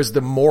there is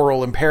the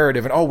moral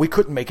imperative, and we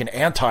couldn't make an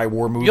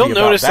anti-war movie. You'll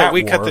about notice that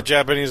we war. cut the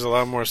Japanese a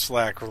lot more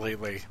slack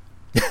lately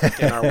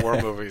in our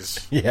war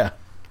movies. Yeah.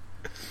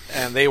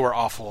 And they were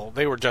awful.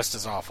 They were just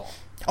as awful.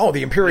 Oh,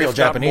 the Imperial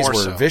Japanese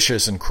were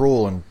vicious and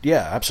cruel, and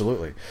yeah,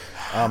 absolutely.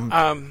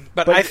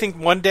 But I think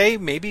one day,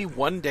 maybe,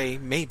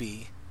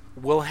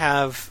 we'll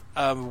have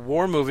a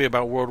war movie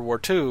about World War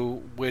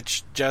II,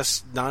 which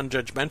just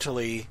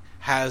non-judgmentally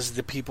has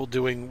the people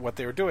doing what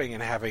they were doing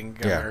and having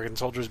American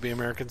soldiers be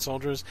American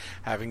soldiers,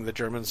 having the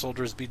German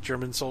soldiers be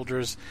German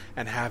soldiers,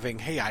 and having,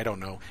 hey, I don't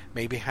know,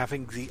 maybe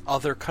having the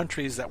other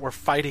countries that were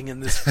fighting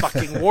in this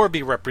fucking war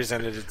be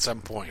represented at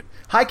some point.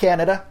 Hi,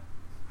 Canada.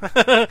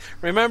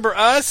 Remember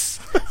us?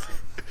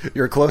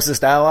 Your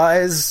closest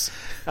allies.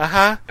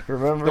 Uh-huh.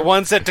 Remember? The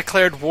ones that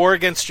declared war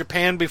against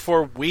Japan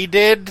before we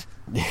did?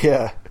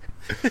 Yeah.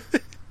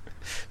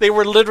 They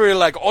were literally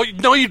like, oh,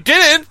 no, you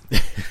didn't!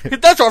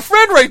 That's our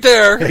friend right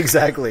there!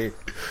 Exactly.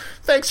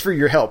 Thanks for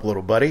your help,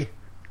 little buddy.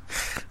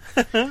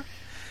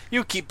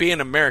 You keep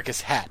being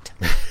America's hat.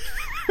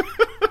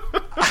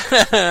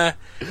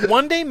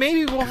 One day,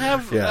 maybe we'll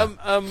have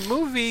a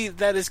movie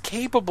that is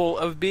capable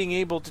of being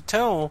able to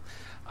tell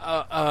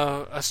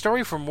a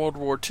story from World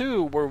War II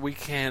where we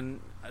can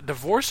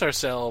divorce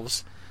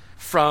ourselves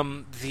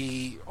from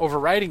the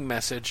overriding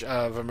message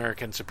of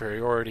American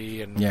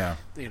superiority and and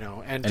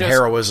just,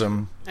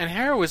 heroism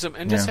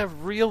and just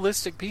have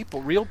realistic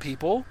people, real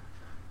people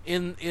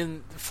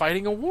in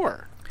fighting a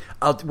war.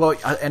 I'll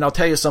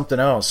tell you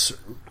something else,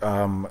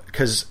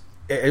 because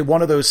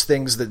one of those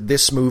things that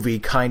this movie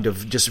kind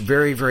of just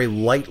very, very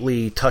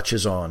lightly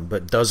touches on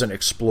but doesn't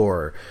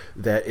explore,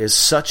 that is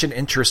such an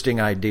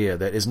interesting idea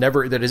that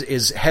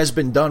has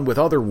been done with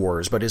other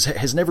wars but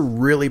has never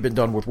really been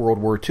done with World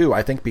War II.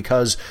 I think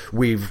because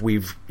we've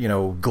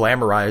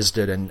glamorized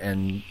it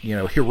and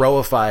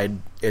heroified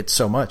it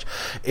so much,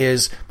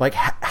 is like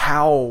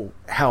how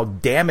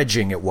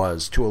damaging it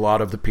was to a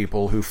lot of the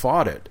people who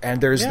fought it. And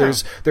there's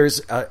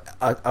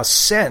a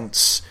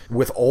sense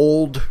with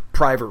old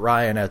Private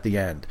Ryan at the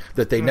end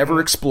that they never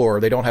explore.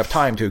 They don't have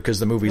time to, because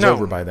the movie's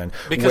over by then.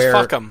 Because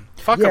fuck him.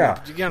 Fuck him.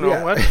 You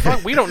know what?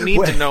 Fuck, we don't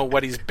need to know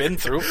what he's been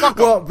through. Fuck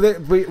him.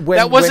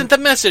 That wasn't the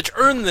message.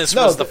 Earn this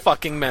was the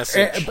fucking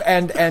message.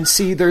 And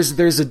see,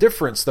 there's a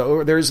difference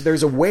though.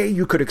 There's a way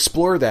you could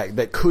explore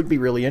that could be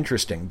really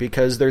interesting,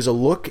 because there's a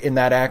look in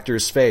that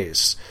actor's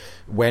face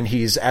when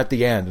he's at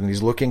the end and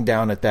he's looking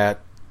down at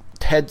that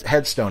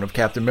headstone of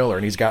Captain Miller,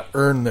 and he's got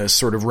 "earn this"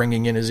 sort of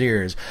ringing in his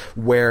ears,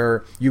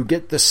 where you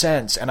get the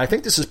sense, and I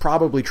think this is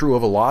probably true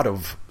of a lot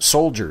of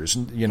soldiers,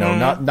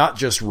 not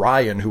just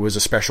Ryan, who was a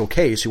special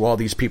case, who all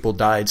these people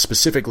died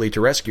specifically to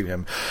rescue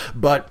him,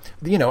 but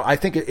I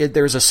think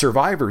there's a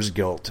survivor's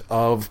guilt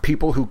of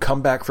people who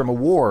come back from a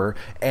war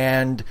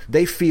and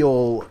they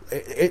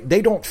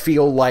don't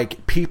feel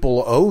like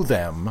people owe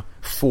them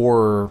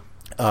for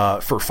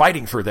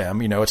fighting for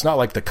them. It's not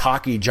like the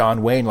cocky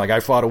John Wayne, like, I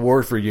fought a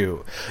war for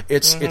you.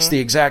 It's the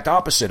exact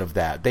opposite of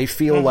that. They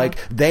feel like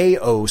they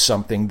owe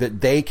something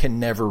that they can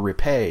never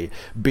repay,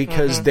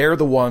 because they're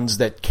the ones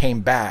that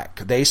came back.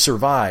 They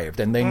survived,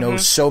 and they know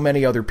so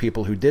many other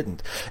people who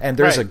didn't. And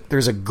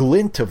there's a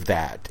glint of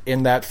that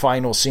in that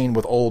final scene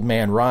with Old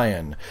Man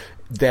Ryan.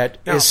 That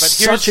is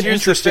such an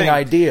interesting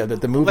idea that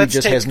the movie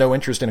has no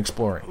interest in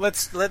exploring.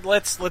 Let's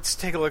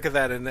take a look at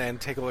that and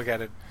take a look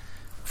at it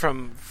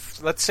from.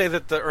 Let's say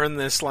that the "earn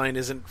this" line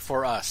isn't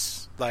for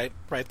us, right?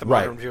 The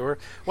modern viewer.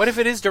 What if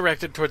it is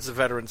directed towards the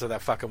veterans of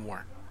that fucking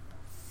war?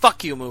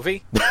 Fuck you,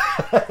 movie.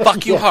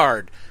 Fuck you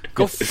hard.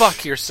 Go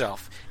fuck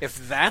yourself.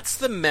 If that's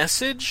the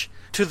message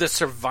to the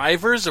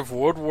survivors of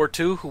World War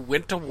II who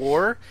went to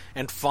war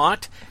and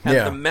fought, and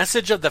the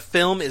message of the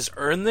film is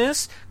 "earn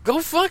this,"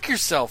 go fuck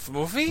yourself,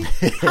 movie.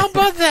 How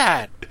about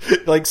that?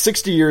 Like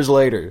 60 years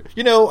later.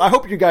 I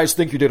hope you guys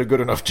think you did a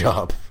good enough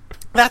job.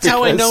 That's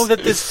how I know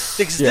that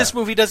this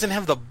movie doesn't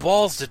have the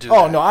balls to do that.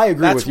 Oh, no, I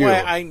agree with you.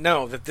 That's why I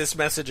know that this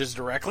message is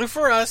directly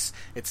for us.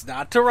 It's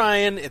not to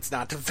Ryan. It's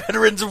not to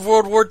veterans of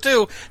World War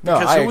II.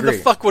 Because who the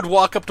fuck would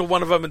walk up to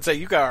one of them and say,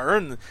 you gotta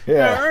earn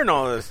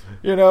all this.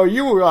 A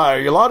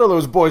lot of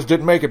those boys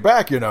didn't make it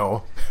back,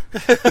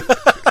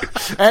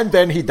 And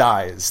then he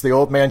dies. The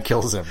old man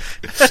kills him.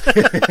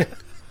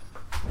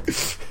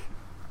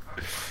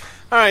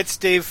 All right,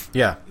 Steve.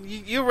 Yeah.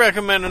 You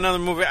recommend another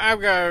movie. I've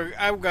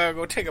gotta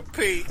go take a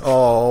pee.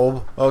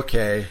 Oh,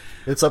 okay.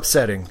 It's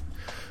upsetting.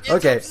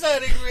 It's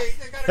upsetting me.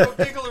 I gotta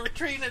go tickle a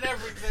retreat and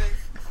everything.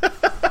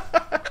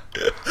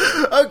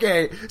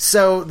 Okay,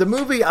 so the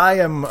movie I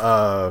am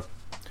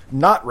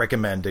not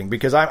recommending,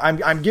 because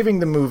I'm giving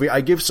the movie, I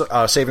give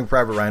Saving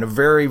Private Ryan a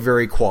very,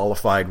 very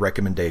qualified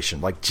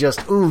recommendation, like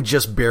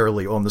just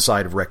barely on the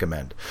side of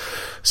recommend.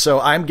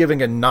 So I'm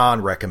giving a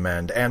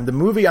non-recommend, and the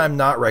movie I'm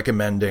not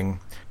recommending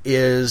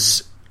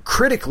is,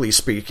 critically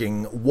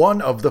speaking,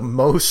 one of the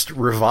most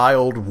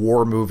reviled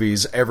war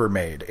movies ever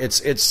made.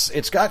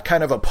 It's got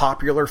kind of a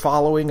popular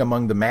following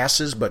among the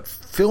masses, but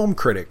film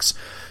critics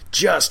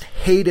just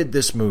hated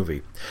this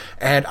movie.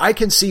 And I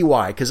can see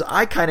why, because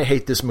I kind of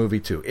hate this movie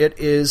too. It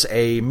is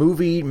a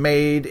movie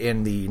made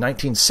in the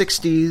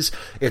 1960s.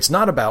 It's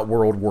not about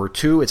World War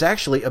II. It's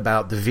actually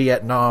about the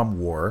Vietnam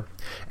War.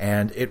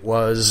 And it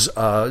was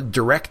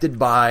directed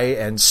by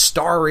and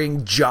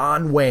starring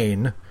John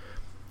Wayne.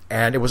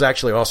 And it was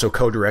actually also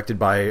co-directed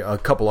by a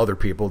couple other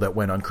people that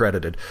went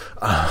uncredited.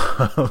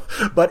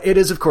 But it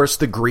is, of course,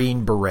 the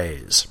Green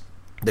Berets.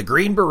 The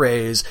Green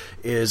Berets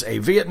is a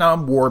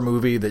Vietnam War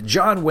movie that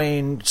John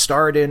Wayne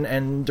starred in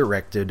and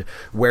directed,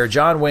 where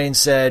John Wayne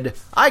said,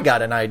 I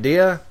got an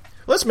idea.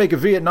 Let's make a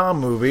Vietnam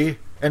movie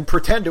and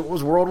pretend it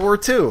was World War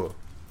II.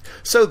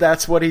 So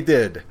that's what he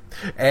did.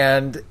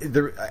 And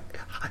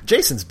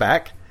Jason's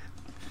back.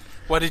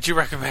 What did you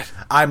recommend?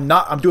 I'm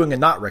doing a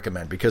not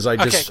recommend because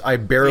I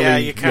barely, yeah,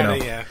 you kinda,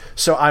 yeah.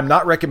 So I'm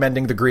not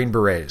recommending The Green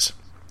Berets.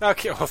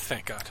 Okay, well,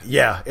 thank God.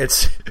 Yeah,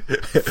 it's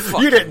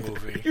you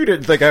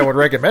didn't think I would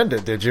recommend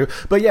it, did you?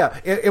 But yeah,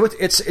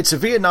 it's a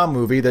Vietnam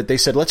movie that they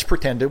said let's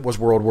pretend it was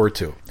World War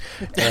II,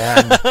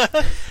 and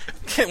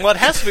well, it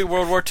has to be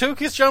World War II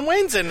because John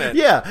Wayne's in it.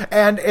 Yeah,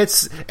 and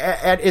it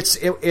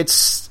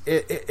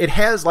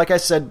has, like I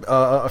said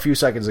a few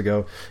seconds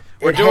ago.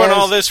 We're doing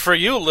all this for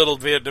you, little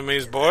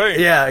Vietnamese boy.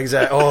 Yeah,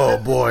 exactly. Oh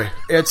boy,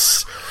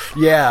 it's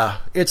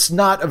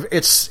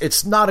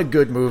not a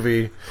good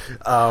movie.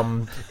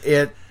 And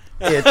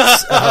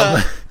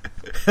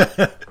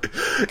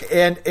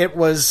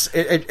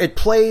it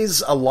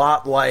plays a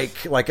lot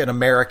like an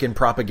American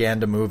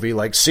propaganda movie.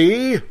 Like,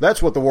 see,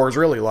 that's what the war's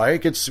really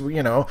like. It's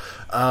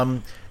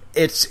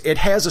it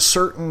has a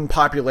certain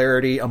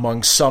popularity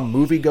among some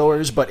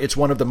moviegoers, but it's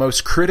one of the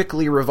most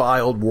critically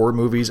reviled war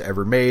movies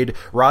ever made.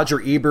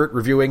 Roger Ebert,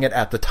 reviewing it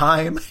at the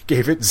time,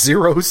 gave it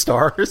 0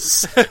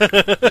 stars.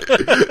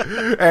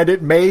 And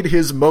it made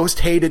his most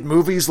hated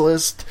movies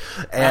list.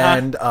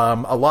 And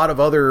a lot of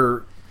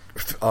other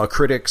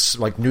critics,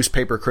 like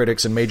newspaper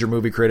critics and major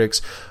movie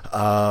critics,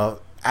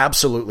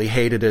 absolutely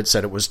hated it,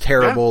 said it was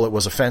terrible, it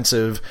was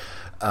offensive.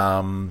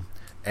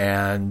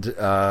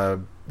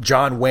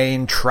 John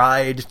Wayne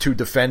tried to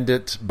defend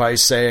it by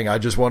saying, I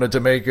just wanted to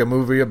make a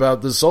movie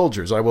about the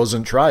soldiers. I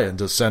wasn't trying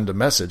to send a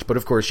message. But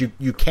of course,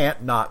 you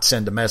can't not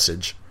send a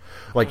message.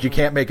 Like, you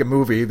can't make a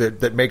movie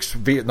that makes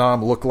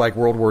Vietnam look like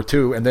World War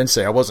II and then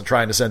say, I wasn't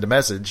trying to send a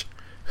message.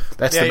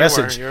 That's the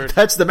message.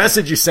 That's the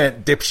message you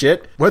sent,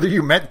 dipshit, whether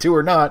you meant to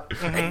or not.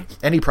 Mm-hmm.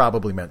 And he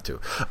probably meant to.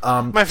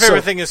 My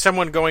favorite thing is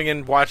someone going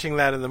in, watching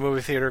that in the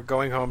movie theater,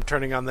 going home,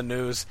 turning on the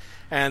news,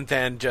 and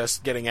then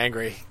just getting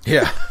angry.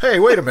 Yeah. Hey,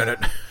 wait a minute.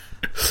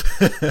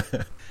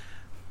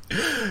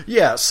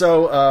 Yeah,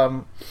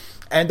 so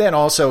and then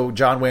also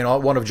John Wayne,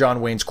 one of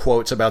John Wayne's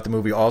quotes about the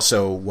movie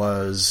also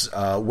was,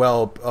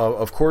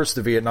 of course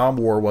the Vietnam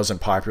War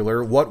wasn't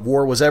popular. What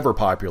war was ever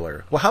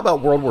popular? Well, how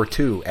about World War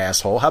II,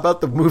 asshole? How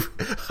about the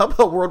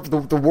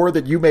war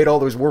that you made all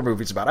those war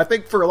movies about? I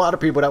think for a lot of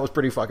people that was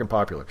pretty fucking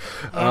popular.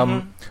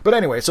 But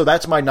anyway, so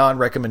that's my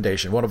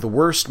non-recommendation. One of the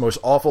worst, most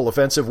awful,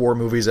 offensive war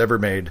movies ever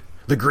made,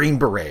 The Green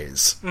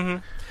Berets.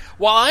 Mm-hmm.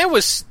 While I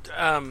was,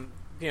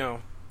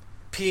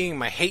 peeing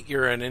my hate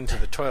urine into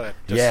the toilet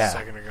just a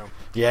second ago.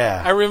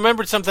 Yeah. I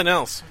remembered something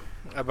else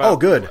about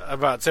good.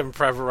 about Saving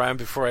Private Ryan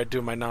before I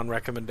do my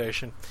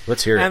non-recommendation.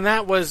 Let's hear it. And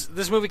that was,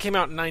 this movie came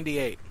out in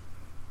 98.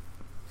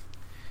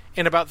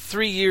 In about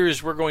 3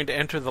 years, we're going to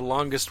enter the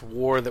longest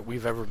war that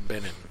we've ever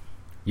been in.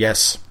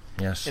 Yes.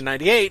 In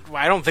 98,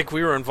 I don't think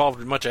we were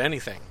involved in much of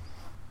anything.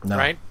 No.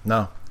 Right?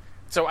 No.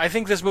 So I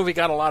think this movie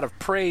got a lot of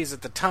praise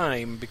at the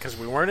time because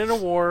we weren't in a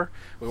war.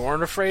 We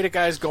weren't afraid of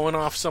guys going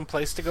off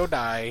someplace to go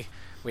die.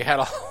 We had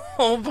a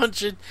whole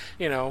bunch of,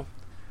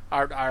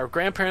 our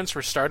grandparents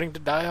were starting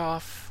to die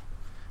off,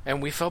 and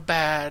we felt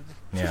bad.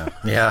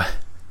 Yeah.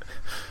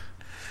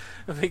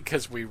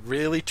 Because we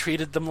really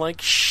treated them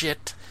like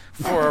shit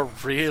for a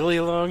really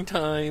long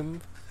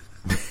time.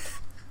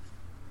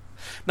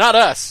 Not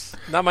us.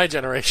 Not my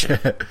generation.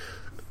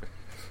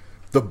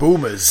 The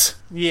boomers.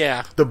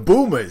 Yeah. The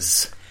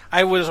boomers.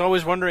 I was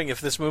always wondering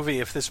if this movie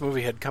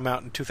had come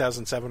out in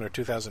 2007 or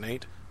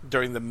 2008,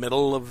 during the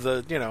middle of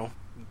the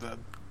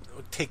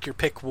take your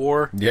pick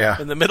war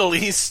in the Middle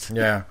East.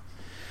 Yeah.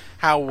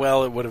 How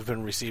well it would have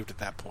been received at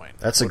that point.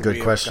 That's a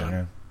good question.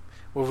 Yeah.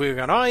 Would we have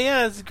gone, oh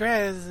yeah, it's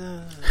great.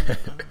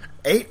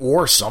 8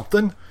 war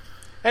something?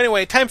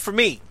 Anyway, time for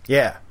me.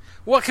 Yeah.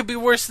 What could be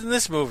worse than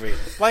this movie?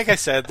 Like I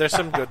said, there's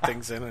some good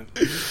things in it.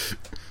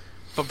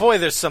 But boy,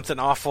 there's something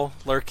awful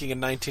lurking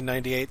in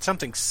 1998.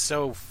 Something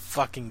so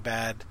fucking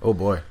bad. Oh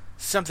boy.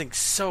 Something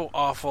so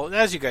awful.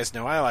 As you guys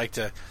know, I like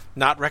to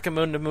not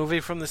recommend a movie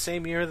from the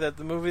same year that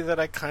the movie that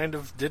I kind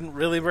of didn't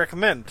really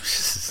recommend.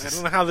 I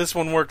don't know how this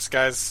one works,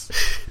 guys.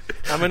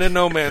 I'm in a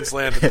no man's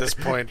land at this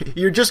point.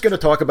 You're just going to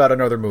talk about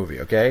another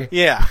movie, okay?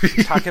 Yeah,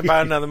 talking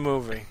about another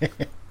movie.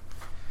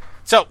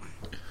 So,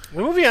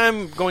 the movie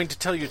I'm going to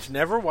tell you to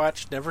never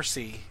watch, never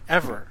see,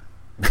 ever,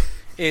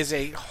 is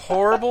a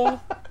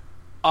horrible,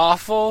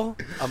 awful,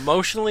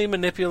 emotionally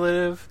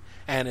manipulative,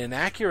 and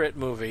inaccurate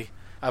movie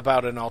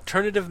about an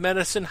alternative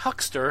medicine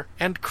huckster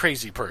and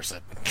crazy person.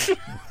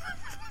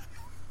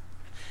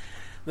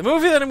 The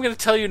movie that I'm going to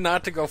tell you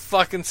not to go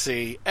fucking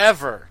see,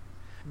 ever,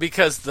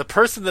 because the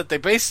person that they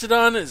based it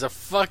on is a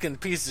fucking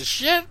piece of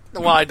shit.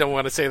 Well, I don't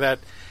want to say that.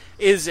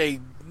 Is a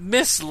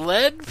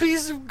misled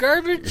piece of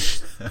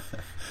garbage.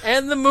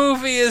 And the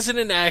movie is an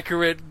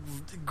inaccurate,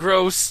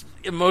 gross,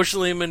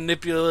 emotionally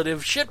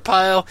manipulative shit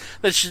pile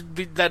just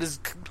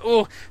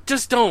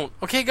don't.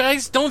 Okay,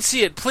 guys? Don't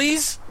see it,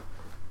 please?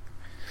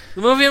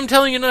 The movie I'm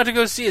telling you not to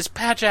go see is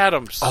Patch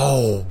Adams.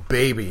 Oh,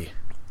 baby.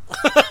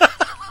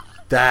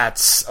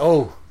 That's...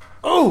 Oh.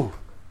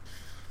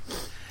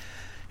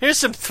 Here's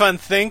some fun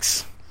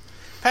things.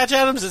 Patch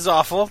Adams is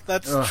awful.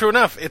 That's true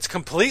enough. It's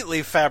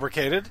completely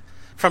fabricated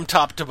from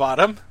top to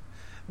bottom.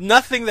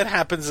 Nothing that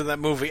happens in that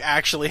movie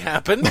actually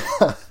happened.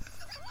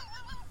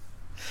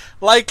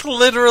 Like,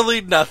 literally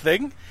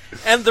nothing.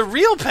 And the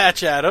real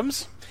Patch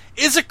Adams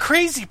is a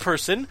crazy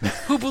person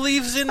who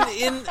believes in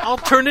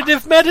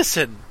alternative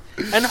medicine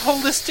and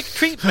holistic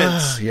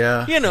treatments.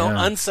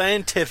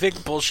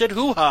 Unscientific bullshit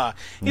hoo-ha.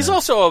 He's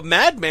also a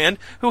madman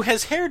who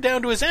has hair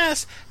down to his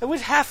ass, and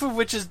with half of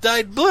which is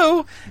dyed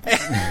blue.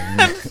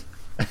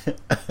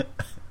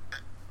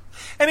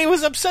 And he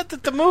was upset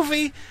that the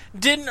movie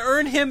didn't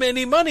earn him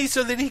any money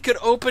so that he could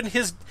open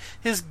his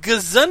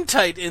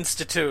Gesundheit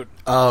Institute.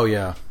 Oh,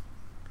 yeah.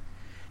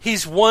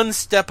 He's one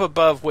step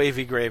above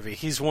Wavy Gravy.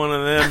 He's one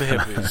of them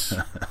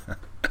hippies.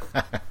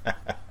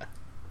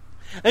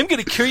 I'm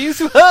going to cure you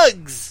through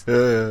hugs.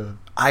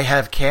 I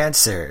have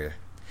cancer.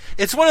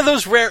 It's one of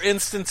those rare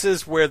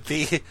instances where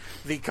the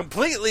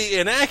completely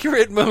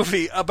inaccurate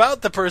movie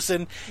about the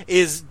person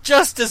is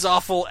just as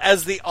awful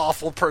as the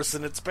awful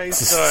person it's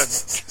based on.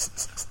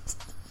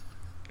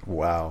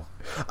 Wow.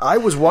 I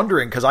was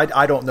wondering, because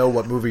I don't know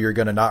what movie you're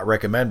going to not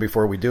recommend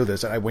before we do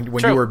this. And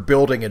when you were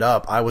building it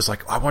up, I was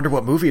like, I wonder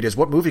what movie it is.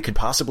 What movie could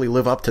possibly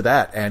live up to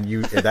that? And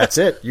that's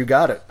it. You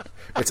got it.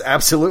 It's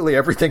absolutely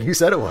everything you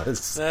said it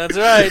was. That's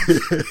right.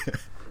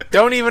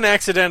 Don't even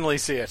accidentally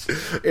see it.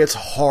 It's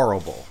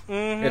horrible.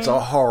 Mm-hmm. It's a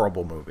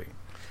horrible movie.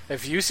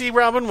 If you see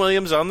Robin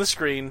Williams on the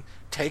screen,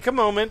 take a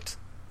moment.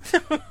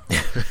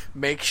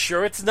 Make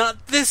sure it's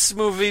not this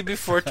movie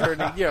before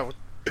turning,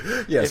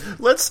 Yes,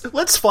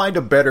 let's find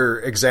a better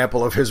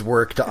example of his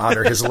work to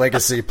honor his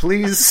legacy,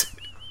 please.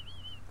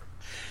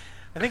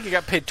 I think he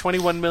got paid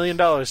 $21 million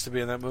to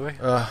be in that movie.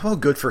 Well,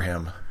 good for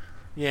him.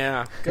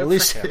 Yeah, at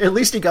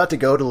least he got to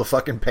go to the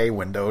fucking pay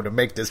window to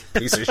make this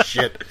piece of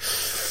shit.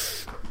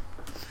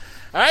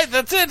 All right,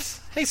 that's it.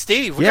 Hey,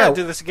 Steve, we gotta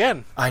do this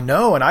again. I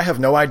know, and I have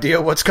no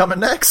idea what's coming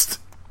next.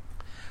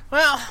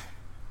 Well,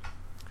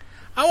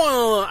 I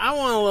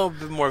want a little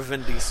bit more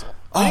Vin Diesel.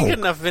 I didn't get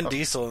enough Vin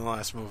Diesel in the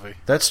last movie.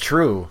 That's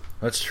true.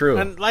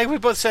 And like we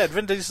both said,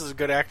 Vin Diesel is a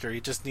good actor. He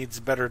just needs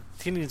better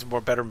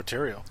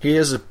material. He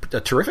is a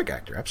terrific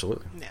actor,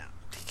 absolutely. Yeah.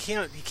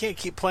 He can't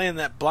keep playing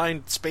that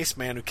blind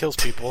spaceman who kills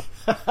people.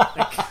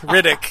 Like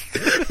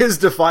Riddick. His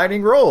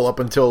defining role up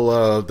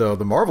until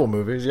the Marvel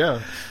movies,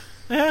 yeah.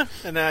 Yeah,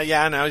 and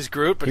now he's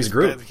Groot, but he's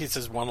Groot. He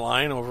says one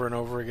line over and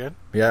over again.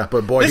 Yeah,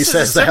 but boy, he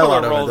says the hell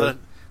out of it.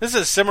 This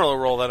is a similar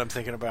role that I'm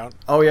thinking about.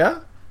 Oh, yeah?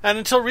 And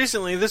until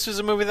recently, this was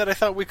a movie that I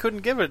thought we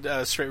couldn't give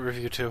a straight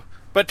review to.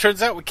 But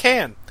turns out we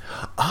can.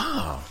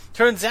 Oh.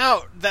 Turns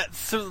out that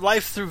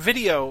life through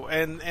video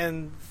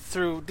and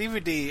through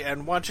DVD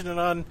and watching it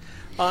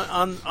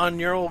on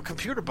your old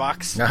computer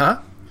box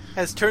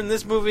has turned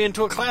this movie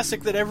into a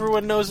classic that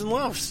everyone knows and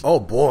loves. Oh,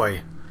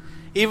 boy.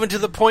 Even to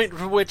the point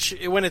for which,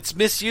 when it's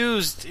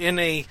misused in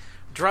a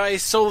dry,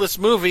 soulless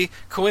movie,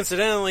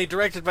 coincidentally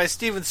directed by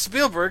Steven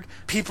Spielberg,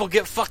 people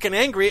get fucking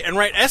angry and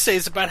write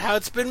essays about how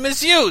it's been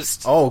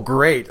misused. Oh,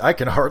 great. I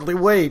can hardly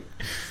wait.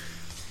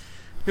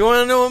 You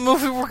want to know what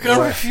movie we're going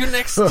to review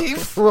next,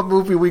 Steve? What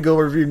movie we go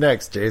review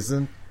next,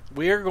 Jason?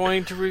 We are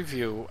going to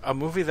review a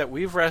movie that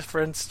we've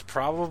referenced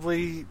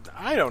probably,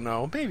 I don't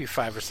know, maybe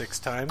 5 or 6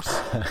 times.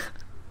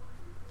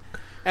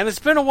 And it's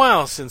been a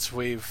while since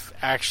we've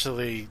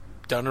actually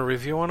done a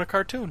review on a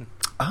cartoon.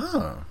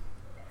 Oh.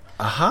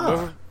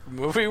 Aha.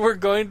 Movie we're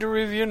going to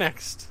review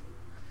next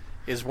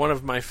is one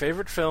of my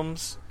favorite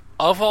films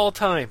of all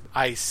time.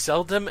 I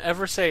seldom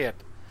ever say it.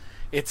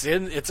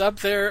 It's up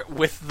there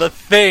with The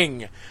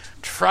Thing.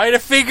 Try to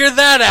figure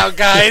that out,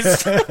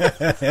 guys.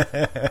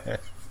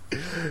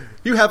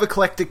 You have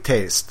eclectic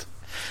taste.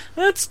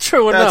 That's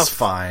true enough. That's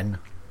fine.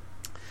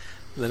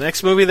 The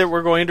next movie that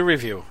we're going to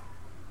review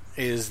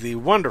is the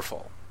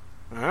wonderful.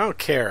 I don't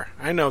care.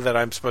 I know that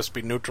I'm supposed to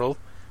be neutral.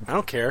 I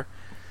don't care.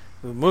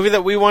 The movie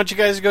that we want you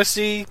guys to go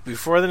see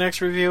before the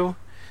next review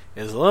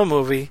is a little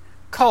movie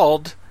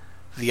called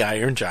The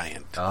Iron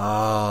Giant.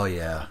 Oh,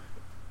 yeah.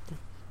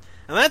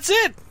 And that's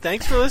it.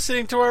 Thanks for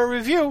listening to our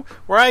review,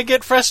 where I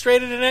get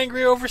frustrated and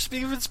angry over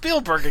Steven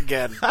Spielberg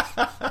again.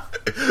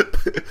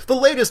 The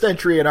latest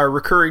entry in our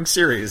recurring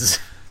series.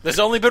 There's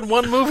only been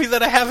one movie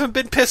that I haven't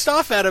been pissed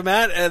off at him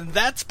at, and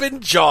that's been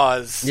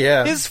Jaws.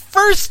 Yeah. His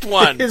first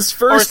one. His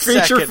first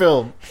feature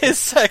film. His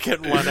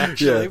second one,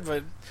 actually.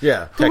 But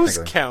who's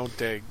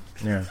counting?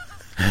 Yeah.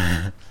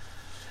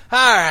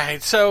 All right,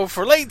 so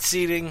for late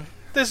seating,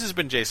 this has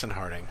been Jason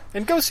Harding.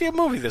 And go see a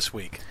movie this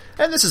week.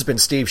 And this has been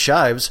Steve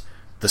Shives.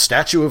 The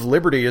Statue of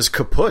Liberty is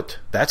kaput.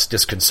 That's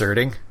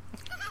disconcerting.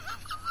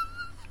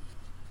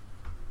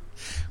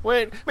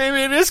 Wait,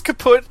 maybe it is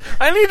kaput.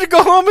 I need to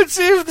go home and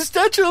see if the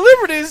Statue of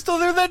Liberty is still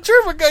there. That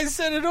German guy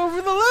said it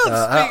over the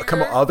loudspeaker.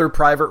 Come on, other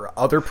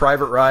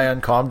Private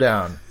Ryan, calm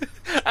down.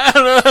 I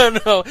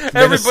don't know.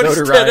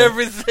 Everybody's said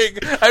everything.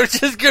 I'm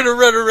just going to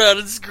run around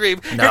and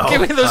scream. No, Here,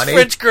 give me those honey.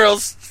 French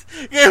girls.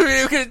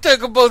 You can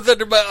take them both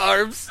under my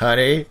arms.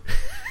 Honey?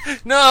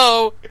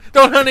 No,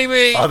 don't honey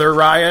me. Other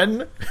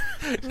Ryan?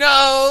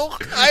 No,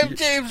 I'm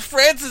James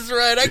Francis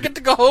Ryan. I get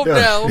to go home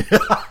now.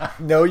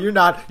 No, you're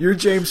not. You're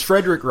James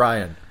Frederick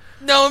Ryan.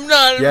 No, I'm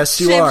not.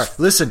 Yes, you are.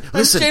 Listen.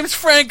 I'm James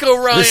Franco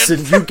Ryan.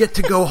 Listen, you get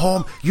to go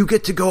home. You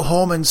get to go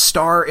home and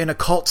star in a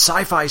cult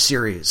sci-fi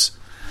series.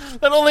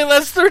 That only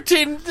lasts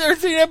 13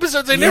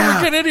 episodes. I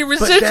never get any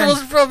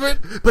residuals from it.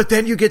 But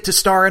then you get to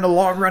star in a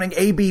long-running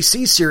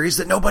ABC series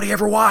that nobody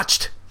ever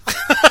watched.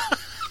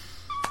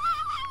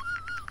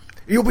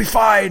 You'll be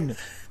fine.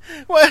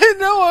 Well,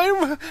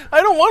 no,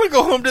 I don't want to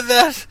go home to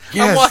that.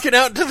 Yes. I'm walking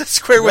out into the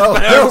square with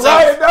my arms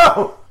Ryan,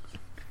 no!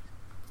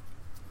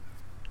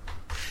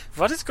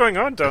 What is going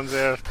on down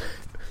there?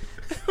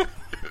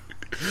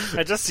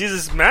 I just see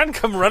this man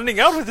come running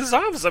out with his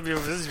arms up. He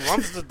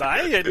wants to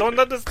die? I don't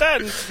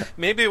understand.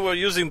 Maybe we're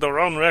using the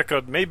wrong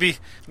record. Maybe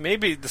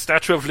the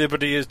Statue of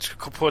Liberty is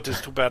kaput is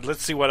too bad.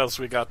 Let's see what else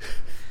we got.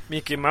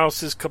 Mickey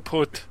Mouse is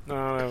kaput.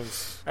 No,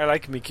 I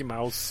like Mickey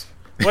Mouse.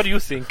 What do you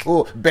think?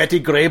 Oh, Betty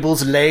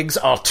Grable's legs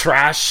are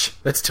trash.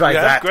 Let's try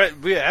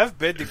that. We have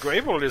Betty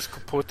Grable is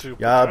kaput.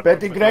 Yeah,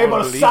 Betty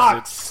Grable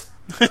sucks.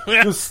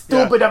 You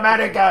stupid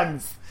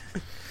Americans.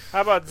 How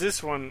about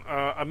this one?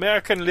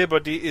 American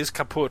Liberty is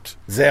kaput.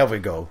 There we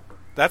go.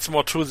 That's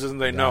more true than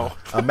they know.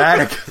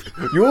 America.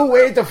 You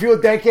wait a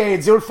few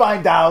decades, you'll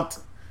find out.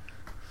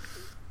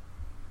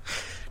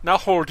 Now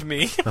hold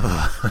me.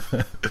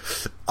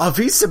 Are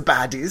we some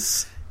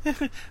baddies?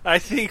 I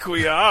think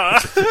we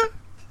are.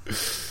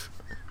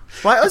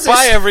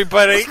 Bye,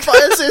 everybody.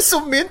 Why are they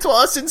so mean to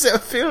us in their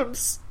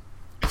films?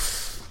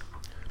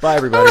 Bye,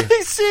 everybody. How are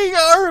they seeing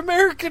our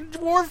American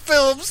war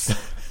films?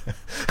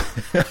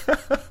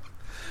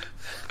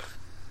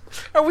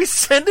 Are we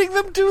sending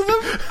them to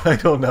them? I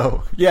don't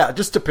know. Yeah,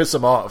 just to piss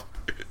them off.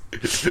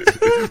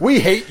 We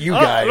hate you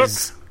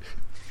guys. Look.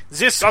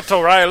 This ought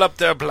to rile up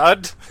their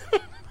blood.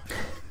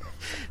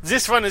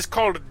 This one is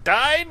called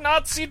Die,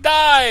 Nazi,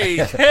 Die.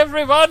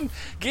 Everyone,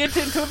 get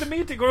into the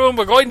meeting room.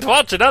 We're going to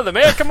watch another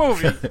American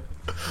movie.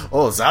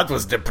 Oh, that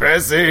was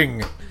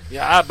depressing.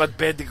 Yeah, but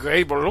Betty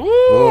Grable.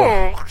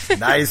 Oh,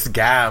 nice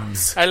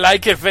gams. I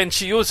like it when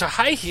she uses her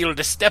high heel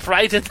to step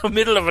right in the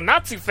middle of a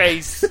Nazi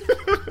face.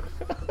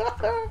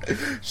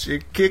 She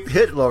kicked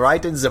Hitler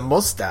right in the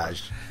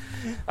mustache.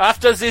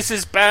 After this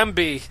is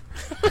Bambi.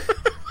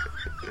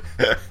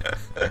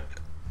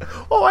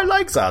 Oh, I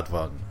like that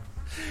one.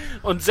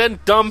 And then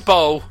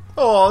Dumbo.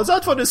 Oh,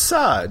 that one is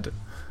sad.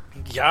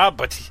 Yeah,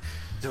 but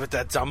with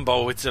that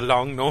Dumbo, it's a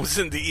long nose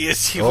and the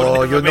ears.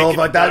 Oh, you know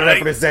what that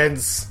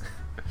represents.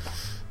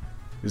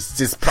 It's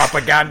just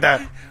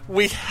propaganda.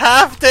 We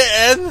have to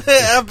end the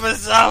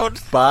episode.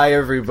 Bye,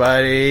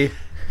 everybody.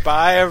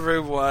 Bye,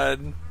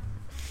 everyone.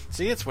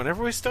 See, it's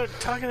whenever we start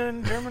talking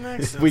in German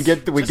accents, we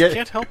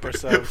can't help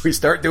ourselves. We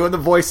start doing the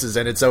voices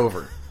and it's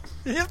over.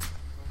 Yep.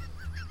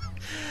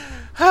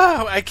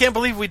 Oh, I can't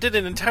believe we did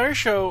an entire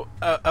show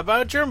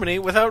about Germany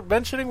without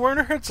mentioning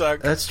Werner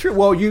Herzog. That's true.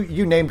 Well,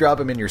 you name drop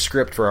him in your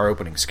script for our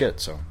opening skit,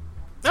 so.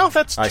 Oh,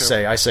 that's true.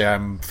 I say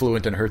I'm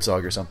fluent in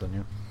Herzog or something.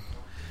 Yeah.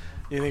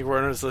 You think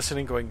Werner's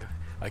listening, going,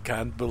 "I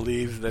can't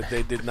believe that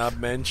they did not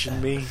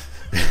mention me."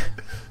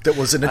 There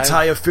was an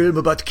entire film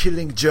about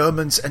killing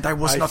Germans, and I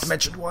was not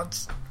mentioned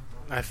once.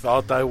 I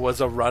thought I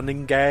was a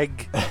running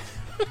gag.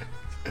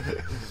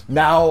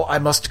 Now I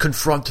must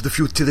confront the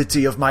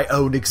futility of my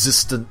own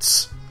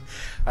existence.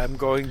 I'm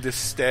going to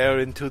stare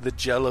into the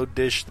Jell-O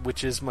dish,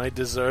 which is my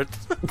dessert,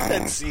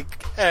 and seek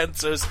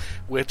answers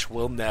which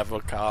will never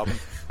come.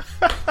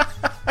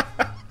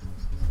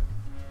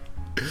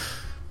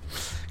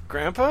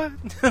 Grandpa?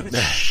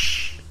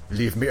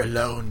 Leave me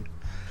alone.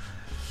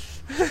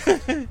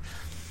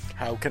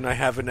 How can I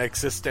have an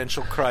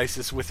existential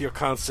crisis with your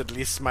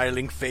constantly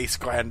smiling face,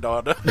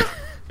 granddaughter?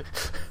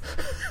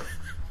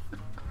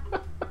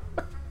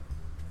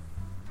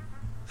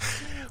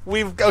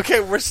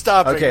 We're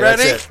stopping. Okay,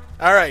 ready? that's it.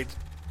 All right.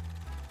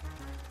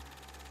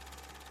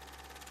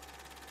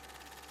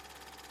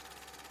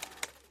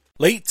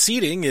 Late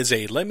Seating is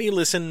a Let Me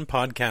Listen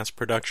podcast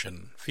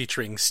production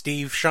featuring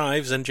Steve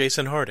Shives and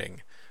Jason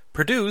Harding.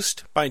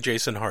 Produced by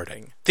Jason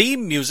Harding.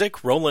 Theme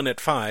music, Rollin'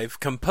 at 5,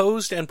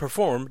 composed and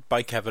performed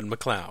by Kevin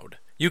MacLeod.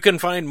 You can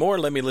find more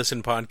Let Me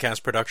Listen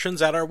podcast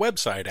productions at our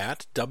website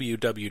at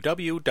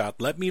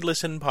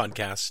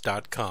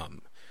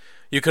www.letmelistenpodcasts.com.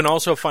 You can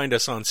also find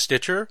us on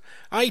Stitcher,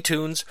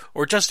 iTunes,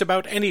 or just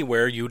about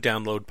anywhere you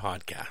download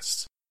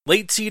podcasts.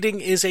 Late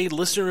Seating is a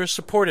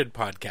listener-supported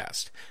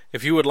podcast.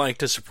 If you would like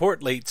to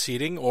support Late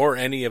Seating or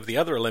any of the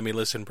other Let Me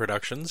Listen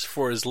productions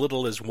for as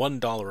little as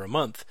 $1 a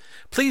month,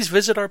 please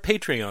visit our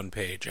Patreon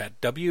page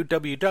at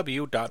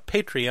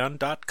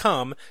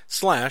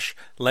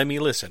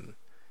www.patreon.com/LetMeListen.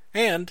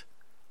 And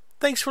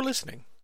thanks for listening.